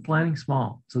 Keep the planting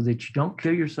small so that you don't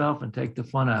kill yourself and take the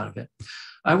fun out of it.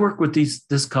 I worked with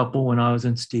this couple when I was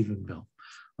in Stephenville.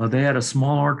 They had a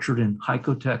small orchard in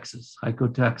Hyco,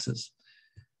 Texas.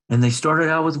 And they started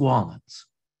out with walnuts.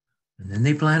 And then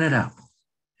they planted apples.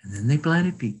 And then they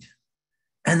planted peaches.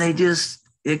 And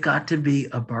it got to be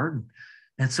a burden.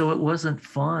 And so it wasn't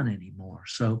fun anymore.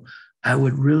 So I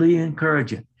would really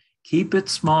encourage it. Keep it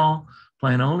small.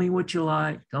 Plant only what you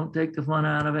like. Don't take the fun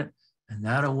out of it. And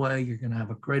that way you're going to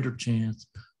have a greater chance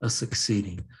of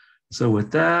succeeding. So with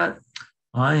that,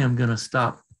 I am going to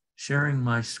stop sharing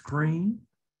my screen.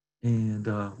 And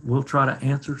we'll try to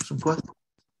answer some questions.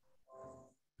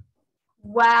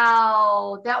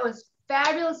 Wow, that was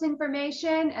fabulous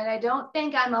information. And I don't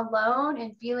think I'm alone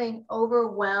in feeling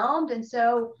overwhelmed. And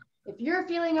so if you're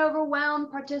feeling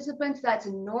overwhelmed, participants, that's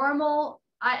normal.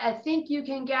 I think you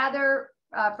can gather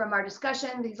from our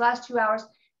discussion these last 2 hours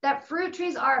that fruit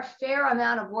trees are a fair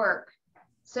amount of work.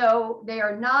 So they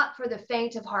are not for the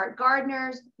faint of heart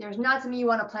gardeners. There's not something you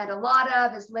want to plant a lot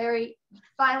of. As Larry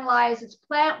finalized, it's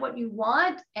plant what you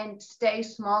want and stay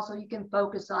small so you can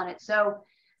focus on it. So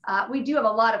we do have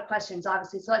a lot of questions,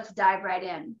 obviously, so let's dive right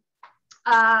in.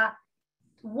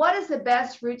 What is the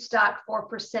best rootstock for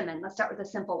persimmon? Let's start with a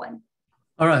simple one.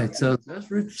 All right, so the best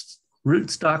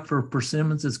rootstock for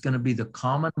persimmons is going to be the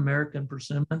common American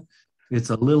persimmon.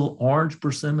 It's a little orange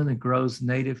persimmon that grows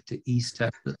native to East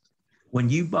Texas. When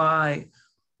you buy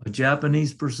a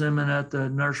Japanese persimmon at the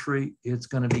nursery, it's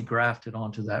going to be grafted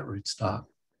onto that rootstock.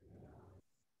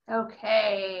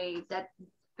 Okay, that's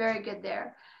very good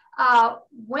there.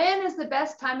 When is the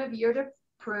best time of year to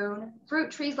prune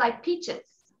fruit trees like peaches?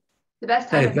 The best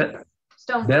time of year.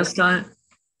 Best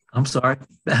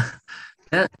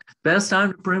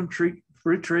time to prune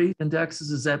fruit trees in Texas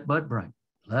is at bud break.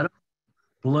 Let them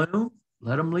bloom,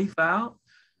 let them leaf out.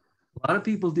 A lot of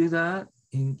people do that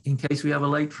in case we have a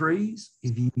late freeze.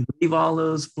 If you leave all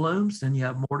those blooms, then you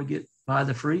have more to get by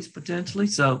the freeze potentially.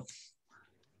 So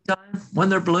when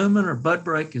they're blooming or bud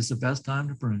break is the best time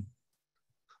to prune.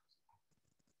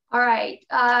 All right.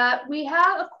 We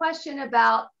have a question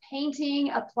about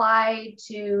painting applied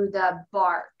to the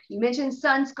bark. You mentioned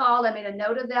sun scald. I made a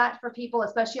note of that for people,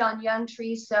 especially on young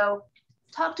trees. So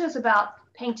talk to us about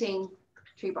painting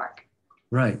tree bark.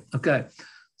 Right. Okay.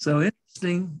 So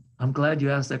interesting. I'm glad you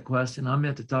asked that question. I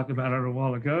meant to talk about it a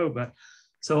while ago, but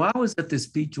so I was at this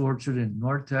peach orchard in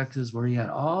North Texas where he had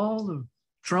all the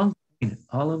trunks painted,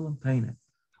 all of them painted.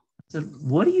 I said,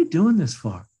 "What are you doing this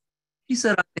for?" He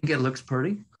said, "I think it looks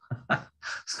pretty."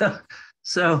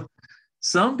 so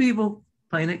some people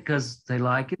paint it because they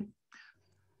like it.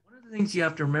 One of the things you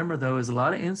have to remember though is a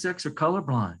lot of insects are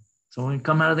colorblind. So when they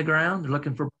come out of the ground, they're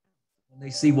looking for, when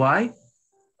they see white,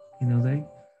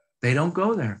 they don't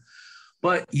go there.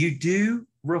 But you do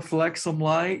reflect some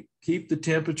light, keep the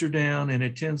temperature down, and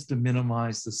it tends to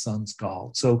minimize the sun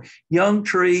scald. So young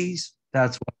trees,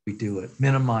 that's why we do it,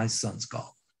 minimize sun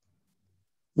scald.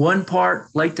 1 part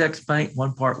latex paint,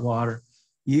 1 part water.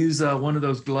 Use one of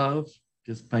those gloves,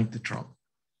 just paint the trunk.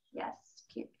 Yes,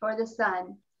 for the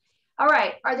sun. All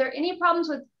right, are there any problems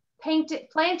with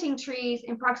planting trees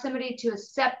in proximity to a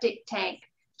septic tank?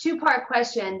 2-part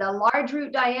question, the large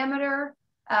root diameter,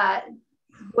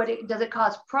 does it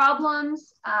cause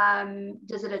problems?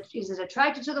 Is it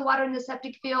attracted to the water in the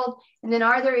septic field? And then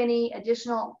are there any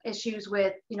additional issues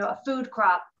with, a food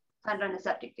crop planted on a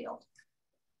septic field?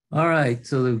 All right,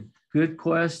 so the good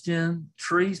question.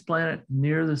 Trees planted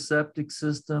near the septic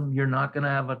system, you're not going to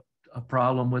have a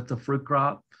problem with the fruit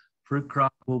crop. Fruit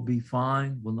crop will be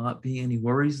fine, will not be any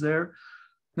worries there.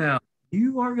 Now,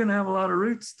 you are going to have a lot of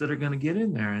roots that are going to get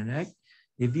in there. And heck,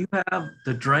 if you have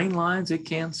the drain lines, it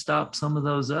can stop some of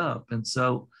those up. And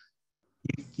so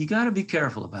you got to be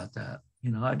careful about that.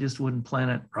 I just wouldn't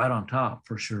plant it right on top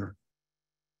for sure.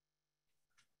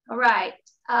 All right.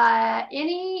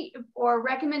 Any or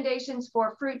recommendations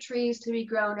for fruit trees to be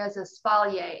grown as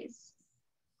espaliers?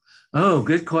 Oh,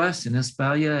 good question.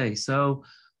 Espalier. So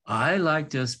I like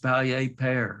to espalier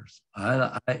pears.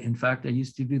 In fact, I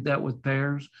used to do that with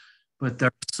pears, but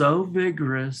they're so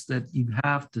vigorous that you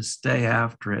have to stay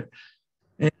after it.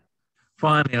 And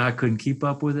finally, I couldn't keep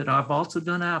up with it. I've also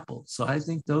done apples. So I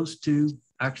think those two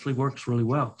actually works really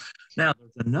well. Now,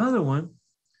 there's another one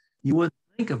you wouldn't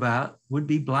think about would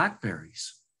be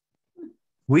blackberries.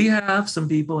 We have some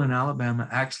people in Alabama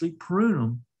actually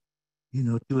prune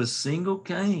them, to a single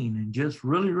cane and just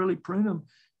really, really prune them,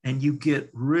 and you get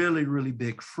really, really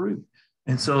big fruit.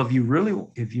 And so if you really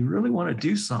want to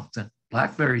do something,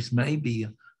 blackberries may be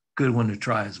a good one to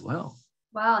try as well.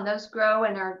 Wow, and those grow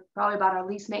and are probably about our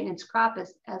least maintenance crop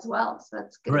as well. So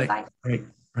that's good advice.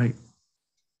 Right.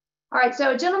 All right,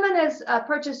 so a gentleman has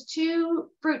purchased 2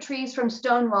 fruit trees from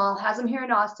Stonewall, has them here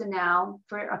in Austin now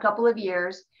for a couple of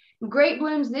years. Great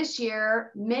blooms this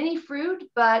year, many fruit,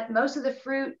 but most of the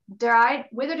fruit died,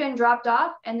 withered and dropped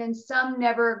off, and then some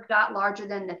never got larger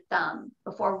than the thumb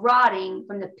before rotting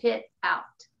from the pit out.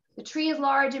 The tree is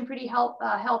large and pretty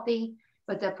healthy,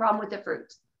 but the problem with the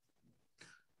fruit.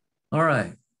 All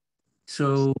right,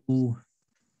 so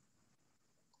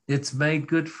it's made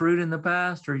good fruit in the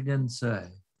past, or you didn't say?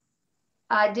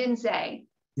 I didn't say.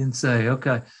 Didn't say,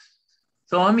 okay.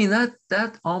 So, I mean,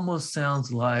 that almost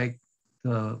sounds like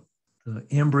the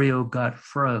embryo got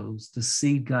froze, the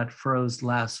seed got froze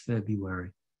last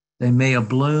February. They may have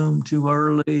bloomed too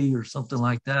early or something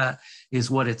like that,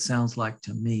 is what it sounds like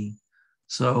to me.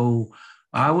 So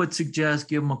I would suggest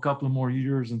give them a couple of more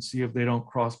years and see if they don't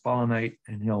cross-pollinate,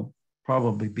 and he'll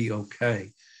probably be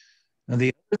okay. Now,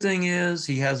 the other thing is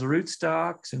he has a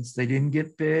rootstock since they didn't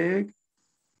get big,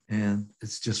 and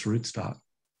it's just rootstock.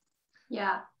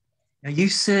 Yeah. Now, you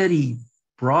said he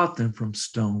brought them from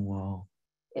Stonewall.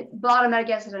 It bought them, I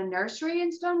guess, at a nursery in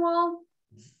Stonewall.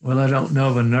 Well, I don't know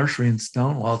of a nursery in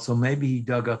Stonewall, so maybe he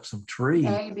dug up some trees.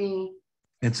 Maybe.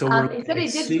 And so he said they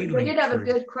did have a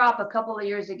good crop a couple of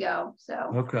years ago.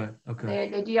 So okay.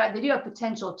 They do have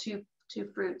potential to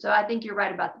fruit. So I think you're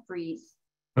right about the freeze.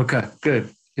 Okay,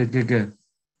 good.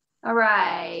 All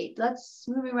right, let's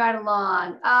moving right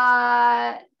along.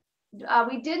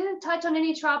 We didn't touch on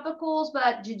any tropicals,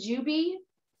 but jujube.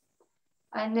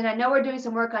 And then I know we're doing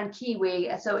some work on kiwi.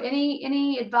 So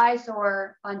any advice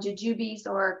or on jujubes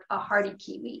or a hardy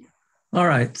kiwi? All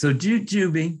right. So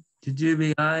jujube,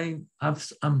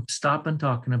 I'm stopping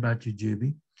talking about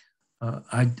jujube.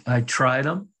 I tried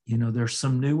them. There's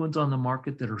some new ones on the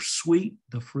market that are sweet.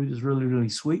 The fruit is really, really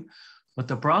sweet. But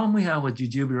the problem we have with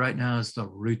jujube right now is the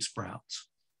root sprouts.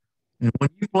 And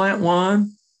when you plant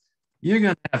one, you're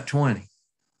going to have 20.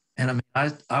 And I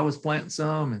mean, I was planting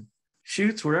some and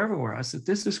shoots were everywhere. I said,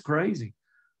 this is crazy.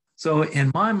 So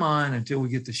in my mind, until we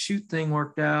get the shoot thing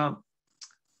worked out,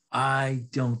 I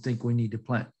don't think we need to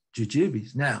plant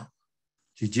jujubes. Now,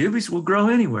 jujubes will grow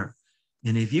anywhere.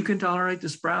 And if you can tolerate the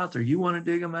sprouts or you want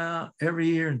to dig them out every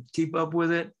year and keep up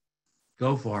with it,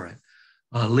 go for it.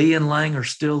 Lee and Lang are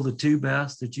still the two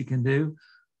best that you can do.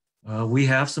 We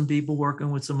have some people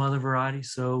working with some other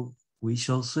varieties, so we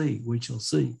shall see. We shall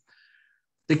see.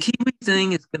 The kiwi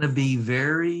thing is going to be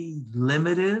very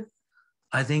limited.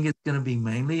 I think it's going to be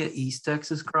mainly an East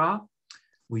Texas crop.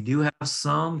 We do have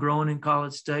some growing in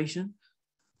College Station,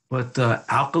 but the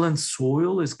alkaline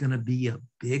soil is going to be a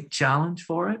big challenge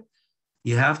for it.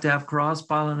 You have to have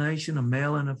cross-pollination, a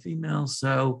male and a female.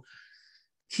 So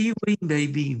kiwi may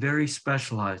be very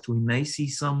specialized. We may see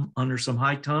some under some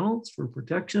high tunnels for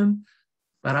protection,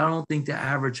 but I don't think the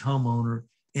average homeowner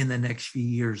in the next few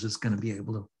years is going to be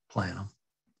able to plant them.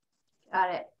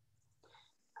 Got it.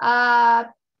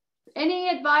 Any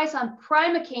advice on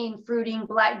primocane fruiting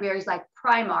blackberries like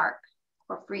Primark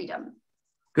or Freedom?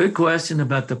 Good question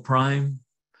about the primocane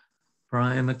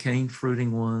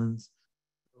fruiting ones.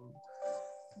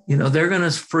 You know, they're going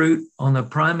to fruit on the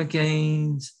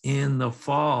primocanes in the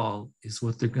fall is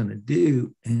what they're going to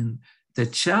do. And the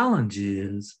challenge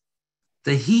is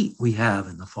the heat we have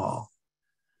in the fall.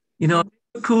 You know, if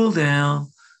it cool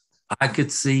down, I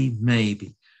could see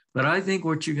maybe. But I think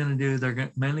what you're going to do,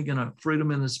 they're mainly going to fruit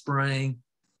them in the spring.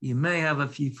 You may have a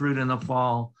few fruit in the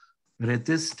fall. But at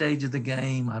this stage of the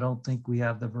game, I don't think we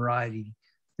have the variety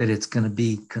that it's going to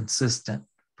be consistent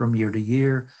from year to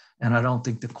year. And I don't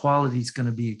think the quality is going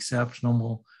to be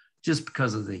exceptional just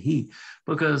because of the heat.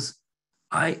 Because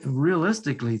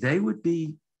realistically, they would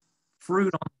be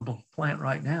fruit on the plant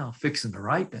right now, fixing to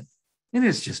ripen. And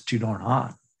it's just too darn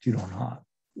hot, too darn hot.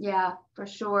 Yeah, for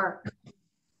sure.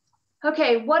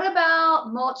 Okay, what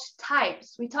about mulch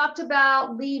types? We talked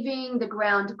about leaving the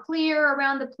ground clear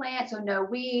around the plant, so no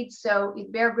weeds, so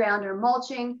bare ground or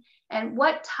mulching. And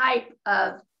what type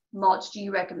of mulch do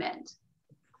you recommend?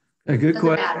 A good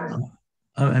question.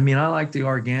 I mean, I like the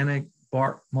organic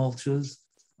bark mulches.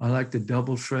 I like the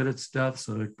double shredded stuff,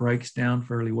 so it breaks down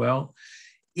fairly well.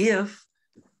 If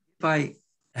I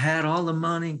had all the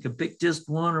money and could pick just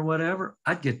one or whatever,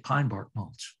 I'd get pine bark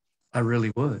mulch. I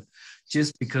really would,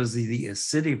 just because of the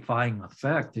acidifying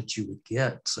effect that you would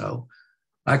get. So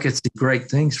I could see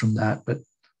great things from that, but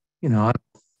you know, I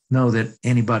don't know that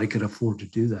anybody could afford to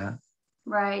do that.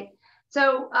 Right.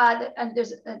 So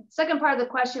there's a second part of the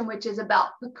question, which is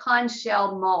about pecan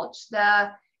shell mulch.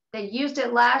 They used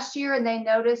it last year and they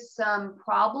noticed some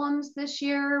problems this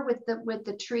year with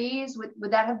the trees.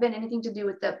 Would that have been anything to do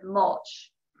with the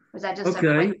mulch? Was that just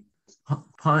okay?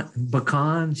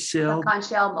 Pecan shell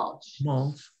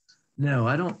mulch. No,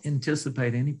 I don't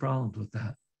anticipate any problems with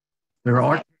that. There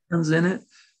are thorns in it,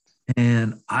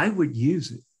 and I would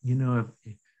use it. You know,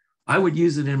 I would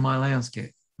use it in my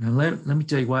landscape. Now, let me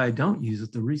tell you why I don't use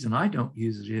it. The reason I don't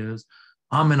use it is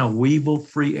I'm in a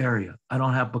weevil-free area. I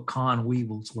don't have pecan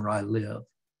weevils where I live.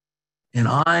 And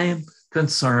I'm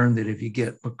concerned that if you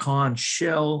get pecan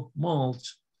shell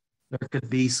mulch, there could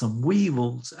be some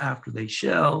weevils after they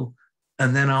shell,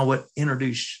 and then I would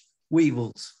introduce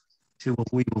weevils to a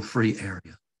weevil-free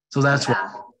area. So that's why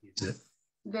I use it.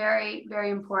 Very, very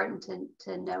important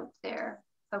to note there.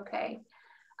 Okay.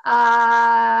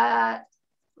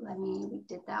 We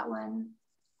did that one.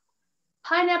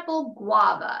 Pineapple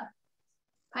guava.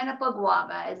 Pineapple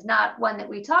guava is not one that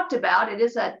we talked about. It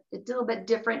is a little bit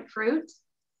different fruit.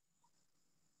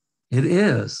 It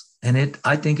is. And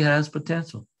I think it has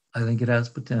potential. I think it has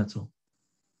potential.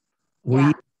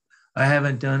 Yeah. I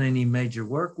haven't done any major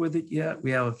work with it yet.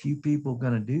 We have a few people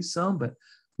going to do some, but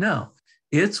no,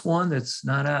 it's one that's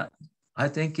not out. I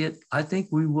think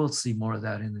we will see more of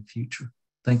that in the future.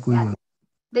 I think we will.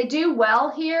 They do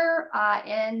well here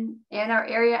in our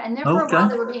area, and there for a while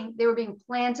they were being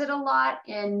planted a lot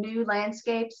in new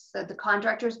landscapes. So the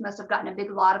contractors must have gotten a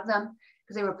big lot of them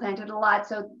because they were planted a lot.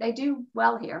 So they do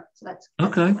well here. So that's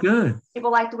okay. Good.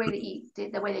 People like the way they eat,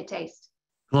 the way they taste.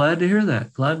 Glad to hear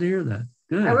that.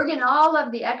 Good. We're getting all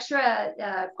of the extra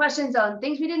questions on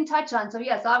things we didn't touch on. So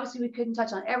yes, obviously we couldn't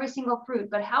touch on every single fruit,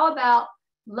 but how about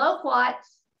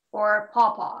loquats or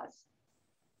pawpaws?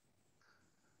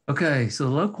 Okay, so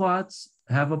loquats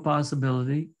have a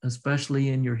possibility, especially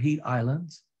in your heat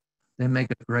islands. They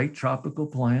make a great tropical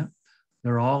plant.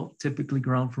 They're all typically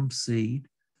grown from seed.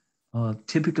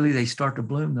 Typically they start to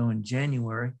bloom though in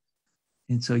January.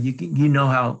 And so you know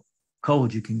how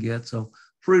cold you can get. So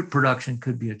fruit production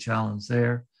could be a challenge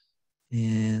there.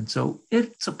 And so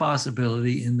it's a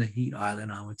possibility in the heat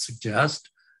island, I would suggest.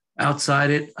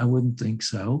 Outside it, I wouldn't think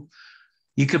so.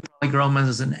 You could probably grow them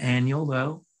as an annual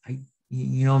though,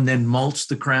 and then mulch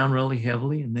the crown really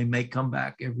heavily, and they may come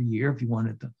back every year if you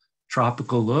wanted the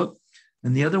tropical look.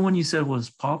 And the other one you said was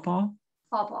pawpaw?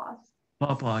 Pawpaws.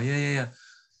 Pawpaw, yeah.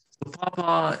 So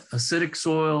pawpaw, acidic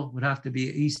soil would have to be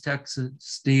East Texas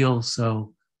steel.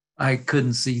 So I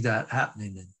couldn't see that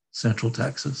happening in Central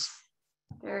Texas.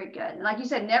 Very good. And like you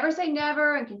said, never say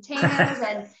never, and containers.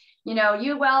 And you know,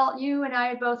 you and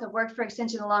I both have worked for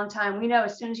Extension a long time. We know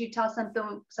as soon as you tell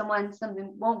someone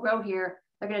something won't grow here,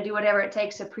 they're going to do whatever it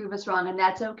takes to prove us wrong, and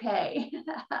that's okay.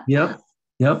 Yep,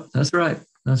 that's right.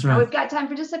 That's Now right. we've got time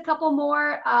for just a couple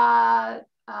more.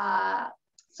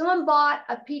 Someone bought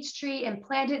a peach tree and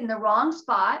planted it in the wrong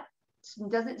spot.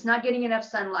 It's not getting enough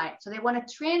sunlight, so they want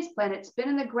to transplant it. It's been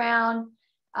in the ground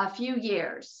a few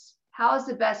years. How is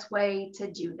the best way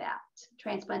to do that?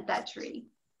 Transplant that tree.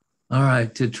 All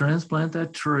right, to transplant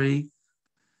that tree,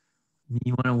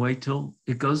 you want to wait till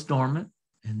it goes dormant,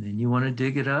 and then you want to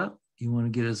dig it up. You want to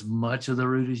get as much of the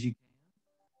root as you can.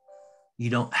 You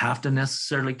don't have to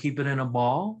necessarily keep it in a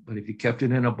ball, but if you kept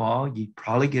it in a ball, you'd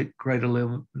probably get greater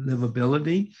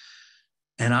livability.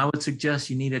 And I would suggest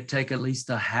you need to take at least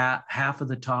a half of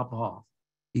the top off.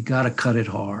 You got to cut it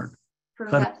hard.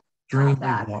 Cut it extremely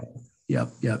hard.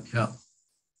 Yep.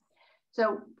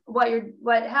 So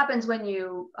what happens when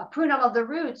you prune out all the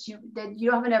roots, you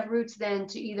don't have enough roots then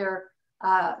to either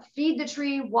feed the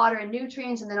tree, water and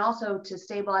nutrients, and then also to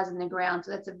stabilize in the ground.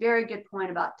 So that's a very good point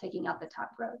about taking out the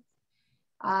top growth.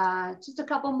 Just a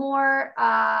couple more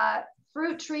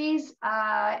fruit trees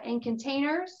in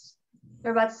containers.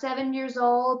 They're about 7 years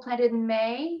old, planted in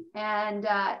May, and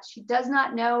she does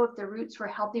not know if the roots were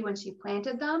healthy when she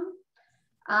planted them.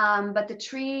 But the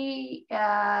tree,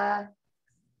 I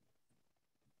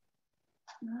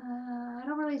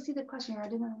don't really see the question here.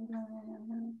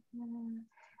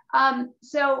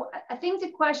 So I think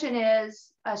the question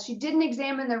is, she didn't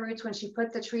examine the roots when she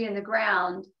put the tree in the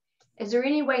ground. Is there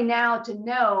any way now to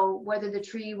know whether the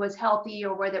tree was healthy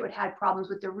or whether it had problems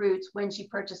with the roots when she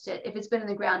purchased it? If it's been in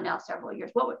the ground now several years,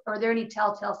 are there any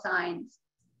telltale signs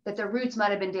that the roots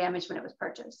might have been damaged when it was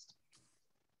purchased?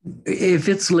 If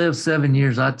it's lived 7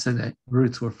 years, I'd say that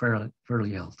roots were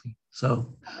fairly healthy.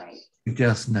 So you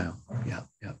just know. Yeah.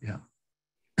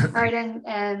 All right,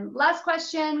 and last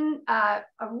question, a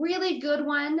really good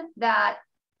one that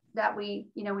we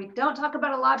don't talk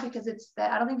about a lot because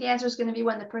I don't think the answer is going to be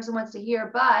one the person wants to hear,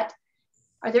 but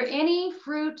are there any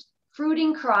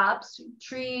fruiting crops,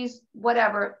 trees,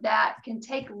 whatever, that can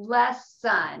take less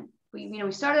sun?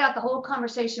 We started out the whole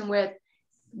conversation with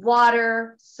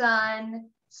water, sun,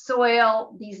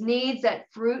 soil, these needs that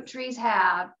fruit trees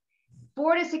have.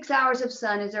 4 to 6 hours of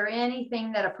sun, is there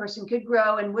anything that a person could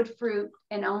grow and would fruit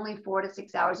in only 4 to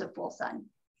 6 hours of full sun?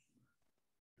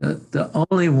 The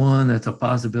only one that's a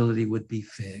possibility would be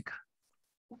fig.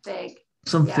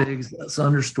 Some figs,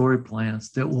 some understory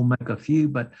plants that will make a few,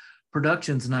 but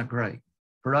production's not great.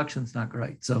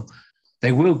 So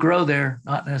they will grow there,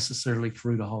 not necessarily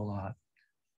fruit a whole lot.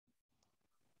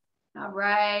 All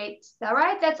right.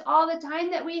 That's all the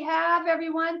time that we have,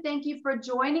 everyone. Thank you for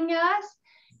joining us.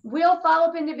 We'll follow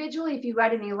up individually. If you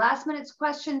write any last minute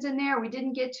questions in there, we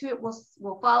didn't get to it,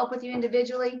 we'll follow up with you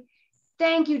individually.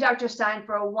 Thank you, Dr. Stein,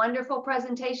 for a wonderful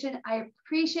presentation. I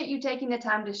appreciate you taking the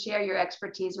time to share your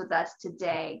expertise with us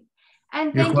today.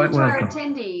 And thank you to our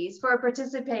attendees for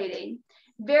participating.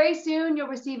 Very soon, you'll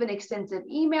receive an extensive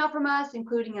email from us,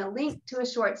 including a link to a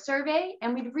short survey,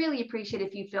 and we'd really appreciate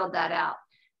if you filled that out.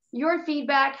 Your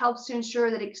feedback helps to ensure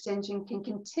that Extension can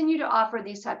continue to offer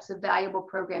these types of valuable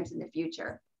programs in the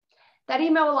future. That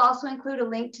email will also include a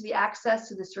link to the access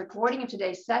to this recording of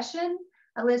today's session,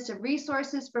 a list of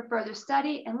resources for further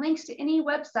study, and links to any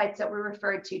websites that were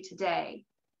referred to today.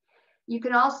 You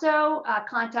can also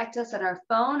contact us on our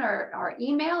phone or our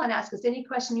email and ask us any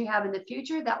question you have in the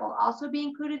future. That will also be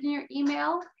included in your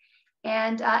email.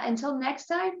 And until next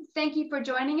time, thank you for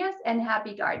joining us and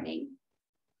happy gardening.